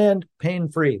 and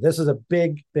pain-free. This is a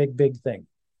big thing.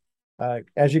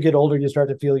 As you get older, you start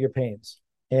to feel your pains.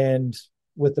 And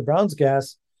with the Brown's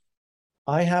gas,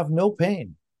 I have no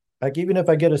pain. Like even if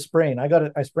I get a sprain,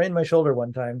 I sprained my shoulder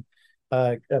one time,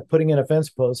 putting in a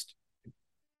fence post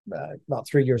about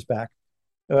 3 years back.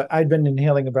 I'd been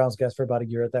inhaling the Brown's gas for about a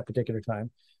year at that particular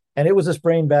time. And it was a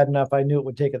sprain bad enough. I knew it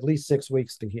would take at least 6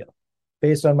 weeks to heal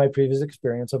based on my previous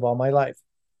experience of all my life.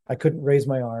 I couldn't raise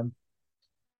my arm.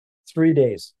 3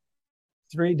 days.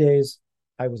 3 days.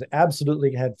 I was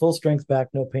absolutely had full strength back,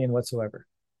 no pain whatsoever.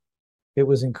 It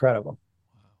was incredible.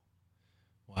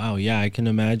 Wow. Yeah, I can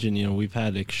imagine, we've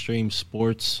had extreme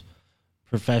sports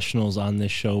professionals on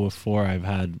this show before.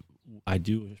 I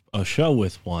do a show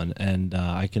with one, and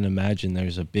I can imagine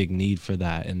there's a big need for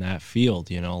that in that field.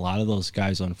 A lot of those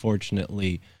guys,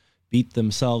 unfortunately, beat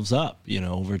themselves up,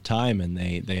 over time, and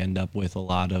they end up with a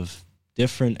lot of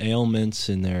different ailments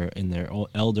in their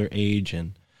elder age,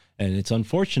 and it's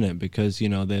unfortunate because, they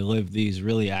live these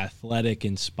really athletic,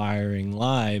 inspiring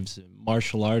lives,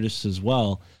 martial artists as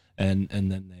well, and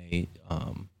then they,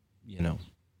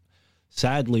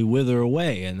 sadly wither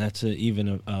away, and that's even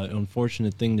an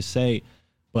unfortunate thing to say.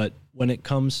 But when it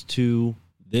comes to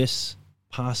this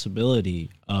possibility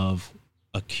of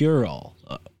a cure-all,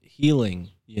 healing.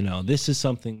 This is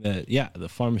something that, the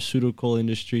pharmaceutical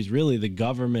industries, really the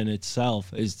government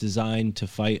itself, is designed to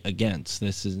fight against.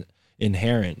 This is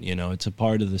inherent. It's a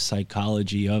part of the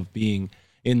psychology of being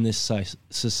in this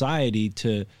society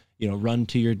to, run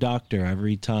to your doctor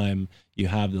every time you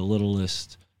have the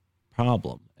littlest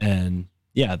problem. And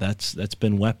that's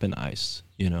been weaponized.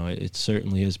 It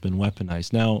certainly has been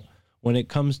weaponized. Now, when it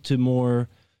comes to more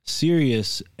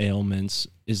serious ailments,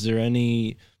 is there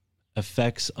any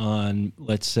effects on,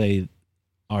 let's say,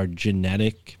 our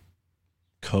genetic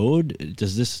code?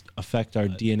 Does this affect our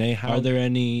DNA? Are there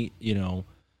any,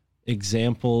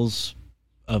 examples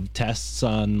of tests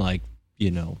on, like,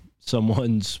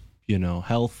 someone's,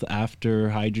 health after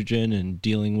hydrogen and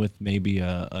dealing with maybe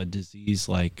a disease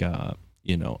like,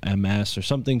 MS or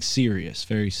something serious,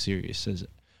 very serious? Have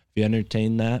you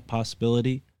entertained that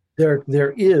possibility? There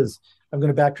is. I'm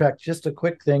going to backtrack just a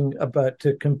quick thing about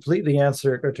to completely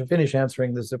answer or to finish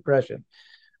answering the suppression.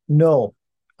 No,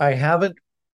 I haven't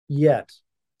yet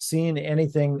seen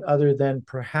anything other than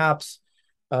perhaps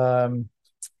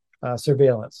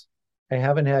surveillance. I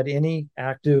haven't had any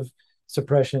active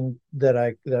suppression that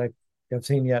I have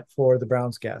seen yet for the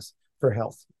Brown's gas for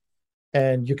health.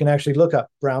 And you can actually look up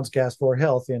Brown's gas for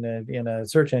health in a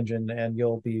search engine, and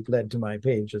you'll be led to my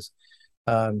pages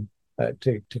to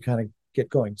kind of get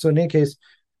going. So in any case,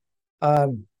 I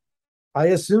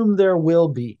assume there will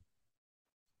be,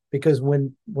 because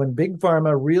when big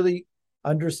pharma really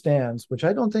understands, which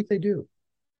I don't think they do,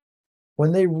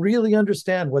 when they really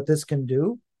understand what this can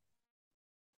do,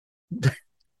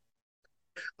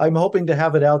 I'm hoping to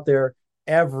have it out there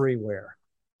everywhere.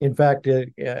 In fact,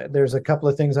 there's a couple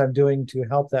of things I'm doing to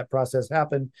help that process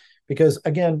happen, because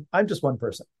again, I'm just one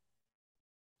person.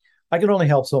 I can only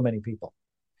help so many people.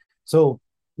 So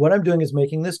what I'm doing is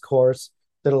making this course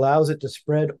that allows it to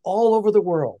spread all over the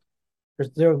world.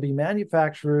 There will be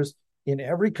manufacturers in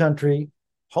every country,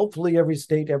 hopefully every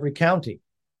state, every county.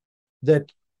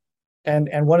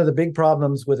 And one of the big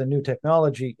problems with a new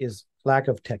technology is lack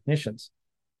of technicians.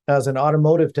 As an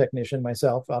automotive technician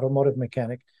myself, automotive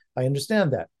mechanic, I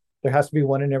understand that. There has to be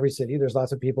one in every city. There's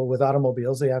lots of people with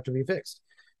automobiles. They have to be fixed.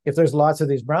 If there's lots of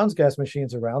these Brown's gas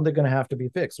machines around, they're going to have to be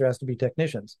fixed. There has to be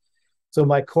technicians. So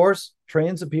my course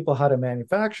trains the people how to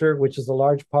manufacture, which is a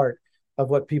large part of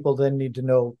what people then need to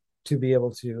know to be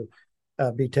able to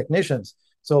be technicians.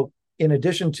 So in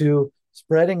addition to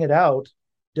spreading it out,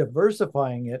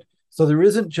 diversifying it, so there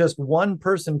isn't just one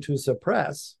person to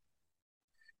suppress,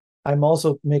 I'm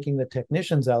also making the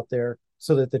technicians out there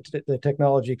so that the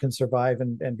technology can survive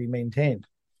and be maintained.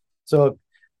 So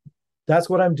that's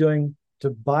what I'm doing to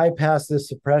bypass this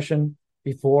suppression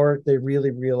before they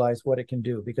really realize what it can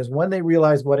do. Because when they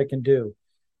realize what it can do,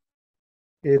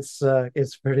 it's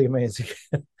pretty amazing.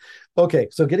 Okay,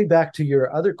 so getting back to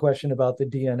your other question about the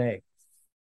DNA.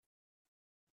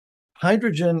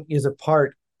 Hydrogen is a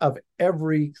part of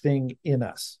everything in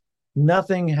us.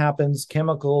 Nothing happens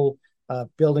chemical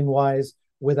building wise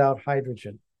without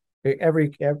hydrogen.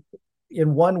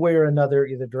 In one way or another,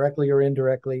 either directly or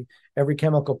indirectly, every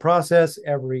chemical process,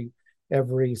 every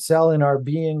cell in our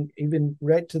being, even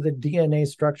right to the DNA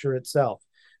structure itself.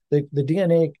 The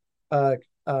DNA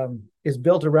is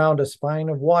built around a spine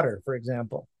of water, for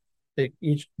example.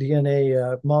 Each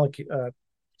DNA molecule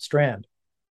strand.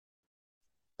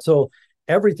 So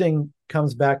everything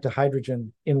comes back to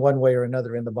hydrogen in one way or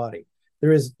another in the body.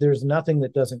 There's nothing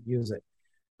that doesn't use it.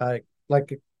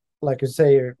 Like I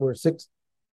say, we're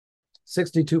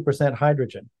 62%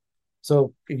 hydrogen.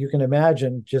 So you can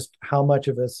imagine just how much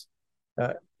of us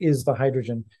is the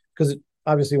hydrogen, because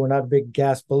obviously we're not a big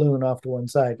gas balloon off to one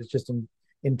side. It's just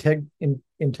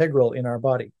integral in our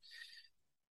body.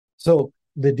 So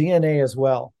the DNA as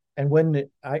well. And when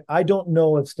I don't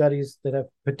know of studies that have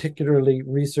particularly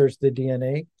researched the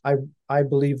DNA. I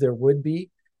believe there would be,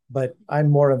 but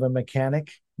I'm more of a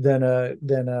mechanic than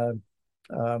a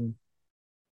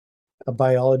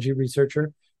biology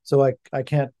researcher. So I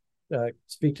can't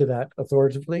speak to that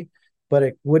authoritatively, but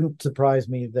it wouldn't surprise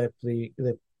me that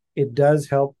it does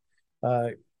help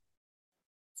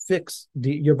fix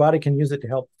your body can use it to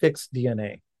help fix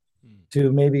DNA,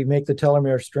 to maybe make the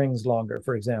telomere strings longer,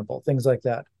 for example, things like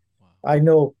that. Wow. I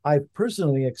know I've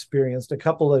personally experienced a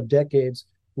couple of decades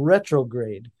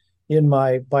retrograde in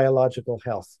my biological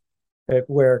health,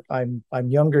 where I'm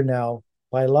younger now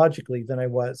biologically than I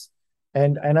was,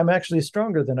 and I'm actually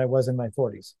stronger than I was in my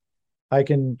 40s. I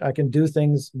can do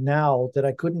things now that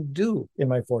I couldn't do in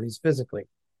my 40s physically.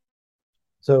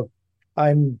 So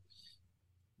I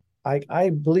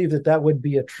believe that would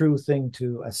be a true thing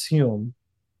to assume.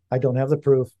 I don't have the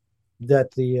proof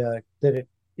that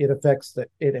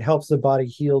it helps the body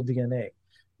heal DNA.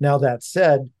 Now that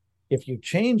said, if you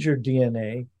change your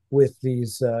DNA with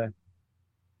these, I'm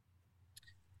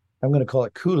going to call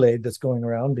it Kool-Aid that's going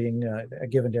around being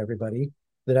given to everybody,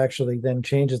 that actually then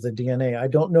changes the DNA. I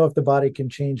don't know if the body can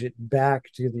change it back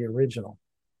to the original.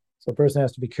 So a person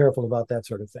has to be careful about that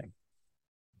sort of thing.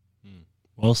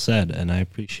 Well said, and I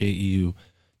appreciate you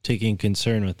taking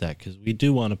concern with that, because we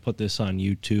do want to put this on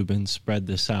YouTube and spread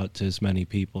this out to as many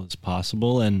people as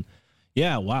possible. And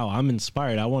yeah, wow, I'm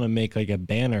inspired. I want to make like a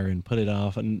banner and put it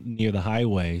off near the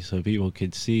highway so people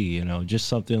could see, just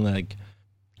something like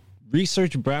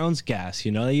research Brown's gas.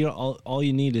 All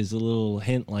you need is a little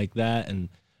hint like that,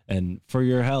 and for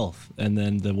your health, and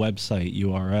then the website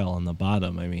URL on the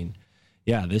bottom. I mean,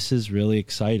 yeah, this is really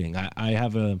exciting. I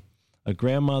have a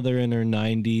grandmother in her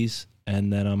 90s,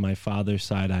 and then on my father's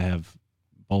side, I have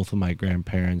both of my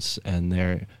grandparents, and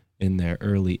they're in their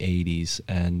early 80s.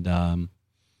 And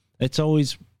it's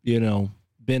always,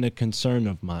 been a concern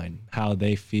of mine, how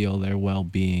they feel, their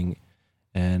well-being.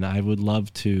 And I would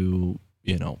love to,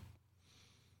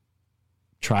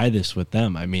 try this with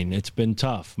them. I mean, it's been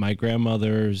tough. My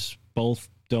grandmothers both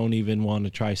don't even want to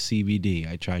try CBD.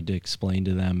 I tried to explain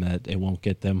to them that it won't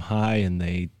get them high, and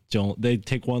they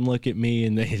take one look at me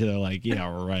and they're like, yeah,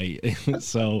 right.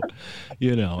 So,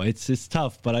 it's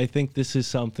tough, but I think this is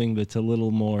something that's a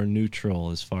little more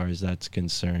neutral as far as that's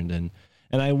concerned. And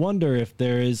I wonder if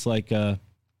there is like a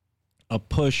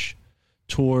push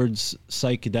towards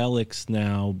psychedelics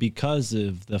now because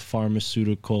of the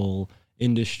pharmaceutical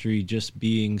industry just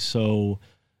being so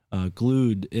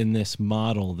glued in this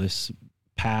model, this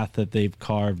path that they've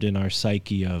carved in our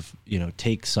psyche of,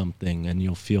 take something and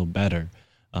you'll feel better.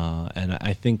 And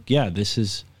I think, this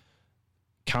is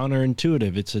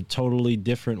counterintuitive. It's a totally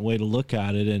different way to look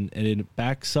at it. And it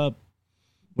backs up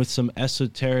with some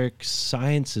esoteric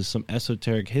sciences, some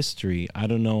esoteric history. I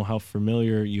don't know how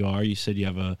familiar you are. You said you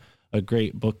have a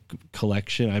great book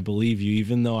collection. I believe you,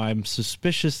 even though I'm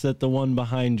suspicious that the one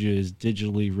behind you is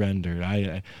digitally rendered.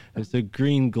 It's a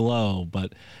green glow,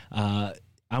 but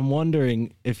I'm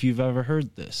wondering if you've ever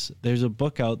heard this. There's a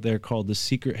book out there called The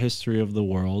Secret History of the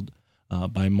World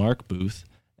by Mark Booth,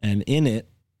 and in it,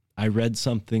 I read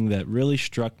something that really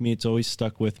struck me. It's always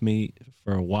stuck with me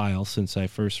for a while since I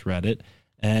first read it,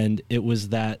 and it was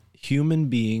that human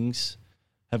beings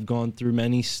have gone through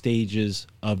many stages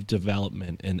of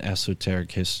development in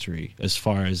esoteric history as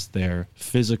far as their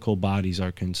physical bodies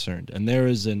are concerned. And there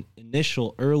is an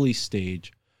initial early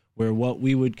stage where what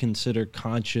we would consider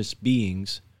conscious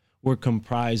beings were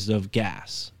comprised of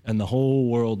gas, and the whole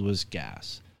world was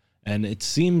gas. And it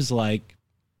seems like,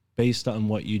 based on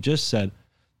what you just said,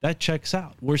 that checks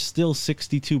out. We're still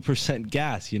 62%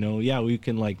 gas, Yeah, we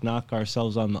can like knock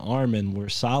ourselves on the arm and we're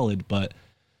solid, but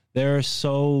there's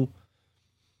so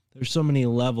many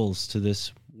levels to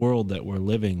this world that we're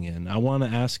living in. I want to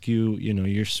ask you,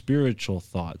 your spiritual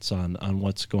thoughts on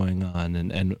what's going on,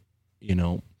 and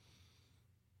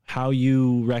how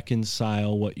you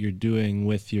reconcile what you're doing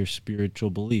with your spiritual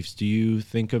beliefs. Do you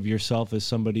think of yourself as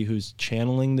somebody who's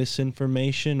channeling this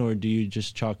information, or do you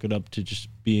just chalk it up to just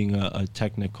being a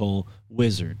technical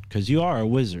wizard? Because you are a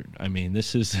wizard. I mean,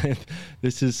 this is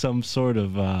this is some sort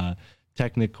of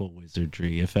technical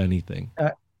wizardry, if anything.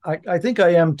 I think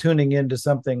I am tuning into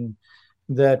something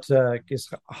that is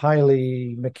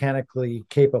highly mechanically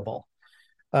capable.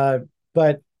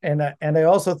 But I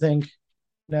also think,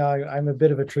 now I'm a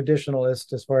bit of a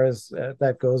traditionalist as far as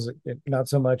that goes, not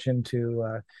so much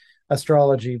into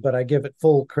astrology, but I give it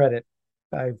full credit.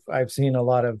 I've seen a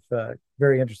lot of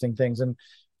very interesting things. And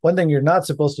one thing you're not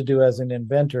supposed to do as an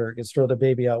inventor is throw the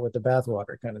baby out with the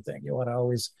bathwater kind of thing. You want to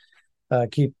always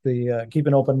keep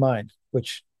an open mind,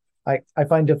 which I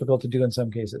find difficult to do in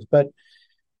some cases. But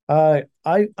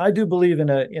I do believe in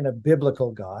a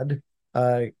biblical God,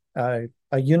 a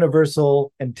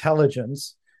universal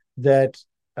intelligence that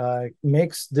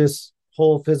makes this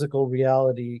whole physical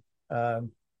reality,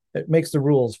 it makes the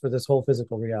rules for this whole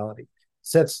physical reality,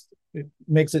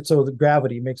 makes it so that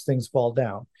gravity makes things fall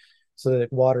down, so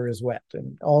that water is wet,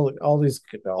 and all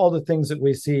the things that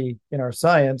we see in our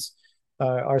science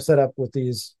are set up with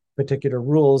these particular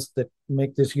rules that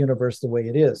make this universe the way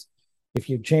it is. If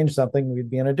you change something, we'd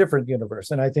be in a different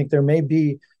universe. And I think there may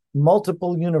be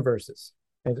multiple universes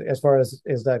as far as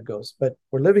that goes. But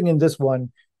we're living in this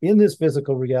one, in this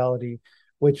physical reality,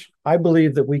 which I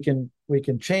believe that we can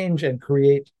change and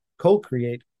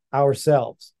co-create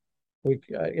ourselves.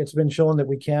 It's been shown that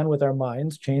we can, with our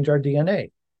minds, change our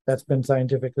DNA. That's been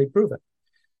scientifically proven.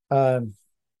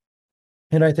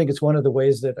 And I think it's one of the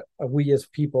ways that we as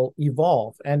people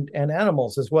evolve, and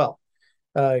animals as well.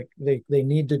 They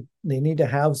need to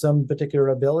have some particular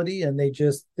ability, and they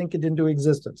just think it into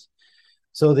existence.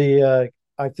 So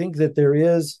I think that there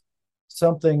is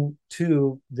something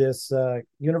to this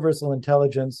universal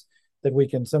intelligence that we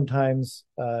can sometimes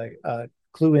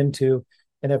clue into.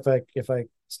 And if I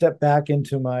step back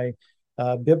into my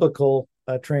biblical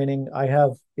training, I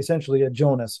have essentially a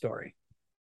Jonah story.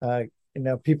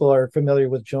 People are familiar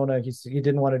with Jonah. He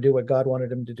didn't want to do what God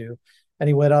wanted him to do, and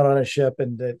he went out on a ship,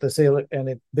 and the sailor and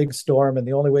a big storm, and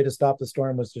the only way to stop the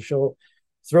storm was to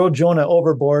throw Jonah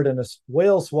overboard, and a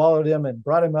whale swallowed him and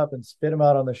brought him up and spit him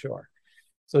out on the shore.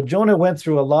 So Jonah went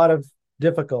through a lot of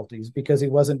difficulties because he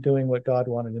wasn't doing what God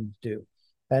wanted him to do.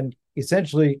 And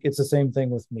essentially, it's the same thing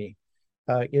with me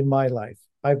in my life.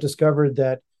 I've discovered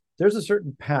that there's a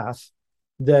certain path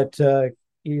that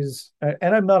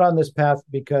and I'm not on this path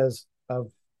because I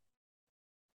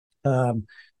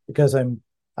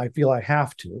feel I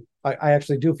have to. I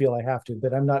actually do feel I have to,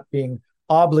 but I'm not being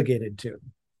obligated to.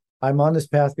 I'm on this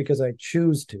path because I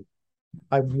choose to.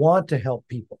 I want to help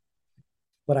people,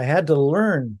 but I had to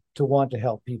learn to want to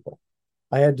help people.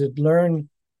 I had to learn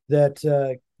that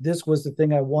this was the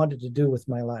thing I wanted to do with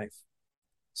my life.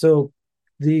 So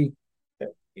in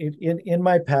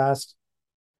my past,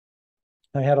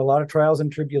 I had a lot of trials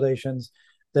and tribulations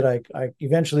that I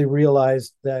eventually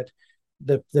realized that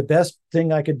the best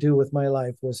thing I could do with my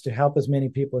life was to help as many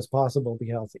people as possible be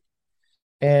healthy.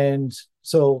 And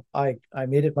so I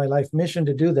made it my life mission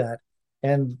to do that.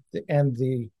 And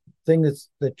the thing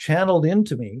that channeled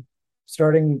into me,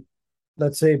 starting,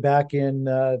 let's say, back in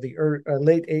the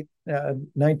late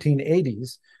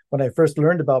 1980s, when I first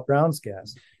learned about Brown's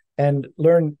gas, and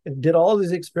did all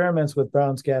these experiments with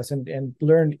Brown's gas, and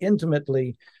learned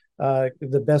intimately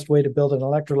the best way to build an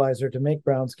electrolyzer to make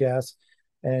Brown's gas,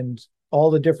 and all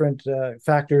the different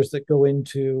factors that go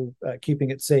into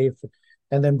keeping it safe.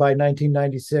 And then by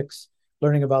 1996,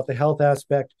 learning about the health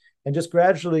aspect, and just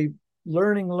gradually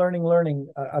learning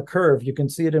a curve. You can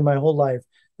see it in my whole life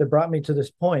that brought me to this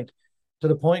point, to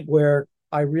the point where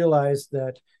I realized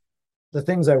that the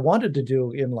things I wanted to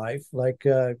do in life, like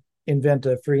invent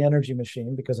a free energy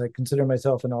machine, because I consider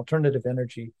myself an alternative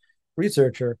energy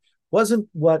researcher, wasn't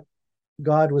what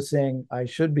God was saying I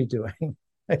should be doing.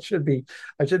 I should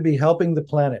be helping the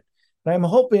planet. And I'm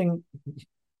hoping,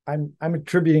 I'm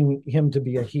attributing him to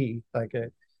be a he,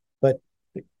 but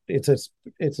it's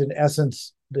an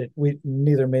essence that we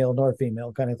neither male nor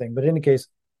female kind of thing. But in any case,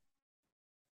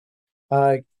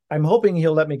 I'm hoping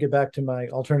he'll let me get back to my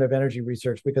alternative energy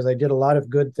research, because I did a lot of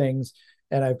good things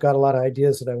and I've got a lot of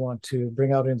ideas that I want to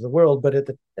bring out into the world. But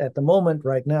at the moment,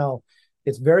 right now,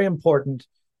 it's very important,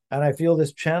 and I feel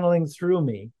this channeling through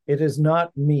me. It is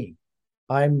not me.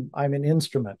 I'm an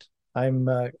instrument. I'm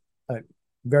a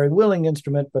very willing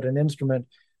instrument, but an instrument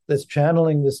that's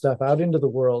channeling this stuff out into the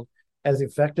world as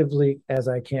effectively as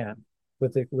I can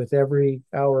with every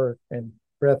hour and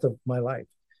breath of my life.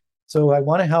 So I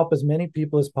want to help as many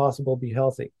people as possible be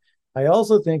healthy. I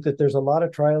also think that there's a lot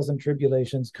of trials and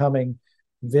tribulations coming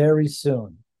very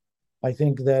soon. I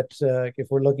think that if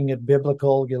we're looking at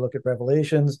biblical, you look at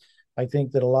Revelations, I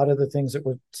think that a lot of the things that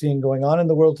we're seeing going on in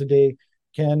the world today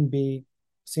can be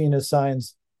seen as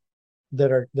signs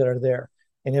that are there.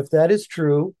 And if that is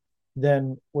true,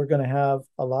 then we're going to have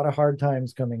a lot of hard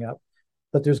times coming up.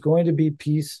 But there's going to be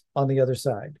peace on the other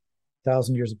side,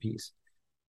 1,000 years of peace.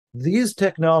 These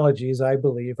technologies, I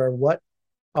believe, are what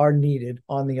are needed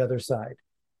on the other side.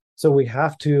 So we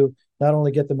have to not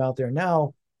only get them out there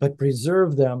now, but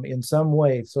preserve them in some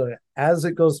way, so that as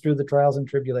it goes through the trials and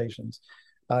tribulations,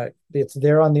 it's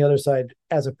there on the other side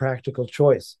as a practical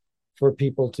choice for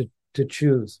people to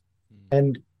choose.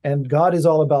 And God is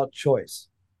all about choice.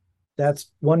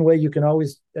 That's one way you can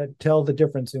always tell the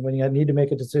difference in when you need to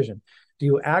make a decision. Do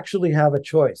you actually have a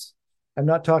choice? I'm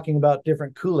not talking about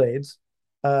different Kool-Aids,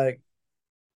 but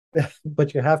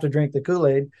you have to drink the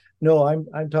Kool-Aid. No,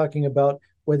 I'm talking about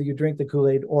whether you drink the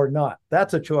Kool-Aid or not.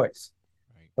 That's a choice.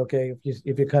 Okay,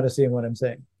 if you're kind of seeing what I'm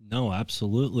saying. No,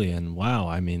 absolutely. And wow,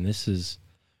 I mean, this is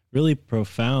really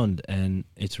profound, and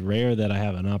it's rare that I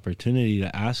have an opportunity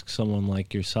to ask someone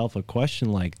like yourself a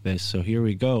question like this. So here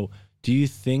we go. Do you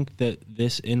think that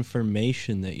this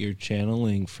information that you're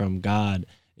channeling from God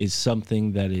is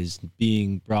something that is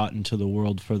being brought into the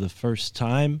world for the first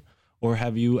time? Or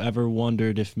have you ever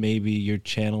wondered if maybe you're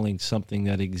channeling something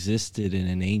that existed in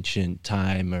an ancient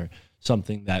time, or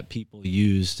something that people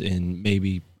used in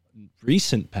maybe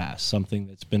recent past, something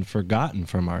that's been forgotten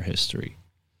from our history?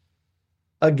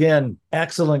 Again,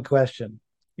 excellent question.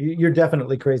 You're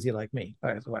definitely crazy like me.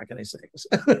 All right, so what can I say?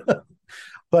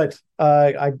 But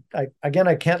I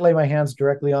can't lay my hands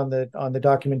directly on the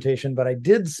documentation, but I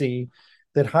did see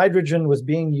that hydrogen was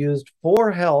being used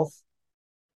for health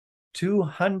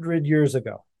 200 years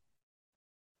ago.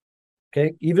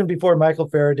 Okay, even before Michael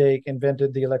Faraday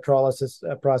invented the electrolysis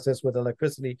process with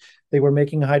electricity, they were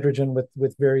making hydrogen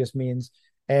with various means,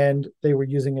 and they were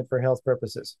using it for health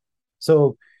purposes.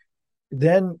 So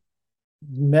then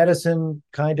medicine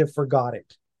kind of forgot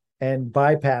it and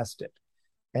bypassed it,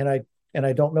 and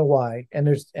I don't know why. And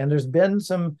there's been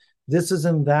some thises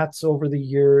and that's over the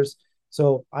years.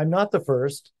 So I'm not the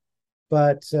first,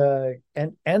 but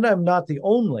and I'm not the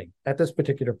only at this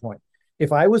particular point.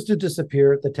 If I was to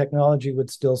disappear, the technology would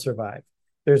still survive.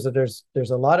 There's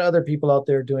a lot of other people out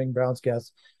there doing Brown's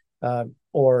gas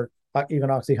or even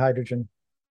oxyhydrogen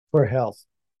for health.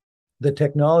 The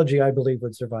technology, I believe,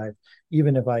 would survive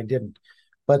even if I didn't.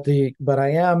 But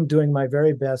I am doing my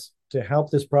very best to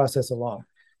help this process along.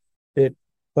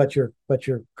 But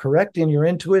you're correct in your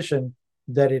intuition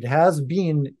that it has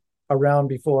been around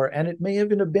before, and it may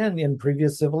even have been in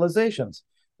previous civilizations.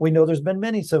 We know there's been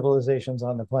many civilizations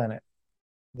on the planet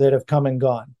that have come and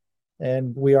gone,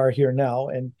 and we are here now.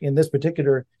 And in this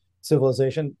particular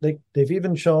civilization, they've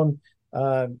even shown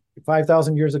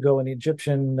 5,000 years ago in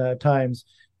Egyptian times,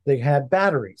 they had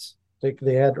batteries.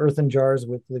 They had earthen jars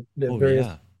with the various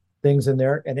things in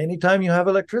there. And anytime you have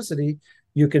electricity,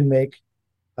 you can make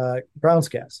Brown's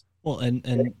gas. Well,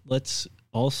 and let's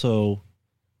also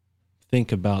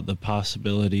think about the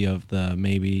possibility of the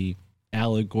maybe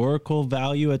allegorical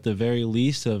value at the very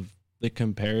least of the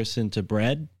comparison to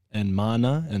bread and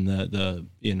manna and the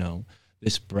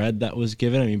this bread that was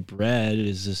given. I mean, bread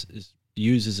is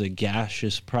used as a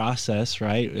gaseous process,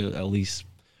 right? At least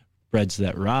breads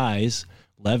that rise,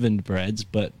 leavened breads,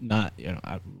 but not,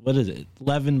 what is it?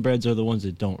 Leavened breads are the ones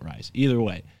that don't rise. Either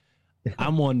way,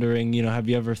 I'm wondering, have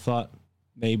you ever thought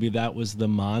maybe that was the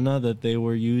manna that they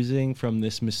were using from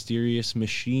this mysterious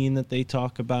machine that they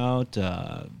talk about?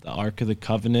 The Ark of the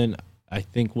Covenant, I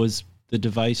think, was the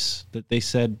device that they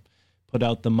said put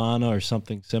out the manna or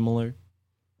something similar.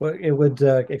 Well, it would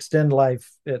extend life.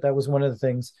 That was one of the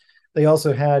things. They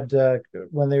also had,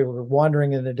 when they were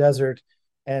wandering in the desert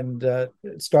and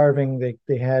starving,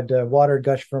 they had water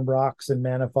gush from rocks and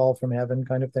manna fall from heaven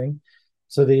kind of thing.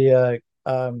 So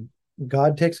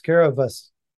God takes care of us.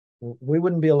 We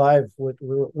wouldn't be alive.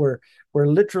 We're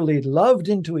literally loved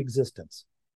into existence.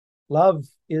 Love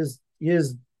is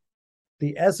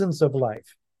the essence of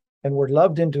life, and we're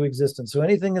loved into existence. So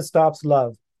anything that stops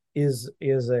love is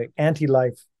a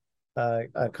anti-life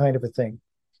kind of a thing.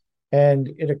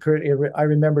 And it occurred. I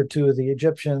remember too. The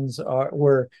Egyptians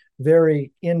were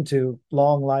very into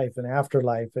long life and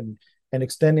afterlife and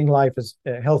extending life as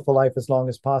healthful life as long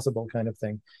as possible, kind of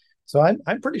thing. So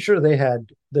I'm pretty sure they had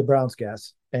the Brown's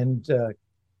gas, and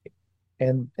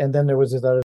then there was this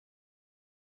other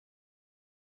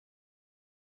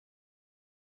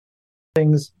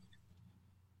things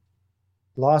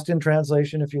lost in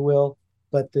translation, if you will.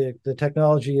 But the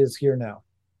technology is here now.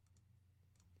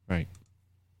 Right.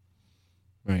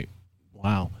 Right.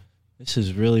 Wow. This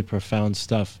is really profound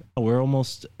stuff. We're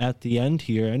almost at the end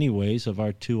here anyways of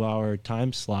our 2-hour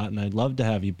time slot, and I'd love to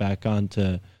have you back on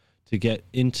to get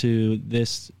into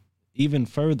this even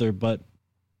further. But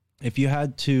if you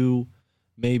had to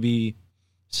maybe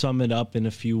sum it up in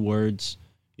a few words,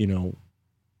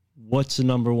 what's the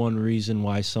number one reason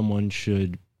why someone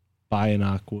should buy an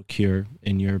AquaCure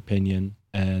in your opinion?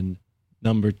 And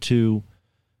number two,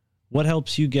 what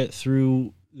helps you get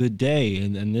through the day?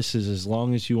 And this is as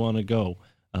long as you want to go.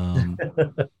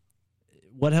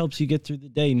 What helps you get through the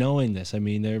day knowing this? I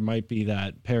mean, there might be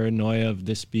that paranoia of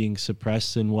this being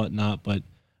suppressed and whatnot, but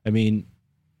I mean,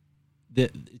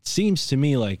 it seems to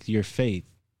me like your faith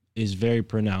is very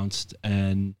pronounced,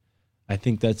 and I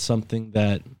think that's something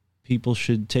that people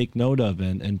should take note of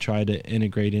and try to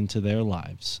integrate into their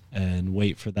lives and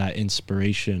wait for that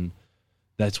inspiration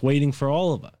that's waiting for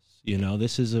all of us.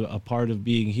 This is a part of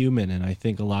being human, and I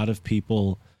think a lot of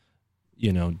people,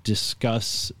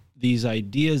 discuss these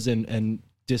ideas and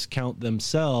discount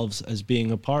themselves as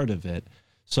being a part of it.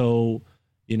 So,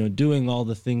 doing all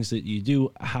the things that you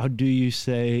do, how do you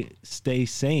stay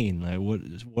sane? Like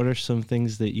what are some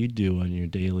things that you do on your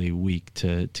daily week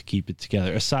to keep it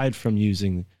together, aside from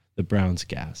using the Brown's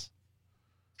gas?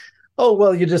 Oh,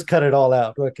 well, you just cut it all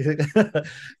out.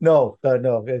 No.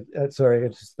 Sorry,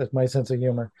 that's my sense of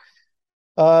humor.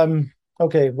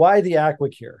 Okay, why the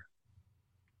AquaCure?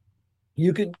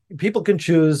 People can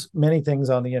choose many things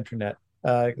on the internet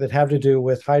that have to do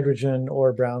with hydrogen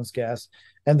or Brown's gas,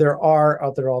 and there are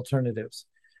other alternatives.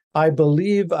 I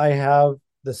believe I have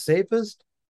the safest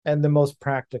and the most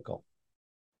practical,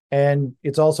 and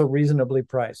it's also reasonably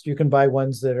priced. You can buy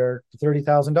ones that are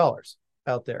 $30,000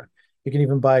 out there, You can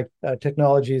even buy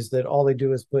technologies that all they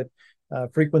do is put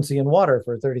frequency in water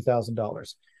for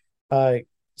 $30,000.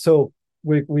 So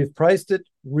we've priced it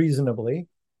reasonably.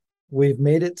 We've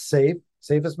made it safe,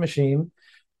 safest machine.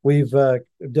 We've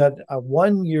done a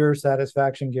 1 year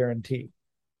satisfaction guarantee.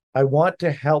 I want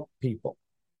to help people,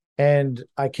 and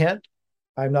I'm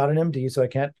not an MD, so I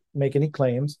can't make any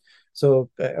claims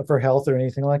for health or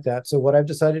anything like that. So what I've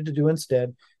decided to do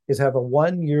instead is have a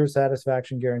 1 year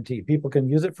satisfaction guarantee. People can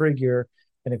use it for a year,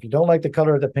 and if you don't like the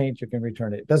color of the paint, you can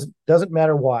return it. It doesn't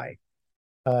matter why.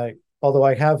 Although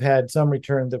I have had some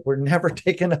returned that were never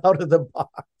taken out of the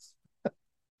box.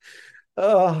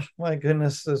 Oh my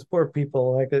goodness, those poor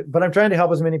people. But I'm trying to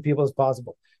help as many people as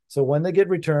possible. So when they get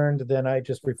returned, then I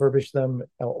just refurbish them,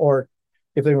 or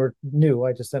if they were new,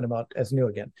 I just send them out as new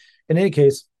again. In any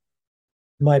case,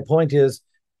 my point is,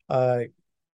 I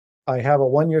have a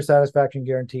 1 year satisfaction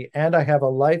guarantee, and I have a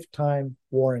lifetime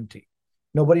warranty.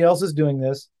 Nobody else is doing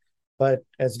this, but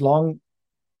as long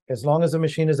as the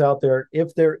machine is out there,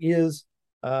 if there is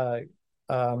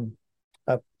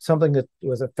something that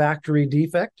was a factory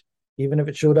defect, even if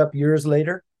it showed up years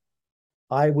later,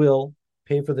 I will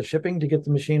pay for the shipping to get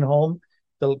the machine home,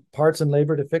 the parts and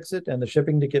labor to fix it, and the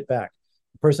shipping to get back.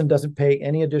 The person doesn't pay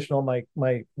any additional.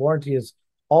 My warranty is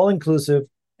all inclusive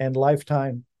and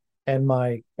lifetime, and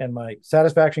my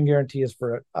satisfaction guarantee is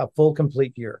for a full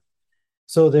complete year.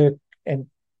 So and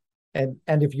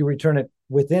if you return it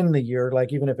within the year,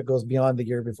 like even if it goes beyond the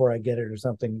year before I get it or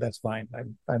something, that's fine.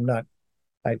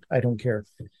 I don't care.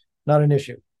 Not an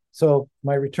issue. So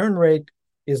my return rate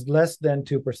is less than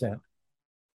 2%.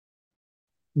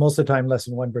 Most of the time, less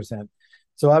than 1%.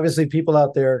 So obviously people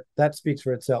out there, that speaks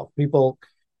for itself. People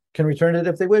can return it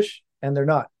if they wish, and they're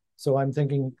not. So I'm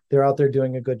thinking they're out there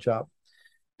doing a good job.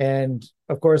 And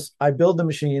of course, I build the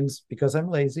machines because I'm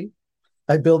lazy.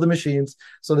 I build the machines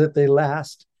so that they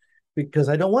last, because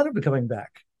I don't want them to coming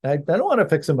back. I don't want to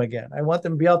fix them again. I want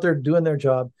them to be out there doing their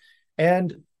job.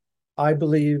 And I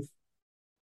believe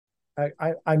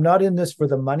I'm not in this for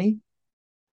the money.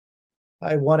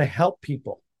 I want to help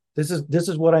people. This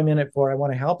is what I'm in it for. I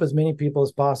want to help as many people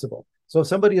as possible. So if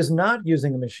somebody is not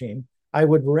using a machine, I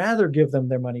would rather give them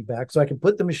their money back so I can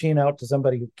put the machine out to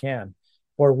somebody who can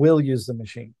or will use the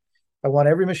machine. I want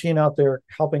every machine out there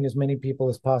helping as many people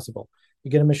as possible. You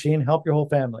get a machine, help your whole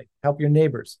family, help your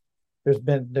neighbors.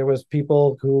 There was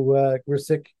people who were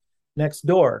sick next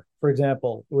door, for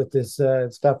example, with this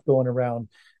stuff going around,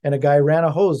 and a guy ran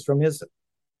a hose from his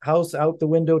house out the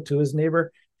window to his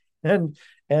neighbor, and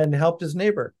helped his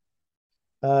neighbor.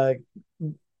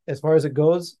 As far as it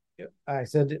goes, I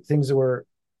said things were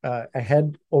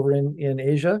ahead over in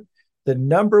Asia. The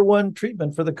number one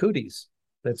treatment for the cooties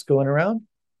that's going around,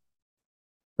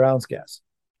 Brown's gas.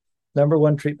 Number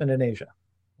one treatment in Asia.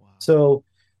 Wow. So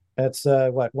that's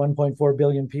 1.4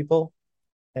 billion people,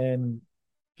 and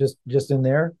just in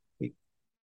there.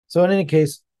 So in any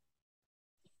case,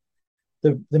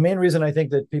 the main reason I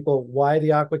think that why the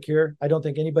AquaCure, I don't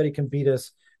think anybody can beat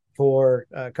us for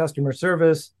customer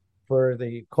service, for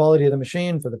the quality of the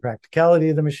machine, for the practicality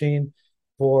of the machine,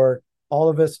 for all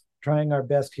of us trying our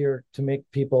best here to make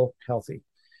people healthy.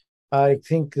 I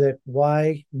think that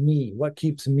why me? What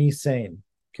keeps me sane?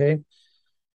 Okay.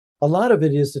 A lot of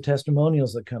it is the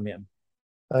testimonials that come in.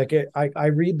 Like I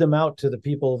read them out to the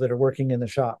people that are working in the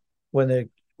shop when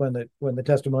the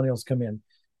testimonials come in.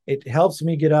 It helps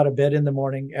me get out of bed in the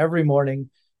morning, every morning.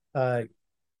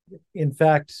 In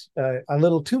fact, a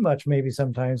little too much maybe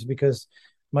sometimes, because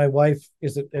my wife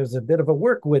is a bit of a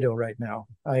work widow right now.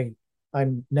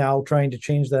 I'm now trying to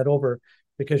change that over,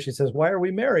 because she says, "Why are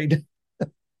we married?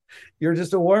 You're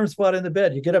just a warm spot in the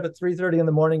bed. You get up at 3:30 in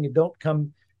the morning. You don't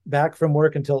come back from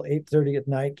work until 8:30 at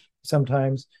night.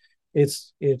 Sometimes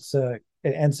it's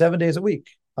and 7 days a week.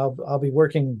 I'll be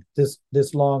working this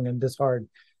long and this hard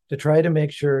to try to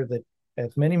make sure that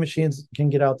as many machines can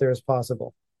get out there as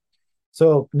possible.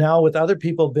 So now with other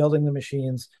people building the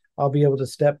machines, I'll be able to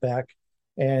step back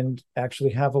and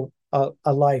actually have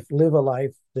a life, live a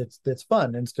life that's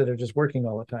fun instead of just working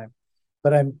all the time.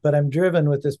 But I'm driven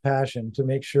with this passion to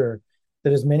make sure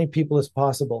that as many people as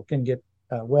possible can get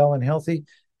well and healthy.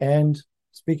 And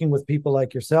speaking with people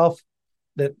like yourself,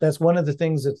 that's one of the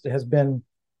things that has been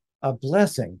a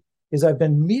blessing, is I've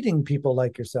been meeting people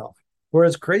like yourself who are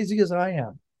as crazy as I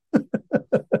am.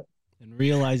 And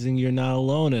realizing you're not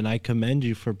alone. And I commend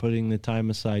you for putting the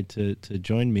time aside to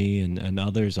join me and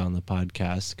others on the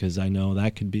podcast, because I know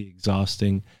that could be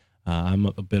exhausting. I'm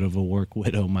a bit of a work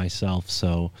widow myself.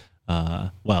 So,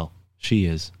 well, she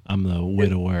is. I'm the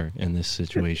widower in this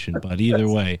situation. But either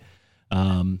way,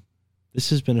 this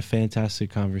has been a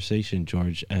fantastic conversation,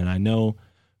 George. And I know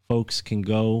folks can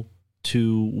go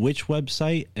to which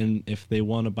website, and if they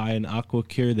want to buy an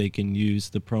AquaCure, they can use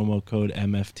the promo code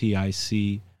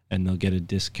MFTIC and they'll get a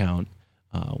discount.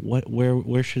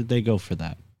 Where should they go for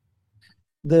that?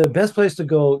 The best place to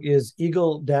go is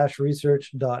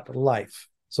eagle-research.life.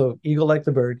 So eagle like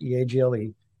the bird,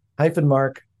 EAGLE, hyphen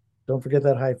mark, don't forget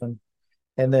that hyphen,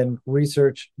 and then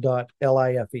research.life.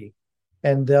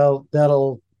 And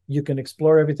you can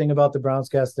explore everything about the Brown's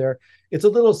gas there. It's a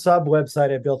little sub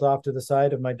website I built off to the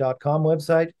side of my .com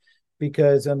website,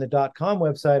 because on the .com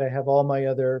website, I have all my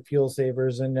other fuel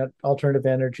savers and alternative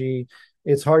energy.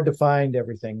 It's hard to find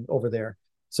everything over there.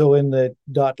 So in the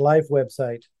 .life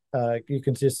website, you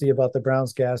can just see about the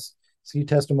Brown's gas, see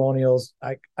testimonials.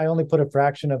 I only put a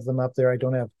fraction of them up there. I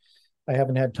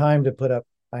haven't had time to put up.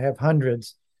 I have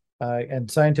hundreds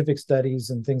and scientific studies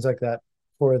and things like that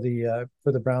for the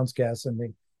Brown's gas,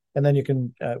 and then you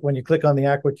can when you click on the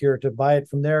AquaCure to buy it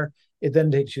from there, it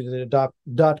then takes you to the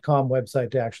 .com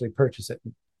website to actually purchase it.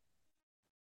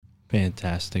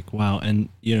 Fantastic! Wow, and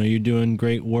you're doing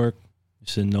great work.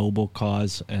 It's a noble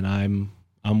cause, and I'm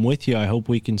with you. I hope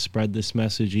we can spread this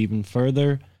message even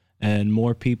further and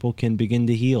more people can begin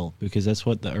to heal, because that's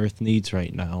what the earth needs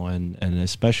right now. And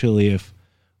especially if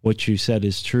what you said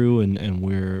is true and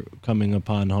we're coming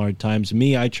upon hard times.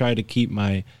 I try to keep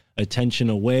my attention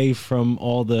away from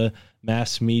all the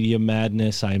mass media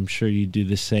madness. I'm sure you do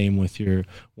the same with your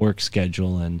work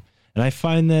schedule. And I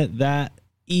find that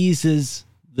eases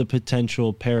the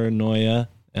potential paranoia.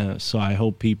 So I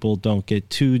hope people don't get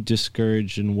too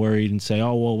discouraged and worried and say,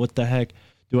 oh, well, what the heck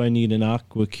do I need an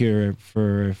AquaCure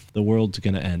for if the world's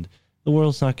going to end? The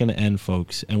world's not going to end,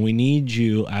 folks. And we need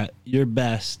you at your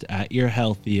best, at your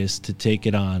healthiest, to take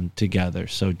it on together.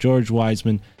 So George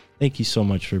Wiseman, thank you so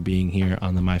much for being here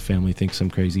on the My Family Thinks I'm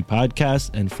Crazy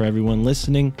podcast. And for everyone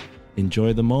listening,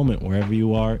 enjoy the moment wherever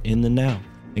you are in the now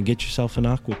and get yourself an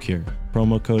AquaCure.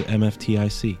 Promo code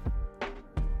MFTIC.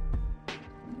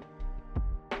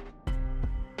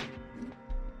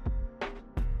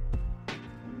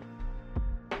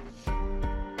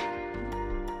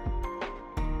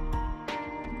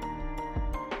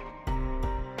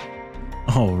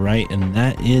 All right, and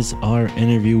that is our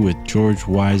interview with George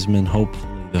Wiseman,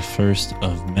 hopefully the first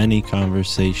of many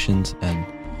conversations, and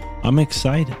I'm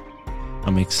excited.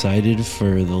 I'm excited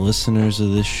for the listeners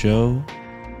of this show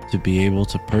to be able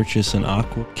to purchase an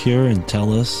AquaCure and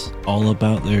tell us all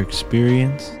about their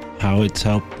experience, how it's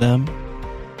helped them,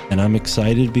 and I'm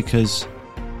excited because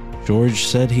George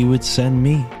said he would send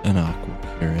me an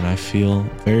AquaCure, and I feel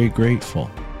very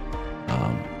grateful.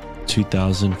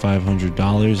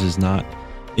 $2,500 is not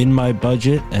in my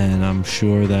budget, and I'm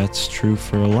sure that's true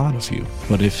for a lot of you.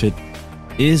 But if it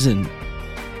isn't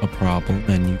a problem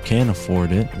and you can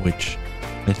afford it, which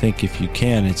I think if you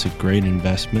can, it's a great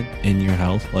investment in your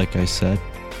health, like I said,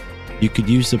 you could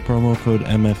use the promo code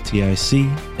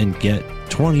MFTIC and get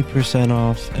 20%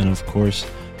 off. And of course,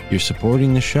 you're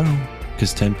supporting the show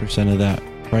because 10% of that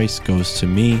price goes to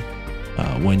me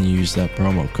when you use that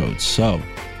promo code. So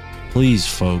please,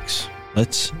 folks,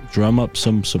 let's drum up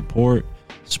some support.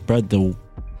 Spread the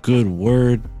good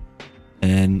word,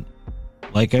 and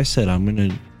like I said, I'm going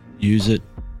to use it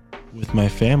with my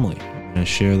family. I'm going to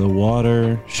share the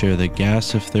water, share the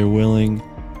gas if they're willing,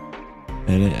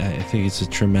 and I think it's a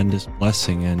tremendous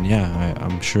blessing. And yeah,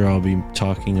 I'm sure I'll be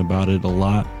talking about it a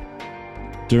lot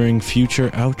during future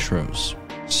outros,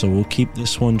 so we'll keep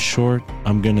this one short.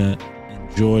 I'm going to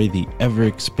enjoy the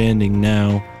ever-expanding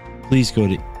now. Please go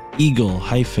to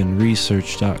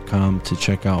eagle-research.com to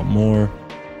check out more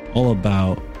all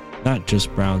about not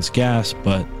just Brown's gas,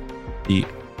 but the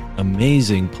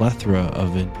amazing plethora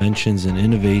of inventions and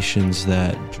innovations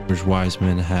that George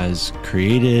Wiseman has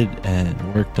created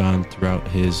and worked on throughout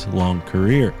his long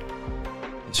career.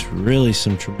 It's really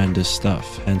some tremendous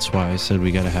stuff, hence why I said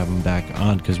we got to have him back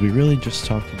on, because we really just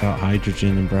talked about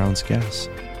hydrogen and Brown's gas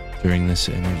during this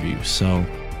interview. So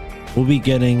we'll be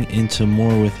getting into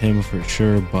more with him for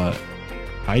sure, but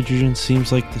hydrogen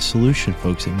seems like the solution,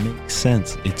 folks. It makes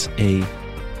sense. It's a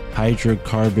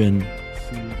hydrocarbon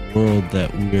food world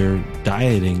that we're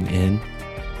dieting in,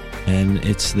 and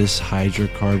it's this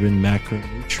hydrocarbon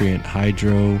macronutrient,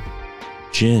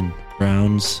 hydrogen,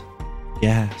 Brown's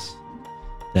gas,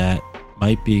 that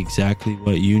might be exactly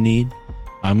what you need.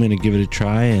 I'm going to give it a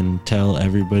try and tell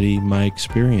everybody my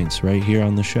experience right here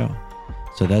on the show.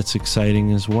 So that's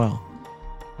exciting as well.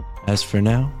 As for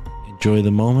now, enjoy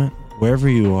the moment wherever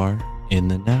you are in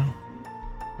the now.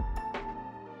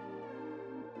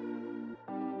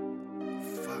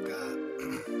 Fuck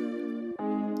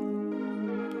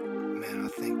man, I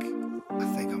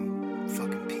think I'm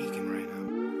fucking peeking right now.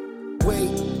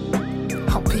 Wait,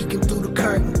 I'm peeking through the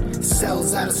curtain.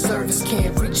 Cells out of service,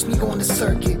 can't reach me on the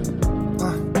circuit.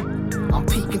 I'm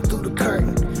peeking through the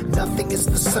curtain. Nothing is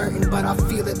for certain, but I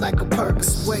feel it like a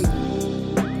purpose. Wait,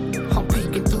 I'm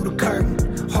peeking through the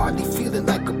curtain. Hardly feeling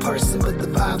like a person, but the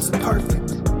vibes are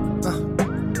perfect.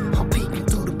 I'm peeking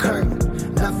through the curtain.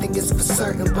 Nothing is for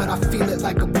certain, but I feel it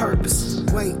like a purpose.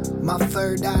 Wait, my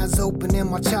third eye's open and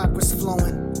my chakras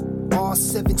flowing. All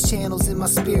 7 channels in my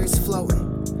spirit's floating.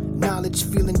 Knowledge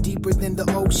feeling deeper than the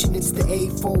ocean. It's the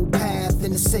eightfold path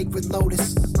in the sacred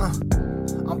lotus.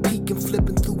 I'm peeking,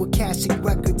 flipping through Akashic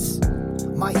records.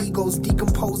 My ego's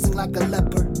decomposing like a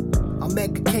leopard. I'm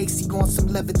Edgar Casey on some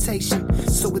levitation,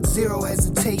 so with zero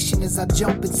hesitation as I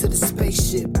jump into the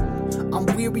spaceship. I'm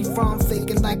weary from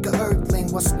faking like an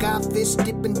earthling, while skyfish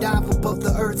dip and dive above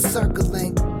the earth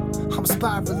circling. I'm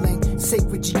spiraling,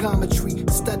 sacred geometry,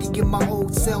 studying my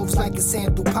old selves like it's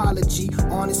anthropology.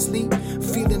 Honestly,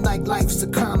 feeling like life's a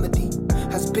comedy,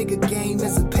 as big a game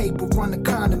as a paper-run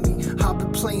economy. I've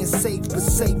been playing safe, but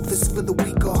safest for the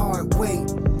weak of heart. Wait,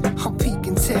 I'm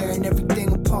peeking, tearing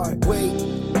everything apart. Wait,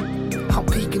 I'm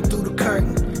peeking through the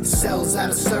curtain. Cells out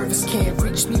of service, can't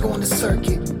reach me on the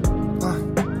circuit.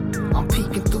 I'm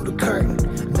peeking through the curtain.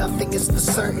 Nothing is for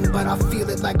certain, but I feel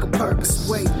it like a purpose.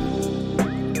 Wait,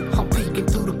 I'm peeking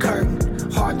through the curtain.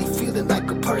 Hardly feeling like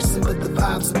a person, but the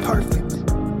vibes are perfect.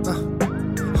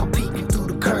 I'm peeking through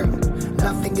the curtain.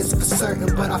 Nothing is for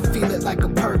certain, but I feel it like a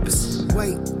purpose.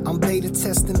 Wait, I'm beta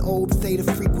testing old theta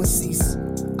frequencies.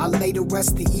 I lay to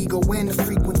rest the ego and the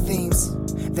frequent themes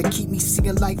that keep me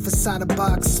seeing life inside a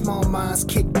box. Small minds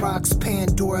kick rocks,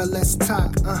 Pandora, let's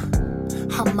talk.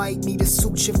 I might need a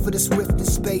suture for this rift in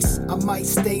space. I might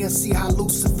stay and see how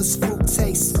Lucifer's fruit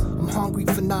tastes. I'm hungry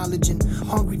for knowledge and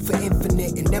hungry for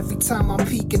infinite, and every time I'm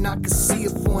peeking I can see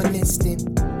it for an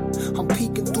instant. I'm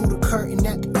peeking through the curtain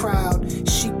at the crowd.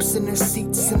 Sheeps in their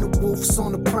seats and the wolves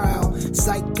on the prowl.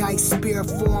 Zeitgeist, spirit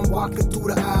form walking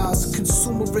through the aisles.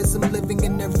 Consumerism living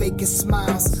in their vacant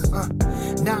smiles.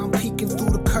 Now I'm peeking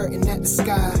through the curtain at the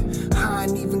sky. I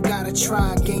ain't even gotta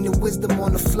try, gaining wisdom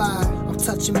on the fly. I'm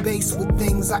touching base with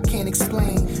things I can't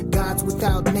explain. Gods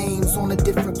without names on a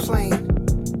different plane.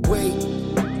 Wait,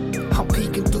 I'm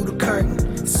peeking through the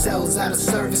curtain. Cells out of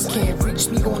service, can't reach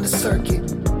me on the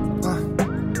circuit.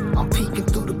 I'm peeking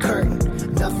through the curtain.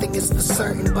 Nothing is for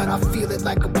certain, but I feel it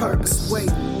like a purpose. Wait,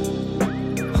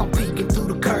 I'm peeking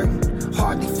through the curtain.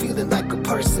 Hardly feeling like a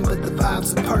person, but the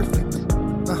vibes are perfect.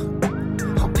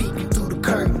 I'm peeking through the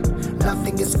curtain.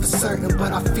 Nothing is for certain,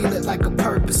 but I feel it like a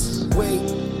purpose. Wait,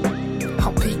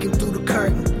 I'm peeking through the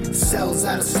curtain. Cells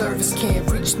out of service, can't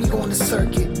reach me on the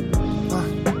circuit.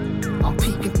 I'm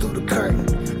peeking through the curtain.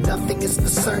 Nothing is for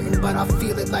certain, but I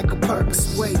feel it like a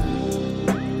purpose. Wait,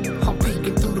 I'm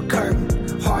peeking through the curtain.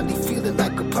 Hardly feeling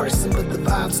like a person, but the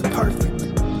vibes are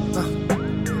perfect.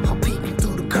 I'm peeking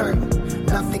through the curtain.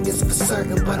 Nothing is for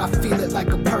certain, but I feel it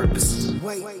like a purpose.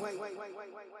 Wait.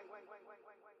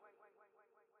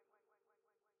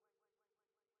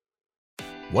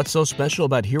 What's so special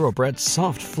about Hero Bread's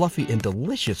soft, fluffy, and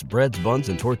delicious breads, buns,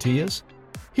 and tortillas?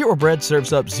 Hero Bread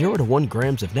serves up 0 to 1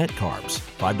 grams of net carbs,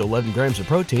 5 to 11 grams of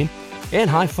protein, and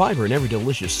high fiber in every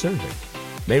delicious serving.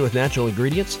 Made with natural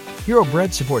ingredients, Hero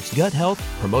Bread supports gut health,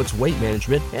 promotes weight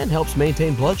management, and helps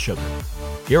maintain blood sugar.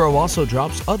 Hero also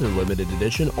drops other limited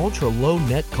edition ultra-low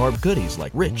net carb goodies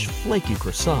like rich, flaky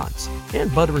croissants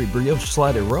and buttery brioche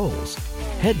slider rolls.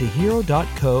 Head to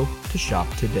hero.co to shop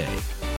today.